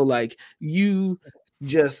 And so you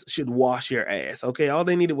just should wash your ass. Okay. All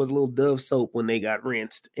they needed was a little Dove soap when they got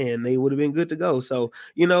rinsed, and they would have been good to go. So,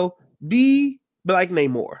 be like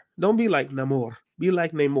Namor. Don't be like Namor. Be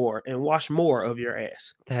like Namor and wash more of your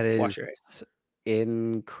ass. That is wash your ass.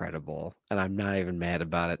 Incredible. And I'm not even mad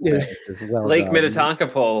about it. Yeah. Well Lake done. Minnetonka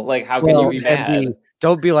pull. How can you be mad?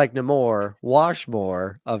 Don't be like Namor. Wash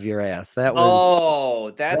more of your ass. That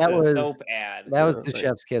was that's a soap ad. That was the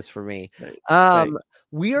chef's kiss for me. Thanks.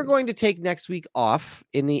 We are going to take next week off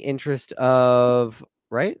in the interest of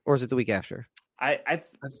or is it the week after? I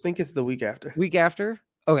think it's the week after. Week after?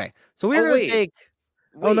 Okay. So we're going to take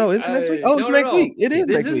Oh no, it's next week. Oh, it's next week. It is.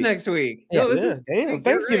 This is next week. Yeah, No, this is damn.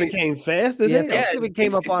 Thanksgiving came fast as hell. Thanksgiving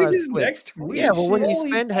came up on us next week. Yeah, well, when you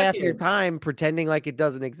spend half your time pretending like it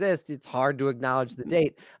doesn't exist, it's hard to acknowledge the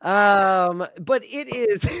date. But it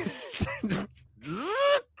is.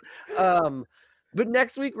 But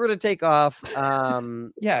next week we're gonna take off.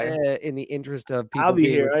 In the interest of people I'll be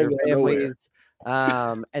being here. with their families.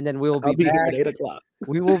 And then we'll be back here at 8 o'clock.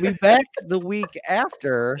 We will be back the week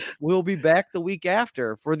after. We'll be back the week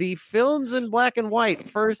after for the Films in Black and White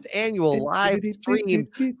first annual live stream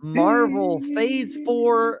Marvel Phase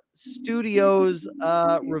 4 Studios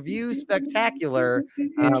review spectacular.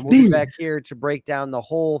 We'll be back here to break down the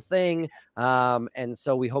whole thing. And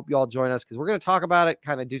so we hope you all join us because we're going to talk about it,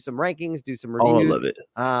 kind of do some rankings, do some reviews. All of it.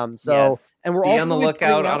 And we're be all on the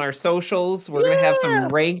lookout on our socials. We're going to have some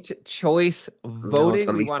ranked choice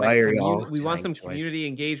voting. We want some community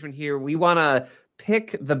engagement here. We want to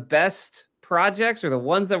pick the best projects or the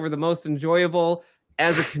ones that were the most enjoyable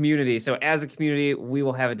as a community. So as a community, we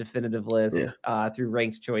will have a definitive list through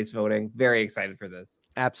ranked choice voting. Very excited for this.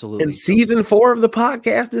 Absolutely. And season 4 of the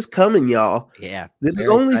podcast is coming, y'all. Yeah. This is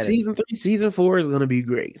only season 3. Season 4 is going to be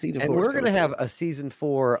great. Season 4 and we're going to have a season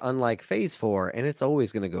 4 unlike phase 4, and it's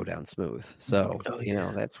always going to go down smooth. So,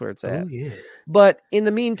 that's where it's at. But in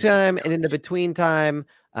the meantime, and in the between time,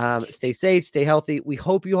 stay safe, stay healthy. We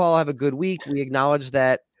hope you all have a good week. We acknowledge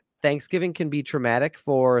that Thanksgiving can be traumatic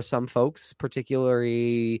for some folks,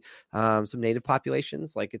 particularly some native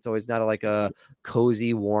populations. Like it's always not like a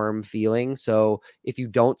cozy, warm feeling. So if you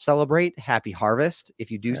don't celebrate, happy harvest.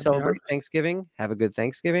 If you do celebrate Thanksgiving, have a good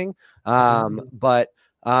Thanksgiving. But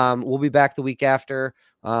we'll be back the week after,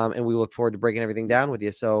 and we look forward to breaking everything down with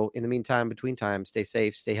you. So in the meantime, between time, stay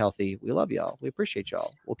safe, stay healthy. We love y'all. We appreciate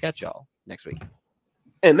y'all. We'll catch y'all next week.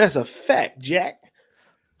 And that's a fact, Jack.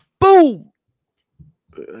 Boom.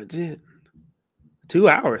 That's it. 2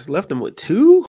 hours. Left them with 2?